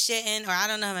bullshitting, or I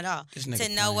don't know him at all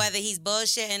to know whether he's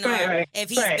bullshitting or if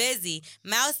he's busy.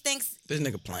 Mouse thinks this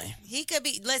nigga playing. He could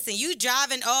be. Listen, you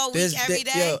driving all week every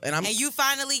day, and you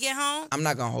finally get home. I'm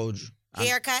not gonna hold you.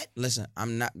 Haircut. Listen,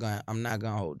 I'm not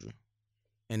gonna hold you,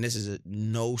 and this is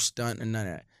no stunt and none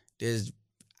of that. There's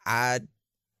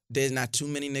not too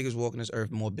many niggas walking this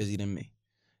earth more busy than me.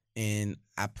 And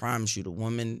I promise you, the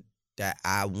woman that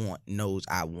I want knows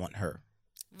I want her.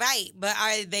 Right, but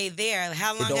are they there?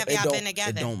 How long have y'all been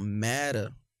together? It don't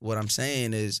matter. What I'm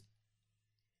saying is,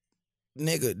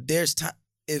 nigga, there's time.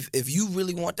 If you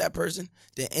really want that person,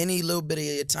 then any little bit of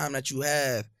your time that you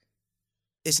have,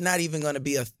 it's not even going to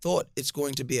be a thought. It's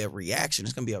going to be a reaction.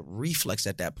 It's going to be a reflex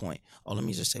at that point. Oh, let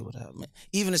me just say what I meant.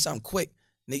 Even if something quick,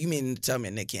 nigga, you mean to tell me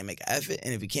a nigga can't make an effort?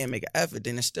 And if he can't make an effort,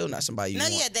 then it's still not somebody you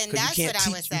want. Yeah, then that's what I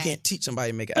was saying. You can't teach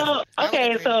somebody to make an effort.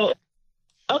 So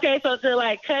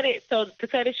to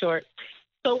cut it short.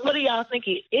 So what do y'all think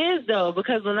it is though?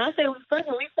 Because when I say we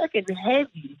fucking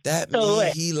heavy. That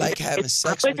means he like having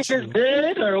sex with you.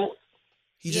 Good or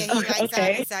he likes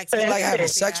having sex. He like having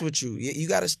sex with you. You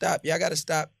gotta stop. Y'all gotta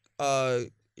stop. Y'all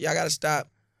gotta stop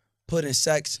putting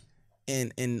sex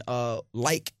and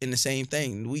like in the same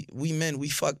thing. We men, we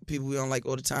fuck people we don't like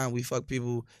all the time. We fuck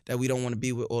people that we don't want to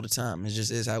be with all the time. It just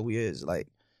is how we is. Like,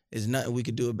 there's nothing we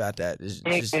could do about that.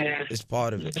 It's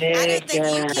part of it. I don't think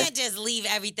you can't just leave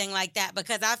everything like that,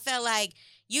 because I feel like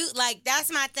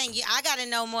that's my thing. I got to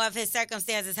know more of his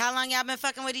circumstances. How long y'all been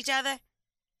fucking with each other?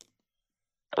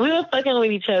 We were fucking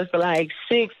with each other for like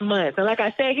 6 months. And like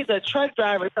I said, he's a truck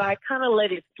driver, so I kind of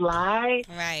let it slide.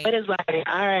 Right. But it's like,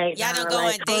 all right. Y'all don't go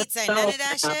on dates or none of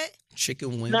that shit?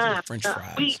 Chicken wings and French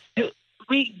fries.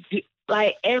 We do,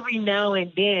 like, every now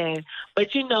and then.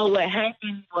 But you know what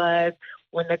happened was,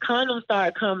 when the condoms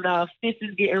started coming off, sis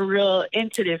is getting real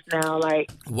into this now.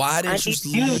 Like, why didn't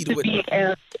you lead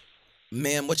with...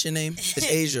 Ma'am, what's your name?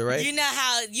 It's Asia, right? You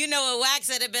know what Wax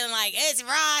would have been like, it's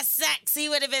raw sex. He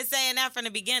would have been saying that from the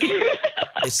beginning.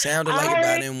 It sounded like it, but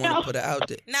I didn't want to put it out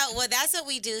there. No, well, that's what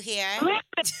we do here. I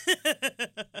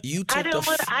didn't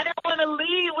want to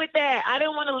lead with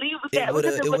that. It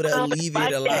would have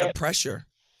alleviated a lot of pressure.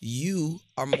 You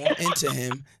are more into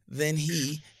him than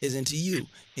he is into you.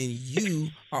 And you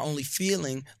are only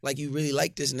feeling like you really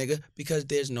like this nigga because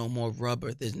there's no more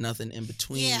rubber. There's nothing in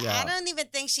between y'all. I don't even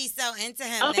think she's so into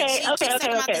him. She keeps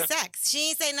talking about the sex. She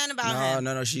ain't say nothing about him.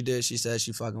 No, she did. She said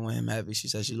she fucking with him heavy. She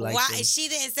said she likes him. She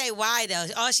didn't say why, though.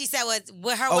 All she said was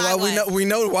what her why was. We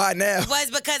know why now. Was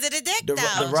because of the dick, though.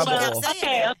 The rubber hole.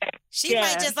 She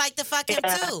might just like to fuck him,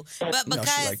 too. But because...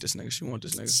 No, she like this nigga. She want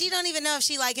this nigga. She don't even know if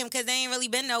she like him because they ain't really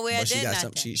been nowhere. But she got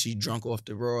something. She drunk off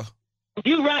the raw.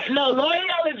 You right. No,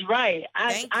 L'Oreal is right.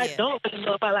 I don't really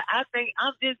know if I like. I think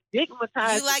I'm just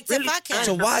stigmatized. You like to fuck him.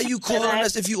 So why are you calling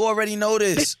us if you already know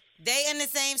this? They in the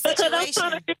same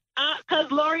situation. Because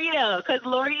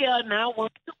L'Oreal now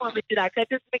wants to woman. Should I cut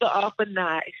this nigga off or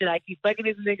not? Should I keep fucking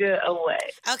this nigga away?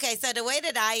 Okay, so the way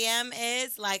that I am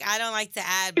is, like, I don't like to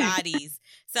add bodies.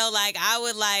 So, like, I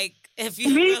would, like, if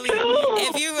you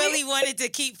really wanted to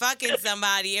keep fucking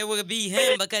somebody, it would be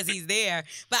him because he's there.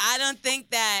 But I don't think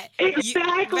that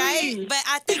right? But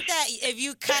I think that if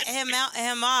you cut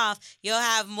him off, you'll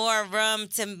have more room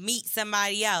to meet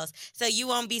somebody else. So you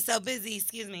won't be so busy,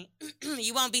 excuse me.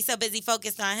 You won't be so busy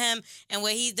focused on him and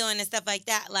what he's doing and stuff like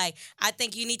that. Like, I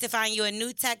think you need to find you a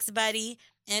new text buddy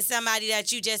and somebody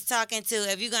that you just talking to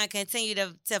if you're going to continue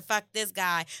to fuck this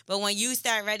guy. But when you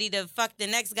start ready to fuck the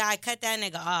next guy, cut that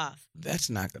nigga off. That's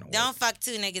not going to work. Don't fuck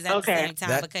two niggas at the same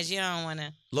time because you don't want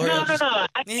to. No,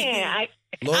 I can't.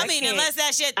 I mean, unless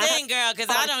that's your thing, girl, because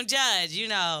I don't judge, you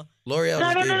know. L'Oreal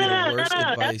just gave you the worst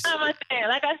advice. That's not my thing.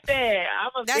 Like I said,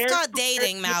 that's called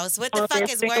dating, Mouse. What the fuck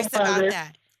is worse about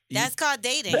that? That's called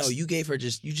dating. No, you gave her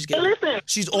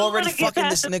she's already fucking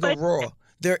this nigga raw.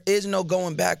 There is no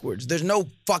going backwards. There's no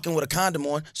fucking with a condom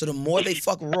on. So the more they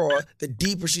fuck raw, the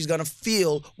deeper she's gonna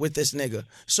feel with this nigga.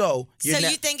 So you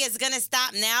think it's gonna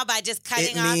stop now by just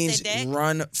cutting off the dick? It means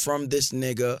run from this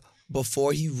nigga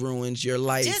before he ruins your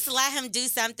life. Just let him do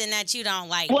something that you don't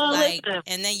like,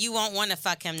 and then you won't want to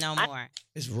fuck him no more.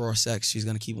 It's raw sex. She's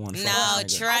gonna keep wanting to fuck No,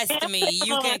 this nigga. trust me,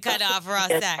 you can cut off raw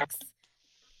sex.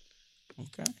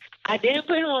 Okay. I didn't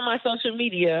put him on my social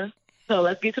media. So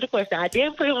let's get to the question. I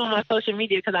didn't put him on my social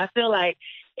media because I feel like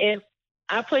if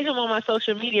I put him on my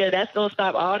social media. That's gonna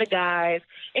stop all the guys.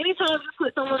 Anytime you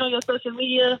put someone on your social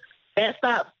media, that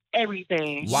stops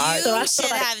everything. Why? You So I should feel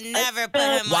like- have never put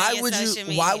him Why on your would you? social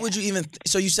media. Why would you even?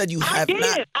 So you said you I have did.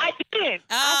 not. I did.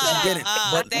 Oh, She didn't.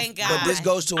 oh, thank God. But this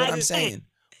goes to what I I'm did. saying.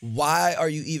 Why are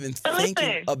you even But thinking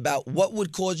listen. about what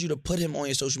would cause you to put him on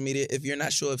your social media if you're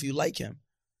not sure if you like him?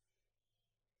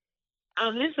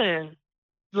 Listen.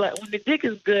 Like, when the dick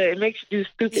is good, it makes you do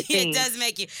stupid It things. does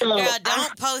make you. So, Girl,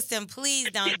 don't post him. Please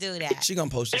don't do that. She gonna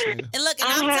post this nigga. And look, and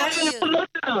I I'm telling haven't.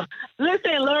 you.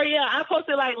 Listen, L'Oreal, I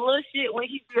posted like little shit when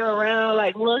he be around,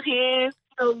 like little hands,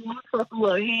 posting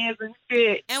little hands and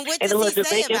shit. And what And does the he little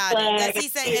say Jamaican about it? flag Does he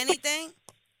and say shit. anything?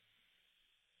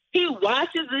 He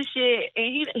watches the shit and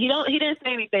he didn't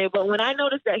say anything. But when I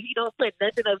noticed that he don't put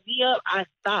nothing of me up, I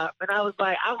stopped. And I was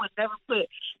like, I would never put.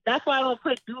 That's why I don't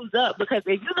put dudes up, because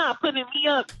if you're not putting me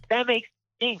up, that makes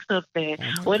me think something. Oh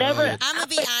my Whenever God. I'm gonna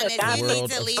be I put honest. the You World need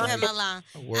to of leave him psych- alone.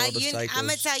 A world of I'm gonna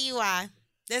psychos. tell you why.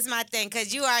 This is my thing,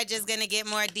 because you are just gonna get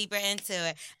more deeper into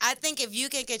it. I think if you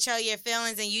can control your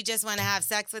feelings and you just want to have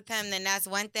sex with him, then that's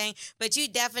one thing. But you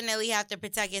definitely have to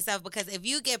protect yourself, because if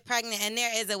you get pregnant, and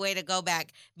there is a way to go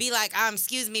back, be like,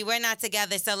 excuse me, we're not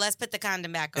together, so let's put the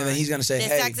condom back on. And then he's gonna say, the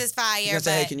 "Hey." sex is fire. He's gonna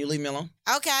say, "Hey, but- can you leave me alone?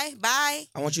 okay, bye.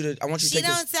 I want you to She take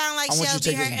don't this." sound like I want you she'll to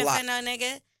be take this hurting block. for no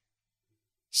nigga.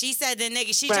 She said the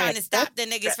nigga, she Right. trying to stop the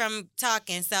niggas from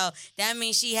talking. So that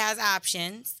means she has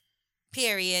options.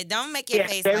 Period. Don't make your Yeah,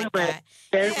 face very like much. that.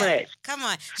 Very Yeah. much. Come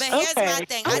on. But here's Okay. my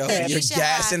thing. I Yo, think you're you should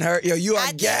gassing have, her. Yo, you I are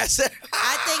think- gassing.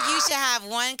 I think you should have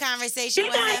one conversation She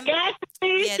with not him. gassing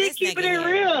me. Yeah, She this keeping nigga it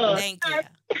here. real. Thank you.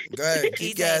 Go ahead, He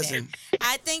keep said gassing.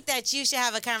 I think that you should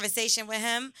have a conversation with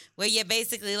him where you're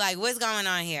basically like, what's going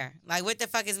on here? Like, what the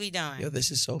fuck is we doing? Yo, this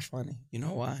is so funny. You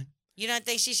know why? You don't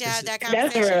think she should This have that That's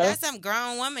conversation? real. That's some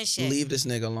grown woman shit. Leave this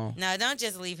nigga alone. No, don't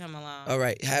just leave him alone. All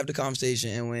right, have the conversation,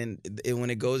 and when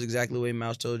it goes exactly the way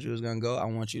Mouse told you it was gonna go, I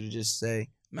want you to just say,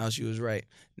 "Mouse, you was right."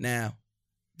 Now,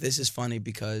 this is funny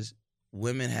because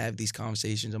women have these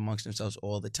conversations amongst themselves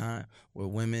all the time, where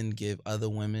women give other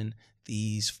women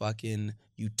these fucking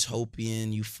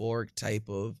utopian, euphoric type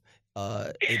of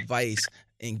advice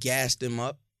and gas them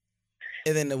up.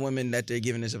 And then the women that they're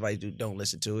giving this advice don't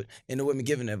listen to it. And the women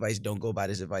giving the advice don't go by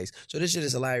this advice. So this shit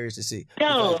is hilarious to see.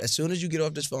 No. Because as soon as you get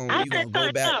off this phone, I you're gonna said go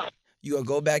no, back. no. You gonna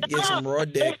go back and get some raw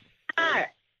dick. It's not.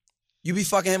 You be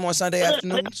fucking him on Sunday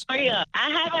afternoons? Maria, I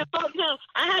haven't fucked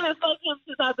him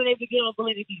since I've been able to get on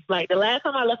Validity. Like the last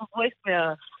time I left a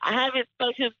voicemail, I haven't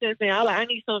fucked him since then. I was like, I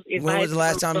need some advice. When was the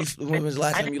last time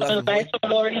you left a advice voice?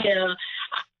 from L'Oreal.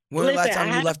 When was the last Listen, time I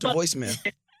you had left a to fuck-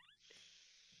 voicemail?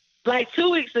 Like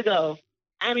 2 weeks ago.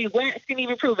 I mean, Wax can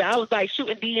even prove it. I was like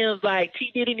shooting DMs like, T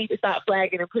Diddy need to stop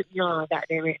flagging and put me on.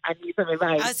 Goddamn it, I need some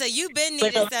advice. Oh, so you've been But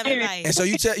needing no, some seriously. And advice. so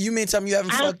you mean tell me you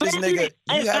haven't fucked this nigga?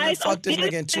 You haven't fucked this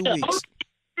nigga in 2 weeks.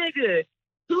 Nigga,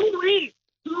 2 weeks.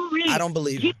 2 weeks. I don't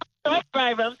believe He's it. a truck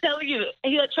driver. I'm telling you,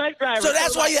 he's a truck driver. So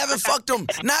that's why you haven't fucked him.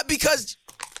 Not because.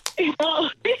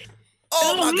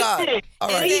 Oh my God. All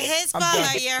right. Is it his I'm fault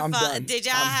done. or your I'm fault? done. Did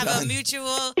y'all I'm have done. a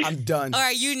mutual, I'm done. or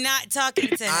are you not talking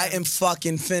to him? I am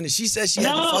fucking finished. She said she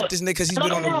had to No. fuck this nigga because he's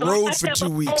been on the road for 2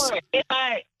 weeks. If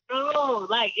I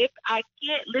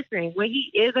can't listen, when he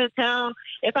is in town,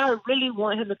 if I really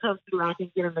want him to come through, I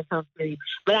can get him to come through.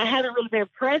 But I haven't really been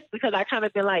pressed because I kind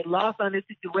of been like lost on this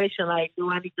situation. Like, do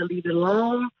I need to leave it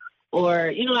alone? Or,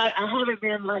 I haven't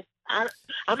been like,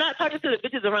 I'm not talking to the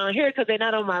bitches around here because they're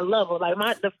not on my level. Like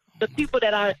the people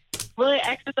that I would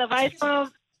access advice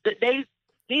from, they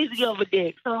easy over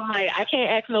dick. So I'm like, I can't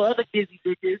ask no other busy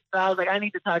bitches. So I was like, I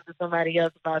need to talk to somebody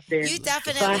else about this. You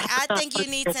definitely. I think you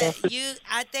need to.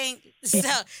 I think so.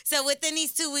 So within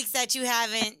these 2 weeks that you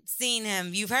haven't seen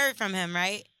him, you've heard from him,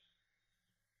 right?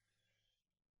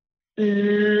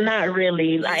 Not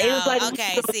really. Like, it was like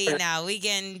okay, see, now we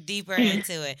getting deeper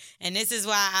into it. And this is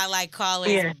why I like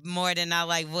callers more than I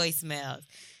like voicemails.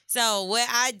 So what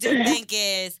I do think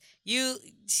is you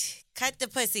cut the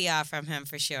pussy off from him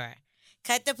for sure.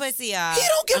 Cut the pussy off. He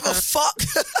don't give a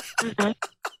fuck.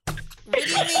 What do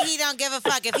you mean he don't give a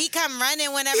fuck? If he come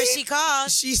running whenever she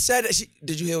calls. She said it.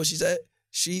 Did you hear what she said?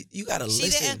 You gotta listen.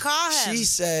 She didn't call him. She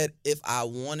said if I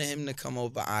wanted him to come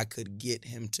over, I could get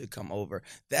him to come over.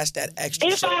 That's that extra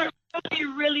If shit. I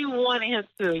really wanted him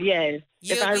to, yes.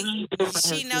 If I really wanted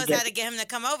She him knows to, how to get him to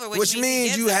come over, Which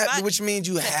means you have. come. Which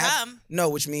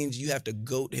means you have to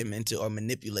goat him into or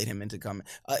manipulate him into coming.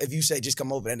 If you say just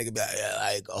come over, that nigga be like, yeah,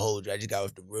 I ain't gonna hold you. I just got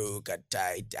off the road, got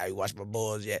tight. I wash my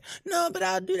balls yet. No, but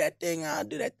I'll do that thing. I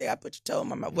put your toe in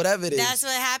my mouth. Whatever it is. That's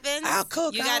what happens. I'll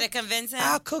cook. You gotta convince him.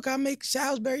 I'll cook. I'll make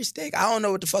Salisbury steak. I don't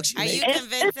know what the fuck she you made.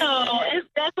 convincing him? No, it's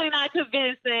definitely not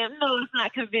convincing. No, it's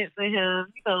not convincing him.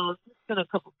 send a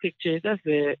couple pictures. That's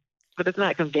it. But it's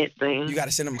not convincing. You got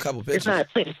to send them a couple It's pictures. not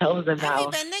putting toes in I mean,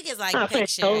 mouth. but niggas like Not putting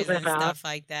pictures toes in and mouth. stuff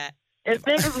like that. If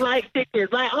niggas like pictures,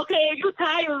 like, okay, you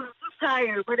tired.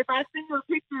 But if I send you a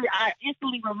picture, I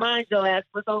instantly remind your ass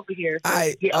what's over here. So All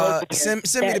right, get over here.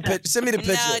 send me the picture. Send me the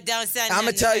picture. No, don't send I'm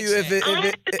gonna them tell the you if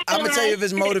picture. I'm gonna tell you if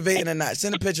it's motivating or not.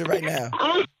 Send a picture right now.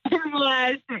 I'm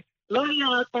realizing.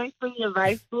 L'Oreal, thanks for your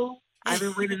advice, boo. I've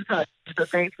been waiting to talk, so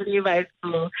thanks for the advice,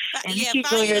 boo. And you Yeah, keep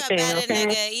find doing you your a thing, better okay?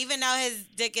 nigga. Even though his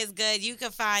dick is good, you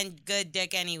can find good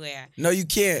dick anywhere. No, you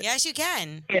can't. Yes, you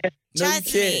can. Yeah. No, you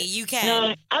Trust me, can't. you can.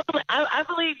 No, I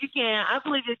believe you can. I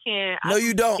believe you can. No,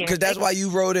 you don't, because that's why you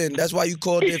wrote in. That's why you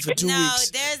called in for 2 No, weeks.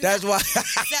 there's That's no- why. So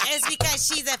it's because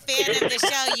she's a fan of the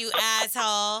show, you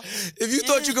asshole. If you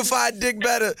thought you could find dick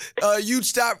better, you'd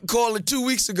stop calling 2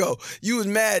 weeks ago. You was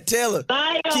mad, Taylor.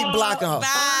 Bye, Keep y'all. blocking her.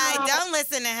 Bye. Don't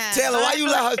listen to him. Taylor, why you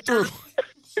let her through?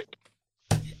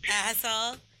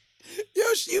 Asshole. Yo,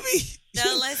 you be.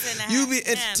 Don't listen to You him. be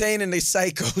entertaining a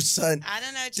psycho, son. I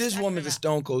don't know what you're This talking woman's a about.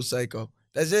 stone cold psycho.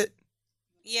 That's it?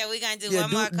 Yeah, we're going to do Yeah,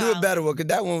 one more call. do a better one, because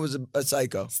that one was a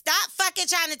psycho. Stop fucking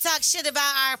trying to talk shit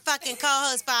about our fucking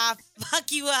co-host before I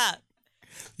fuck you up.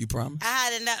 You promise? I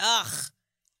had enough.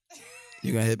 Ugh.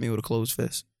 You gonna hit me with a closed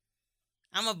fist?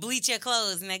 I'm going to bleach your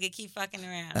clothes, nigga. Keep fucking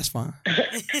around. That's fine.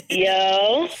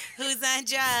 Yo, Who's on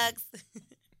drugs?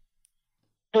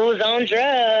 who's on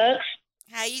drugs?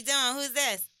 How you doing? Who's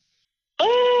this?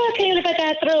 Oh, I can't believe I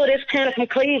got through. This Panda from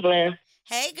Cleveland.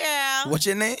 Hey, girl. What's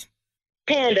your name?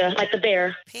 Panda, like the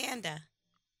bear. Panda.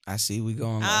 I see we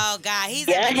going. left. Oh, God. He's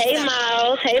Yeah, already hey, started-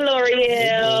 Miles. Hey, Hey, boo,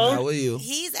 L'Oreal. how are you?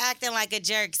 He's acting like a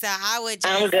jerk, so I would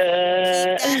just I'm keep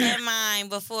good. that in mind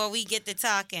before we get to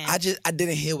talking. I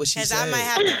didn't hear what she Because said. I might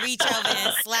have to reach over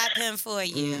and slap him for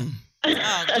you.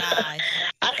 Oh, gosh.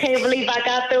 I can't believe I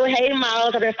got through. Hey,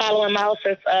 Miles. I've been following Miles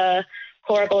since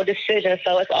Horrible Decision,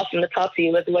 so it's awesome to talk to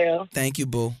you as well. Thank you,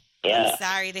 boo. Yeah. I'm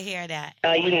sorry to hear that.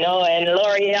 You know, and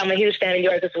Lori, I'm a huge fan of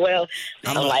yours as well.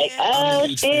 I'm like, you. oh, I'm a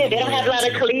huge fan shit, of they don't have a lot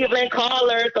of L'Oreal, too. Cleveland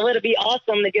callers, so it'll be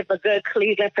awesome to give a good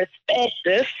Cleveland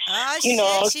perspective. Oh, You know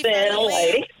what I'm shit. She saying? from I'm the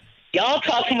like, where? y'all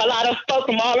talk from a lot of folk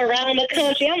from all around the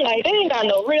country. I'm like, they ain't got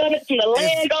no realness in the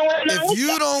land going on. If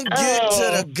you don't get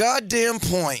Oh. to the goddamn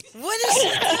point, What is she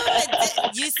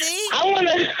doing? You see? I want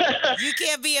to. You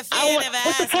can't be a fan of an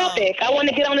What's the asshole. topic? I want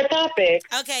to get on the topic.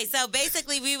 Okay, so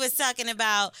basically we was talking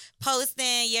about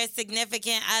posting your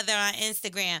significant other on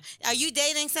Instagram. Are you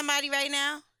dating somebody right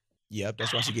now? yep,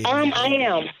 that's why she gave me. I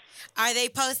am. Are they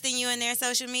posting you in their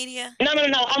social media? No.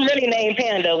 I'm really named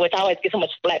Panda, which I always get so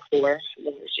much flack for.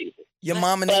 Your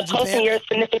mama But named you posting Panda? your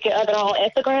significant other on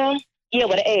Instagram? Yeah,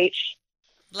 with an H.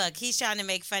 Look, he's trying to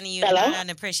make fun of you Hello? and I don't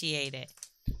appreciate it.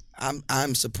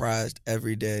 I'm surprised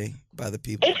every day by the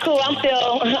people. It's cool. I'm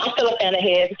still a fan of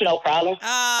his. It's no problem.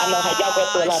 Oh, know how y'all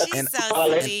go through a lot of- she's And-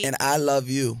 so and- sweet. And I love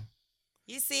you.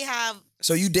 You see how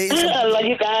So you dating? I love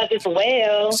you guys as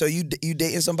well. So you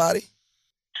dating somebody?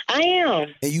 I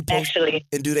am, And you post? actually.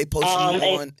 And do they post you and-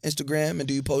 on Instagram? And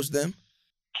do you post them?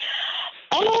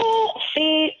 Oh,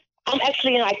 see, I'm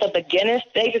actually in like the beginning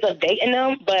stages of dating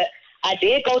them, but I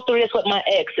did go through this with my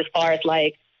ex as far as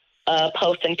like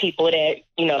posting people that,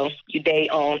 you know, you date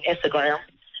on Instagram.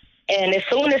 And as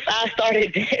soon as I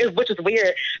started, which is weird,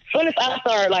 as soon as I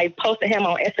started like posting him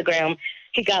on Instagram,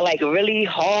 he got like really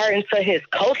hard into his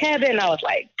coke habit, and I was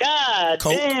like, God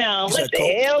Coke? damn, You what said the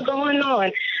coke? hell going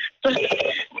on? So,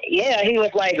 yeah, he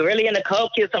was like really into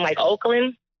coke. He was from like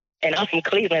Oakland, and I'm from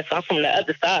Cleveland, so I'm from the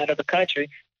other side of the country.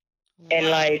 And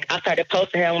like I started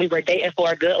posting him. We were dating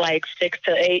for a good like 6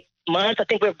 to 8 months. I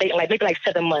think we were dating like maybe like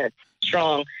 7 months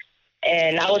strong.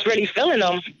 And I was really feeling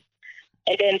him.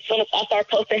 And then as soon as I started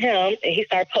posting him and he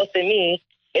started posting me,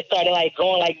 it started like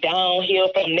going like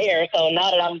downhill from there. So now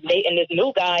that I'm dating this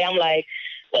new guy, I'm like,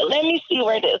 well, let me see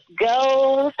where this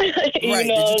goes. Right. Did you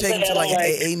what take him I'm to, like, an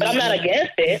saying? AA But I'm not meeting?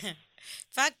 against it.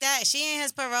 fuck that. She ain't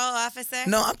his parole officer.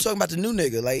 No, I'm talking about the new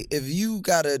nigga. Like if you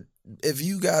got a if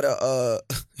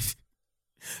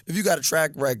you got a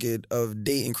track record of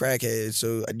dating crackheads,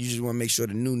 so you just want to make sure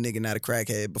the new nigga not a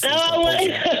crackhead before you start No,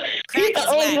 posting. Crack he's is the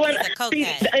only whack. one. He's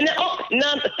a cokehead.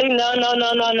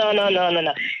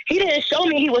 No. He didn't show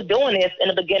me he was doing this in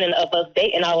the beginning of us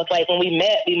dating. I was like, when we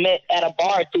met at a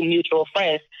bar through mutual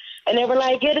friends. And they were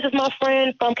like, yeah, this is my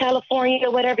friend from California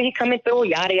or whatever. He coming through,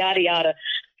 yada, yada, yada.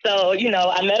 So, you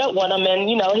know, I met up with him and,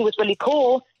 you know, he was really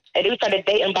cool. And we started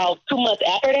dating about 2 months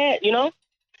after that, you know.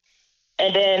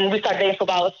 And then we started dating for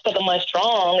about 7 months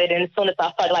strong. And then as soon as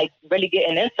I started, like, really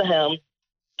getting into him,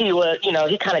 he would, you know,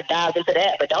 he kind of dived into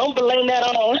that. But don't blame that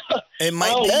on It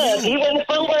might on be us. you. He wasn't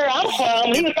from where I'm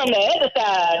from. He was from the other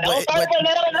side. Don't start putting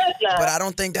that on us now. But I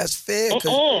don't think that's fair.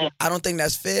 I don't think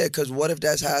that's fair. Because what if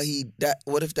that's how he?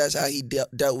 What if that's how he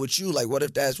dealt with you? Like, what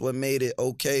if that's what made it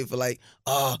okay for like,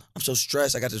 oh, I'm so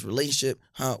stressed. I got this relationship.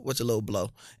 Huh? What's a little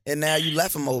blow? And now you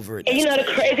left him over it. And you know the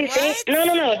crazy thing?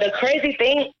 No. The crazy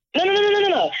thing.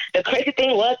 No. The crazy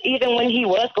thing was, even when he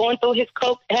was going through his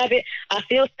coke habit, I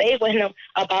still stayed with him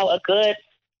about a good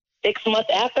 6 months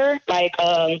after. Like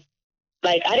I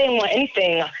didn't want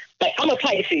anything. Like, I'm a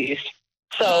Pisces,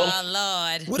 so. Oh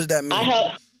Lord. What does that mean? I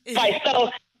help. Right,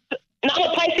 so. No,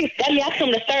 I'm a Pisces. That means I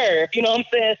come to serve. You know what I'm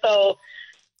saying? So.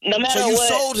 No matter so you what,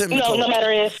 sold him. You know, no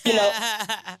matter if, you know.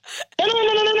 No.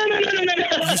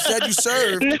 You said you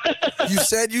served. You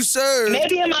said you served.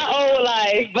 Maybe in my old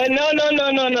life, but no.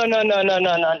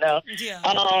 Yeah.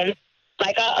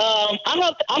 Like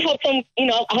I helped him. You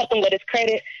know, I helped him with his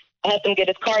credit. I helped him get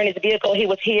his car and his vehicle. He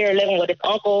was here living with his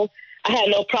uncle. I had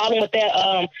no problem with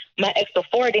that. My ex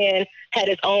before then had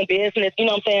his own business. You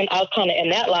know what I'm saying? I was kind of in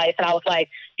that life, and I was like,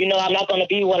 you know, I'm not going to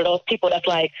be one of those people that's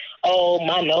like, oh,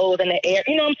 my nose in the air.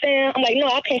 You know what I'm saying? I'm like, no,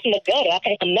 I came from the gutter. I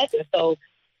came from nothing. So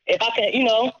if I can, you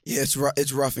know. Yeah, it's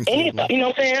rough and you know what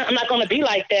I'm saying? I'm not going to be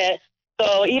like that.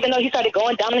 So even though he started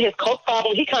going down on his coke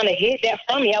problem, he kind of hid that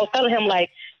from me. I was telling him,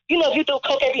 like, you know, if you do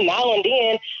coke every now and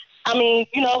then, I mean,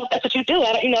 you know, that's what you do.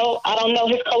 I don't know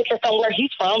his culture from where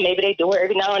he's from. Maybe they do it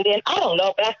every now and then. I don't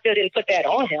know, but I still didn't put that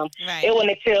on him. Right. It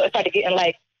wasn't until it started getting,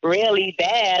 like, really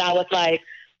bad, I was like,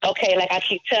 okay, like, I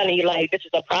keep telling you, like, this is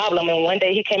a problem. And one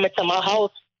day he came into my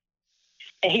house,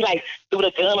 and he, like, threw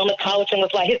the gun on the couch and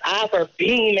was like, his eyes were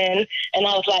beaming. And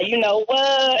I was like, you know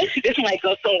what? This might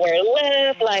go somewhere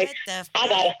left. Like, I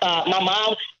got to stop. My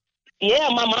mom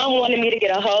wanted me to get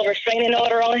a whole restraining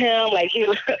order on him. Like, he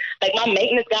was, like, my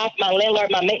maintenance guy, my landlord,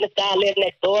 my maintenance guy lived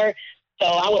next door. So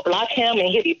I would block him, and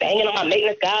he'd be banging on my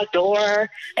maintenance guy's door.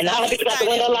 And I would be out the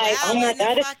window like, oh, my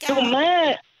God, it's too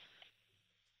much.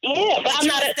 Yeah, but I'm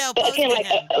not, but again, like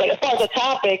as far as the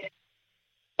topic,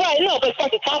 right, no, but as far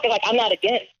as the topic, like, I'm not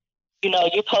against, you know,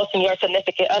 you posting your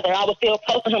significant other. I was still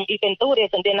posting him even through this,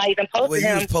 and then I even posted him.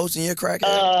 You was posting your crackhead?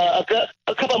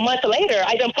 A couple of months later,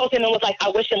 I even posted him and was like, I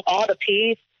wish him all the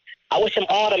peace. I wish him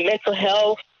all the mental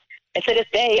health. And to this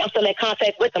day, I'm still in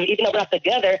contact with him. Even though we're not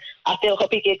together, I still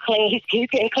hope he get clean. He's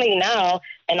getting clean now,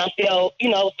 and I'm still, you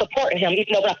know, supporting him.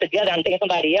 Even though we're not together, I'm dating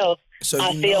somebody else. So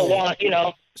I still want, you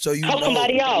know, help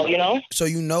somebody out, you know? So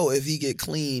you know if he get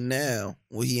clean now,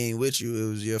 well, he ain't with you, it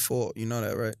was your fault. You know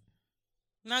that, right?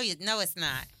 No, it's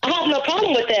not. I have no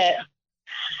problem with that.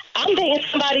 I'm dating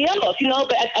somebody else, you know,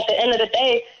 but at the end of the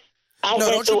day, I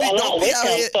went through a lot with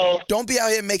him. So don't be out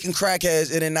here making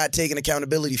crackheads and then not taking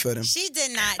accountability for them. She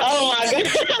did not. Oh my God!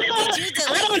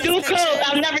 I don't do coke.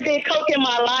 I've never did coke in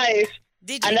my life.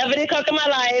 I never did coke in my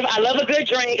life. I love a good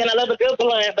drink and I love a good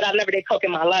blunt, but I've never did coke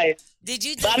in my life. Did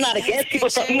you? But I'm not against people,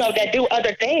 you know, that do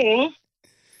other things.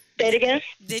 Say it again.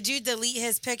 Did you delete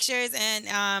his pictures,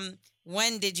 and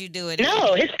when did you do it?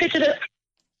 No, his picture.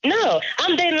 No,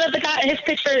 I'm dating another guy, and his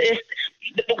picture is.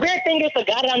 The weird thing is, the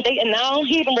guy that I'm dating now,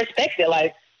 he even respects it.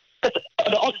 Like,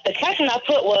 the caption I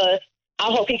put was, I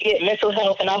hope he get mental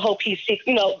health, and I hope he seeks,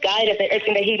 you know, guidance and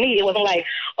everything that he needs. It wasn't like,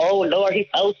 oh, Lord, he's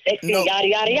so sexy, yada,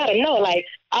 yada, yada. No, like,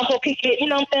 I hope he get, you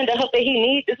know what I'm saying, the help that he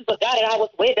needs. This is a guy that I was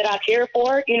with, that I care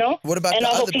for, you know. What about and I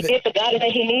hope he gets the guidance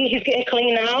that he needs. He's getting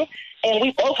clean now. And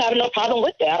we both have no problem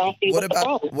with that. I don't see what's the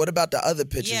problem. What about the other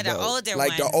pictures, Yeah, the though? older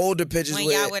like ones. the older pictures When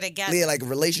where, y'all were together. yeah, like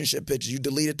relationship pictures. You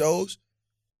deleted those?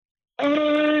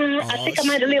 I think I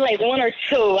might delete like one or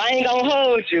two. I ain't gonna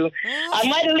hold you. I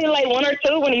might delete like one or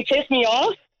two when he pissed me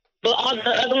off, but all the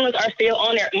other ones are still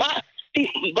on there. But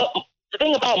the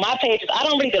thing about my page is I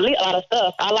don't really delete a lot of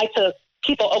stuff. I like to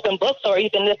keep an open book, or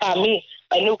even if I meet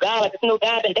a new guy, like this new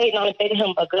guy I've been dating, I've been dating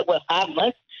him a good 5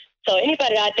 months. So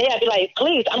anybody out there, I'd be like,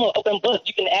 please, I'm an open book.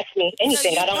 You can ask me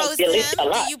anything. So I don't delete a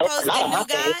lot. Do you post a new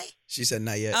guy? She said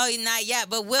not yet. Oh, not yet,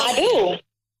 but will I you? do.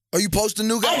 Oh, you post a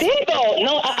new guy? I did though.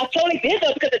 No, I totally did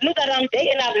though, because the new guy that I'm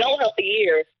dating, I've known her for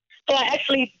years. So I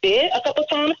actually did a couple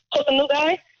times post a new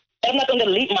guy. I'm not gonna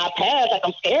delete my past, like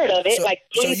I'm scared of it. So- Like,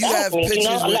 please so you ask have me. You know,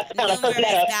 pictures I'm not the kind of person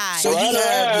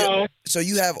that So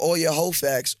you have all your whole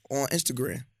facts on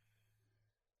Instagram.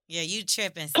 Yeah, you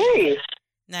tripping. Please.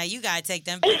 Now you gotta take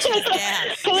them pictures down.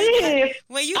 Please.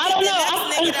 When you I get don't the know.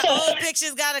 next nigga, the old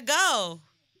pictures gotta go.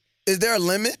 Is there a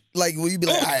limit? Like, will you be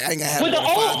like, I ain't gonna have With the more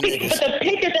than old 5 pictures, niggas? but the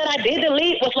pictures that I did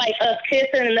delete was like us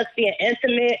kissing and us being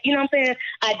intimate. You know what I'm saying?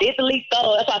 I did delete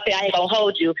those. That's why I say I ain't gonna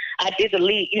hold you. I did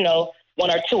delete, you know, one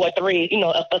or two or three, you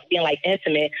know, of us being like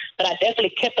intimate. But I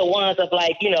definitely kept the ones of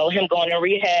like, you know, him going to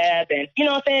rehab and, you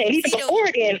know what I'm saying? And even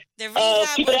before then,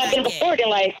 people that have been before then,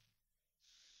 like,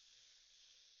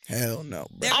 hell no,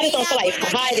 bro. I just don't feel like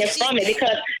hiding from it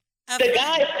because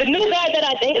the new guy that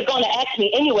I date is going to ask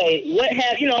me anyway,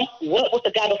 what was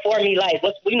the guy before me like?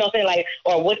 What's, you know what I'm saying? Like,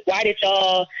 or why did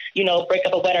y'all, you know, break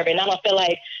up or whatever? And I don't feel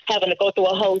like having to go through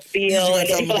a whole spiel and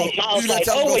then people like, oh,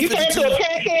 you turned into a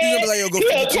crackhead? You're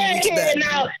a crackhead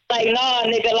now. Like, nah,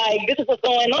 nigga, like, this is what's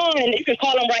going on. And you can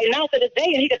call him right now to this day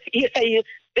and he'll tell you,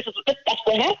 that's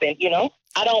what happened, you know?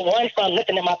 I don't run from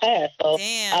nothing in my past, so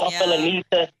I don't feel a need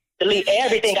to delete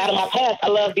everything out of my past. I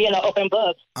love being an open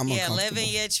book. Living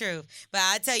your truth. But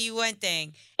I'll tell you one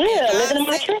thing. Yeah, living in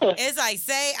my truth. It's like,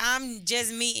 say I'm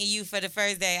just meeting you for the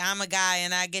first day. I'm a guy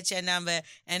and I get your number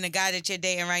and the guy that you're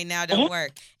dating right now don't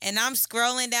work. And I'm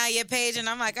scrolling down your page and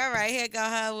I'm like, all right, here go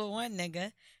her with one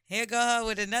nigga. Here go her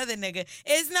with another nigga.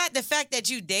 It's not the fact that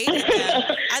you dated them.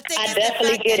 I think it's the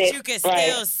fact that you can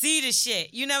still see the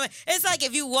shit. You know, it's like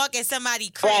if you walk at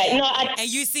somebody's crib and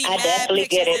you see I definitely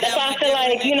get it. That's why I feel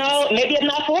like, you know, maybe I'm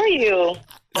not for you.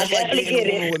 I definitely get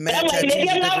it. But I'm like, maybe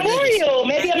I'm not for you.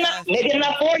 Maybe I'm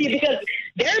not for you because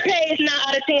their page 9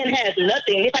 out of 10 has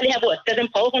nothing. They probably have 7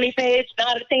 posts on their page, 9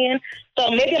 out of 10. So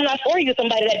maybe I'm not for you,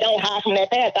 somebody that don't hide from their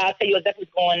past. I'll tell you exactly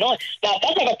what's going on. Now,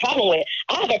 that's what I have a problem with.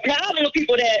 I have a problem with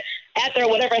people that after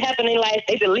whatever happened in life,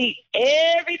 they delete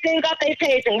everything off their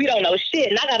page and we don't know shit.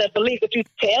 And I gotta believe what you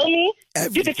tell me.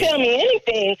 Everything. You can tell me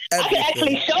anything. I can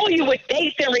actually show you with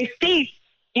dates and receipts.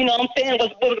 You know what I'm saying?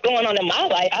 What's going on in my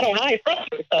life? I don't hide from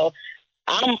it. So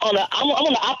I'm on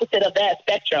the opposite of that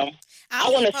spectrum. I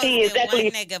want to see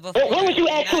exactly what was you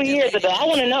at 2 years ago? I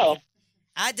want to know.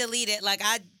 I deleted, like,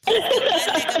 I posted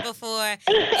one nigga before, and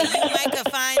you might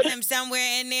could find him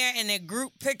somewhere in there in a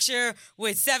group picture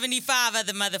with 75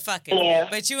 other motherfuckers. Yeah.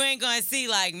 But you ain't going to see,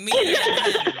 like, me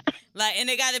and him. Like, and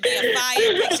it got to be a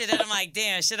fire picture that I'm like,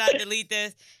 damn, should I delete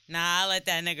this? Nah, I'll let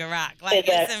that nigga rock. Like,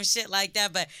 it's some shit like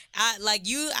that. But, I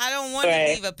don't want to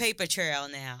leave a paper trail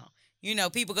now. You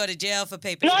know, people go to jail for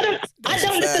paper trails. I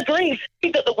don't disagree.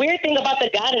 The weird thing about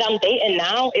the guy that I'm dating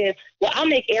now is, well, I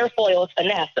make airfoils for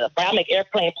NASA, right? I make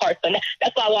airplane parts for NASA.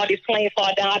 That's why when all these planes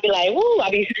fall down, I be like, woo, I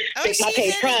be my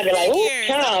page proud, be like, woo,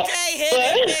 child.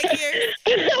 But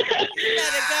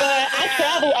I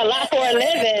travel a lot for a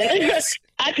living.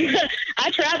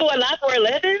 I travel a lot for a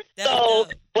living, so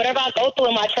whatever I go through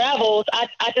in my travels,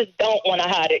 I just don't want to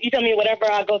hide it. You tell me whatever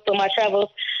I go through in my travels,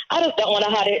 I just don't want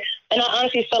to hide it. And I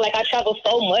honestly feel like I travel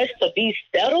so much to be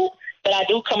settled, but I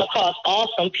do come across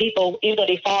awesome people, even though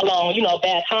they fall on, you know,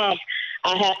 bad times.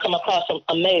 I have come across some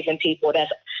amazing people that's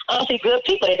honestly good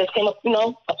people. They just came up, you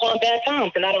know, upon bad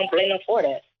times, and I don't blame them for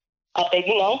that. I'll say,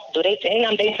 you know, do they thing.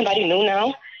 I'm dating somebody new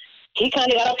now. He kind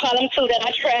of got a problem, too, that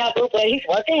I travel, but he's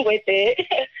working with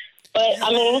it. But,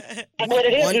 I mean, that's what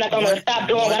it is. I'm not going to stop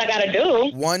doing what I got to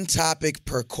do. One topic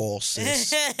per call,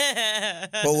 sis.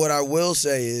 But what I will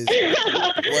say is...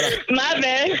 My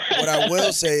bad. What I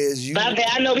will say is... My bad.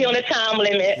 I know we on the time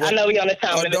limit.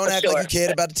 Don't act like you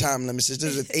cared about the time limit, sis.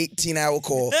 This is an 18-hour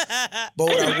call. But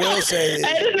what I will say is...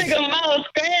 Hey, this nigga mouth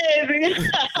crazy.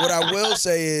 What I will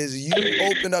say is you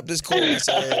opened up this call and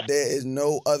said there is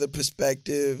no other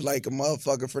perspective like a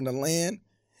motherfucker from the land.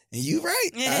 And you right.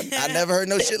 I never heard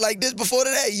no shit like this before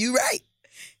today. You right.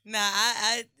 Nah,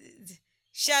 I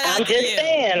shout out I'm to just you.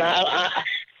 saying.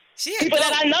 People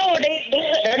that I know,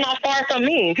 they're not far from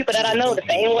me. People that I know the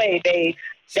same way.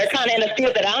 They're kind of in the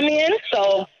field that I'm in,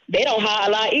 so they don't hide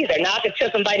a lot either. Now I can tell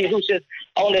somebody who's just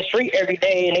on the street every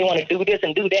day and they want to do this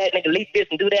and do that and they delete this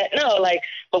and do that. No,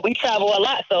 but we travel a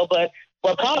lot, but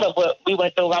we're proud of what we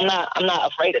went through. I'm not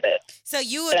afraid of that. So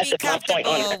you would be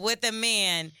comfortable with a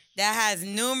man that has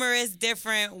numerous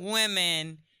different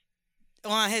women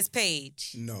on his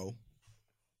page? No.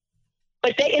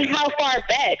 But dating how far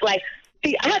back? Like,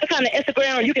 see, I have the kind of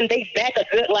Instagram you can date back a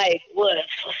good, 5,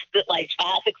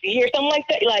 6 years, something like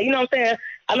that. Like, you know what I'm saying?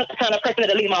 I'm not the kind of person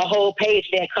to leave my whole page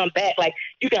then come back. Like,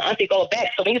 you can honestly go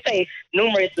back. So when you say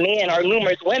numerous men or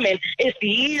numerous women, it's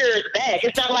years back.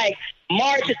 It's not like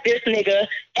March is this nigga,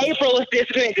 April is this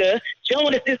nigga,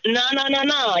 June is this. No.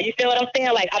 You feel what I'm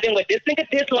saying? Like, I've been with this nigga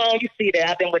this long. You see that?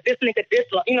 I've been with this nigga this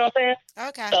long. You know what I'm saying?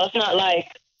 Okay. So it's not like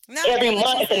every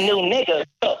month it's a new nigga.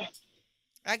 So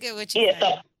I get what you're saying.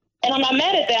 So, and I'm not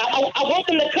mad at that. I want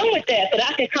them to come with that so that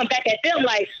I can come back at them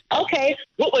like, okay,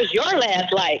 what was your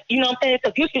last like? You know what I'm saying?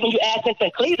 Because usually when you ask them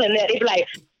in Cleveland that, they be like,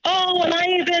 oh, well, I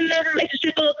ain't been in a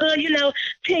relationship for 10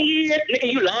 years.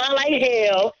 Nigga, you lying like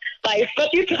hell. Like,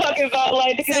 what you talking about?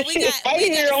 Like, So this we shit is got- right we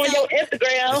here got- on so- your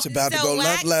Instagram. It's about to go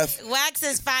left. Wax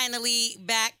is finally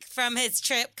back from his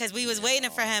trip because we was waiting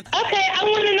for him. Okay, I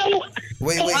want to know.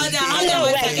 Wait. Hold on, I know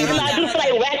one Wax. second, Even though I do hold on.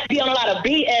 feel like Wax be on a lot of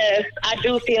BS, I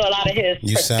do feel a lot of his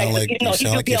You sound like- perspective. you He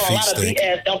sound do like be your on a feet lot of stink.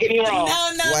 BS. Don't get me wrong.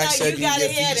 No, Wax you said gotta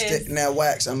get hear feet this. stick. Now,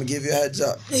 Wax, I'm gonna give you a heads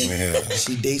up. Yeah.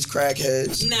 She dates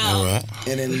crackheads No. All right.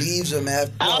 and then leaves them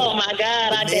after. Oh my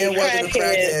God, I The did man wasn't a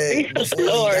crackhead before he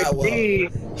Lord, got with her.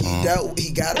 geez.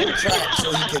 He got on crack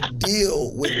so he could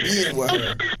deal with being with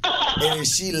her, and then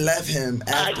she left him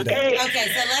after that.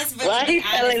 Okay, so let's. Why he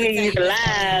telling me these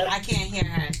lies? I can't hear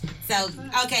her. So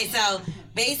so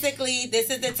basically, this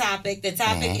is the topic. The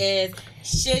topic is: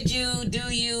 should you,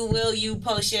 do you, will you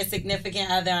post your significant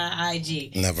other on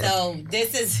IG? Never. So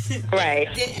this is Right.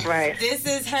 This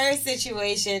is her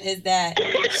situation. Is that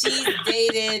she's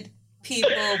dated people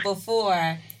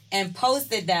before and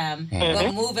posted them,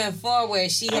 but moving forward,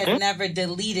 she has never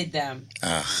deleted them.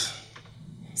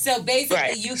 So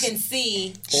basically, you can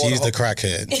see. She's the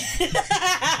crackhead.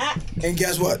 And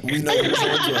guess what? We know who's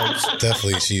on drugs.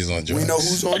 Definitely, she's on drugs. We know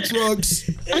who's on drugs.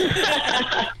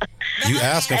 You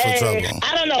asking for trouble.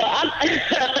 I don't know.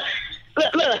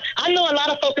 Look, I know a lot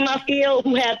of folks in my field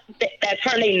who have that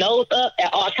turn their nose up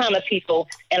at all kind of people.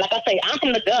 And like I say, I'm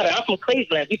from the gutter. I'm from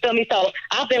Cleveland. You feel me? So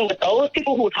I've been with those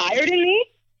people who's higher than me.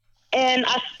 And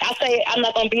I say I'm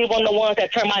not going to be one of the ones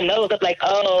that turn my nose up like,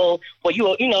 oh, well, you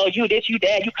this, you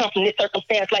that, you come from this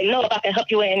circumstance. Like, no, if I can help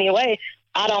you in any way,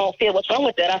 I don't feel what's wrong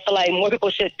with that. I feel like more people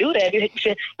should do that.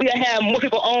 We gotta have more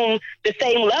people on the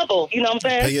same level. You know what I'm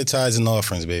saying? Pay your tithes and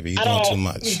offerings, baby. You're doing too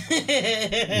much.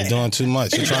 You're doing too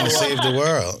much. You're trying to save the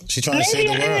world. She's trying to save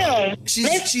the world.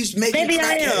 She's making Maybe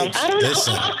I am. crackheads. I don't know.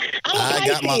 Listen, I'm a I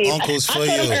got my Pisces. uncles for I told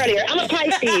you. him earlier, I'm a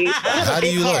Pisces. I have a How do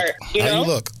big you look? heart, you How know? you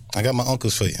look? I got my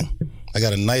uncles for you. I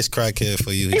got a nice crackhead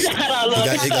for you. He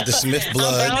got the Smith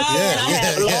blood. I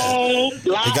have long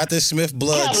locks. He got the Smith I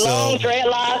blood. have So long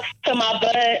dreadlocks to my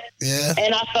butt. yeah.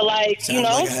 And I feel like, Sounds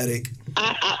like a headache.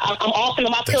 I'm off into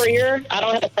my career. I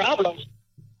don't have a problem.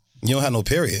 You don't have no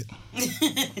period.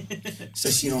 So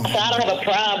she don't So I don't have a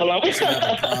problem. have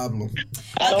a problem.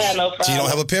 I don't have no problem. So you don't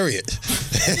have a period.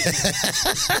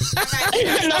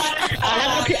 No,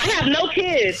 I have no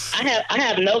kids. I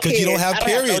have no kids. Because you don't have I no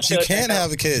periods. You children. can't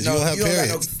have a kid. No, you don't have got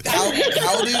periods. how old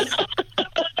are you?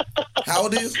 How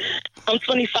old are you? I'm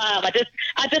 25. I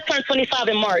just turned 25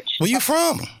 in March. Where you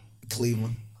from?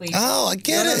 Cleveland. Oh, I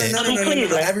get it. No.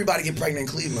 Everybody get pregnant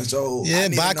in Cleveland, so Yeah, I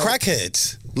need by to know.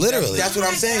 crackheads. Literally. That's what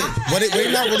I'm saying. But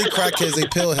we're not really crackheads. They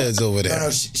pill heads over there.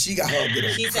 No, she got her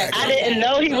good. She said, I didn't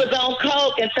know he was on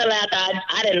coke until after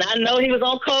I did not know he was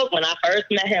on coke. When I first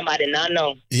met him, I did not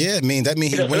know. Yeah, that mean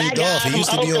He's he a black weaned guy off. He from used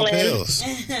to be on Oakland. pills.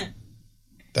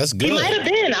 That's He good. might have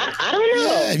been. I don't know.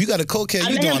 Yeah, if you got a cokehead, I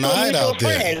you met him doing all through a right mutual out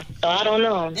there. friend, so I don't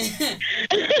know. all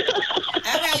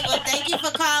right, well, thank you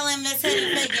for calling, Miss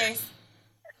Hidden Figures.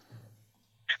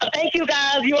 Thank you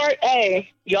guys.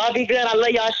 Y'all be good. I love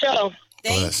y'all show.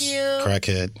 Thank Bless. you.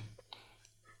 Crackhead.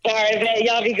 All right, man.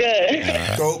 Y'all be good.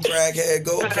 Go crackhead,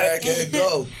 go crackhead,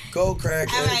 go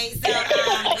crackhead. All right, so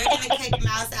we're going to kick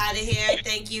Mouse out of here.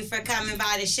 Thank you for coming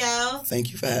by the show. Thank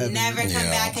you for having Never me. come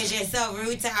Yeah. back because you're so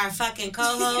rude to our fucking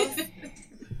co-host.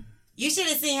 You should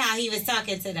have seen how he was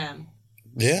talking to them.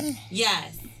 Yeah.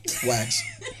 Yes. Wax,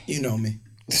 you know me.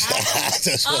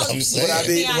 That's what I'm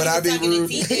saying. Would I be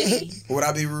rude? Would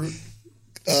I be rude?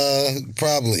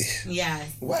 Probably.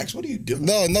 Yes. Wax, what are you doing?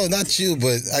 No, not you,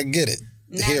 but I get it.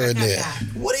 Never Here and come there. back.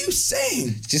 What are you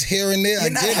saying? Just here and there. You're I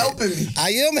not get helping it. me. I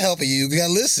am helping you. You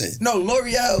gotta listen. No,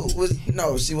 L'Oreal was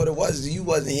see what it was. You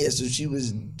wasn't here, so she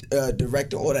was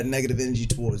directing all that negative energy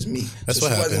towards me. That's so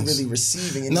what she wasn't happens. really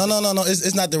receiving it. No.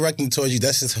 It's not directing towards you.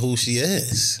 That's just who she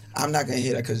is. I'm not gonna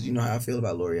hear that because you know how I feel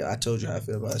about L'Oreal. I told you how I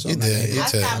feel about it. So You I'm not gonna did. hear You I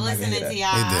that. did. stopped I'm not gonna listening hear to that.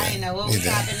 y'all. You I did. didn't know what You was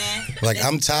did. happening. Like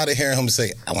I'm tired of hearing him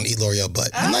say, "I want to eat L'Oreal butt."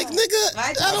 I'm like, nigga,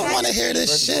 Right. I don't want to hear this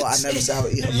First shit. of all, I never said I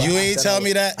would eat her butt. You I ain't said tell I would-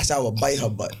 me that? I said I would bite her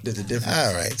butt. There's a difference.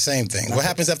 All right, same thing. What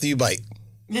happens after you bite?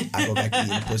 I go back to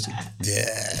eating pussy. Yeah.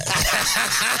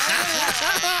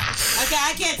 Okay,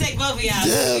 I can't take both of y'all.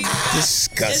 This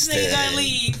Disgusting. nigga gonna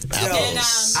leave. Yo, And,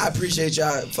 I appreciate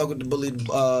y'all. Fuck with the Bully and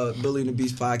the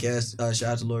Beast podcast.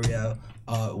 Shout out to L'Oreal.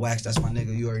 Wax, that's my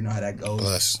nigga. You already know how that goes.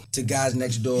 Bless. To guys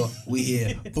next door, we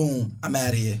here. Boom, I'm out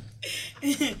of here.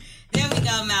 there we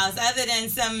go, Mouse. Other than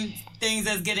some things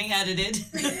that's getting edited.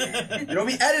 You don't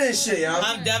be editing shit, yo.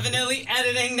 I'm definitely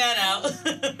editing that out.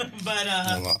 But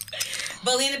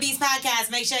Bully and the Beast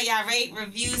podcast, make sure y'all rate,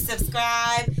 review,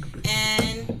 subscribe,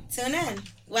 and tune in.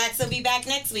 Wax will be back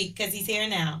next week because he's here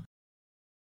now.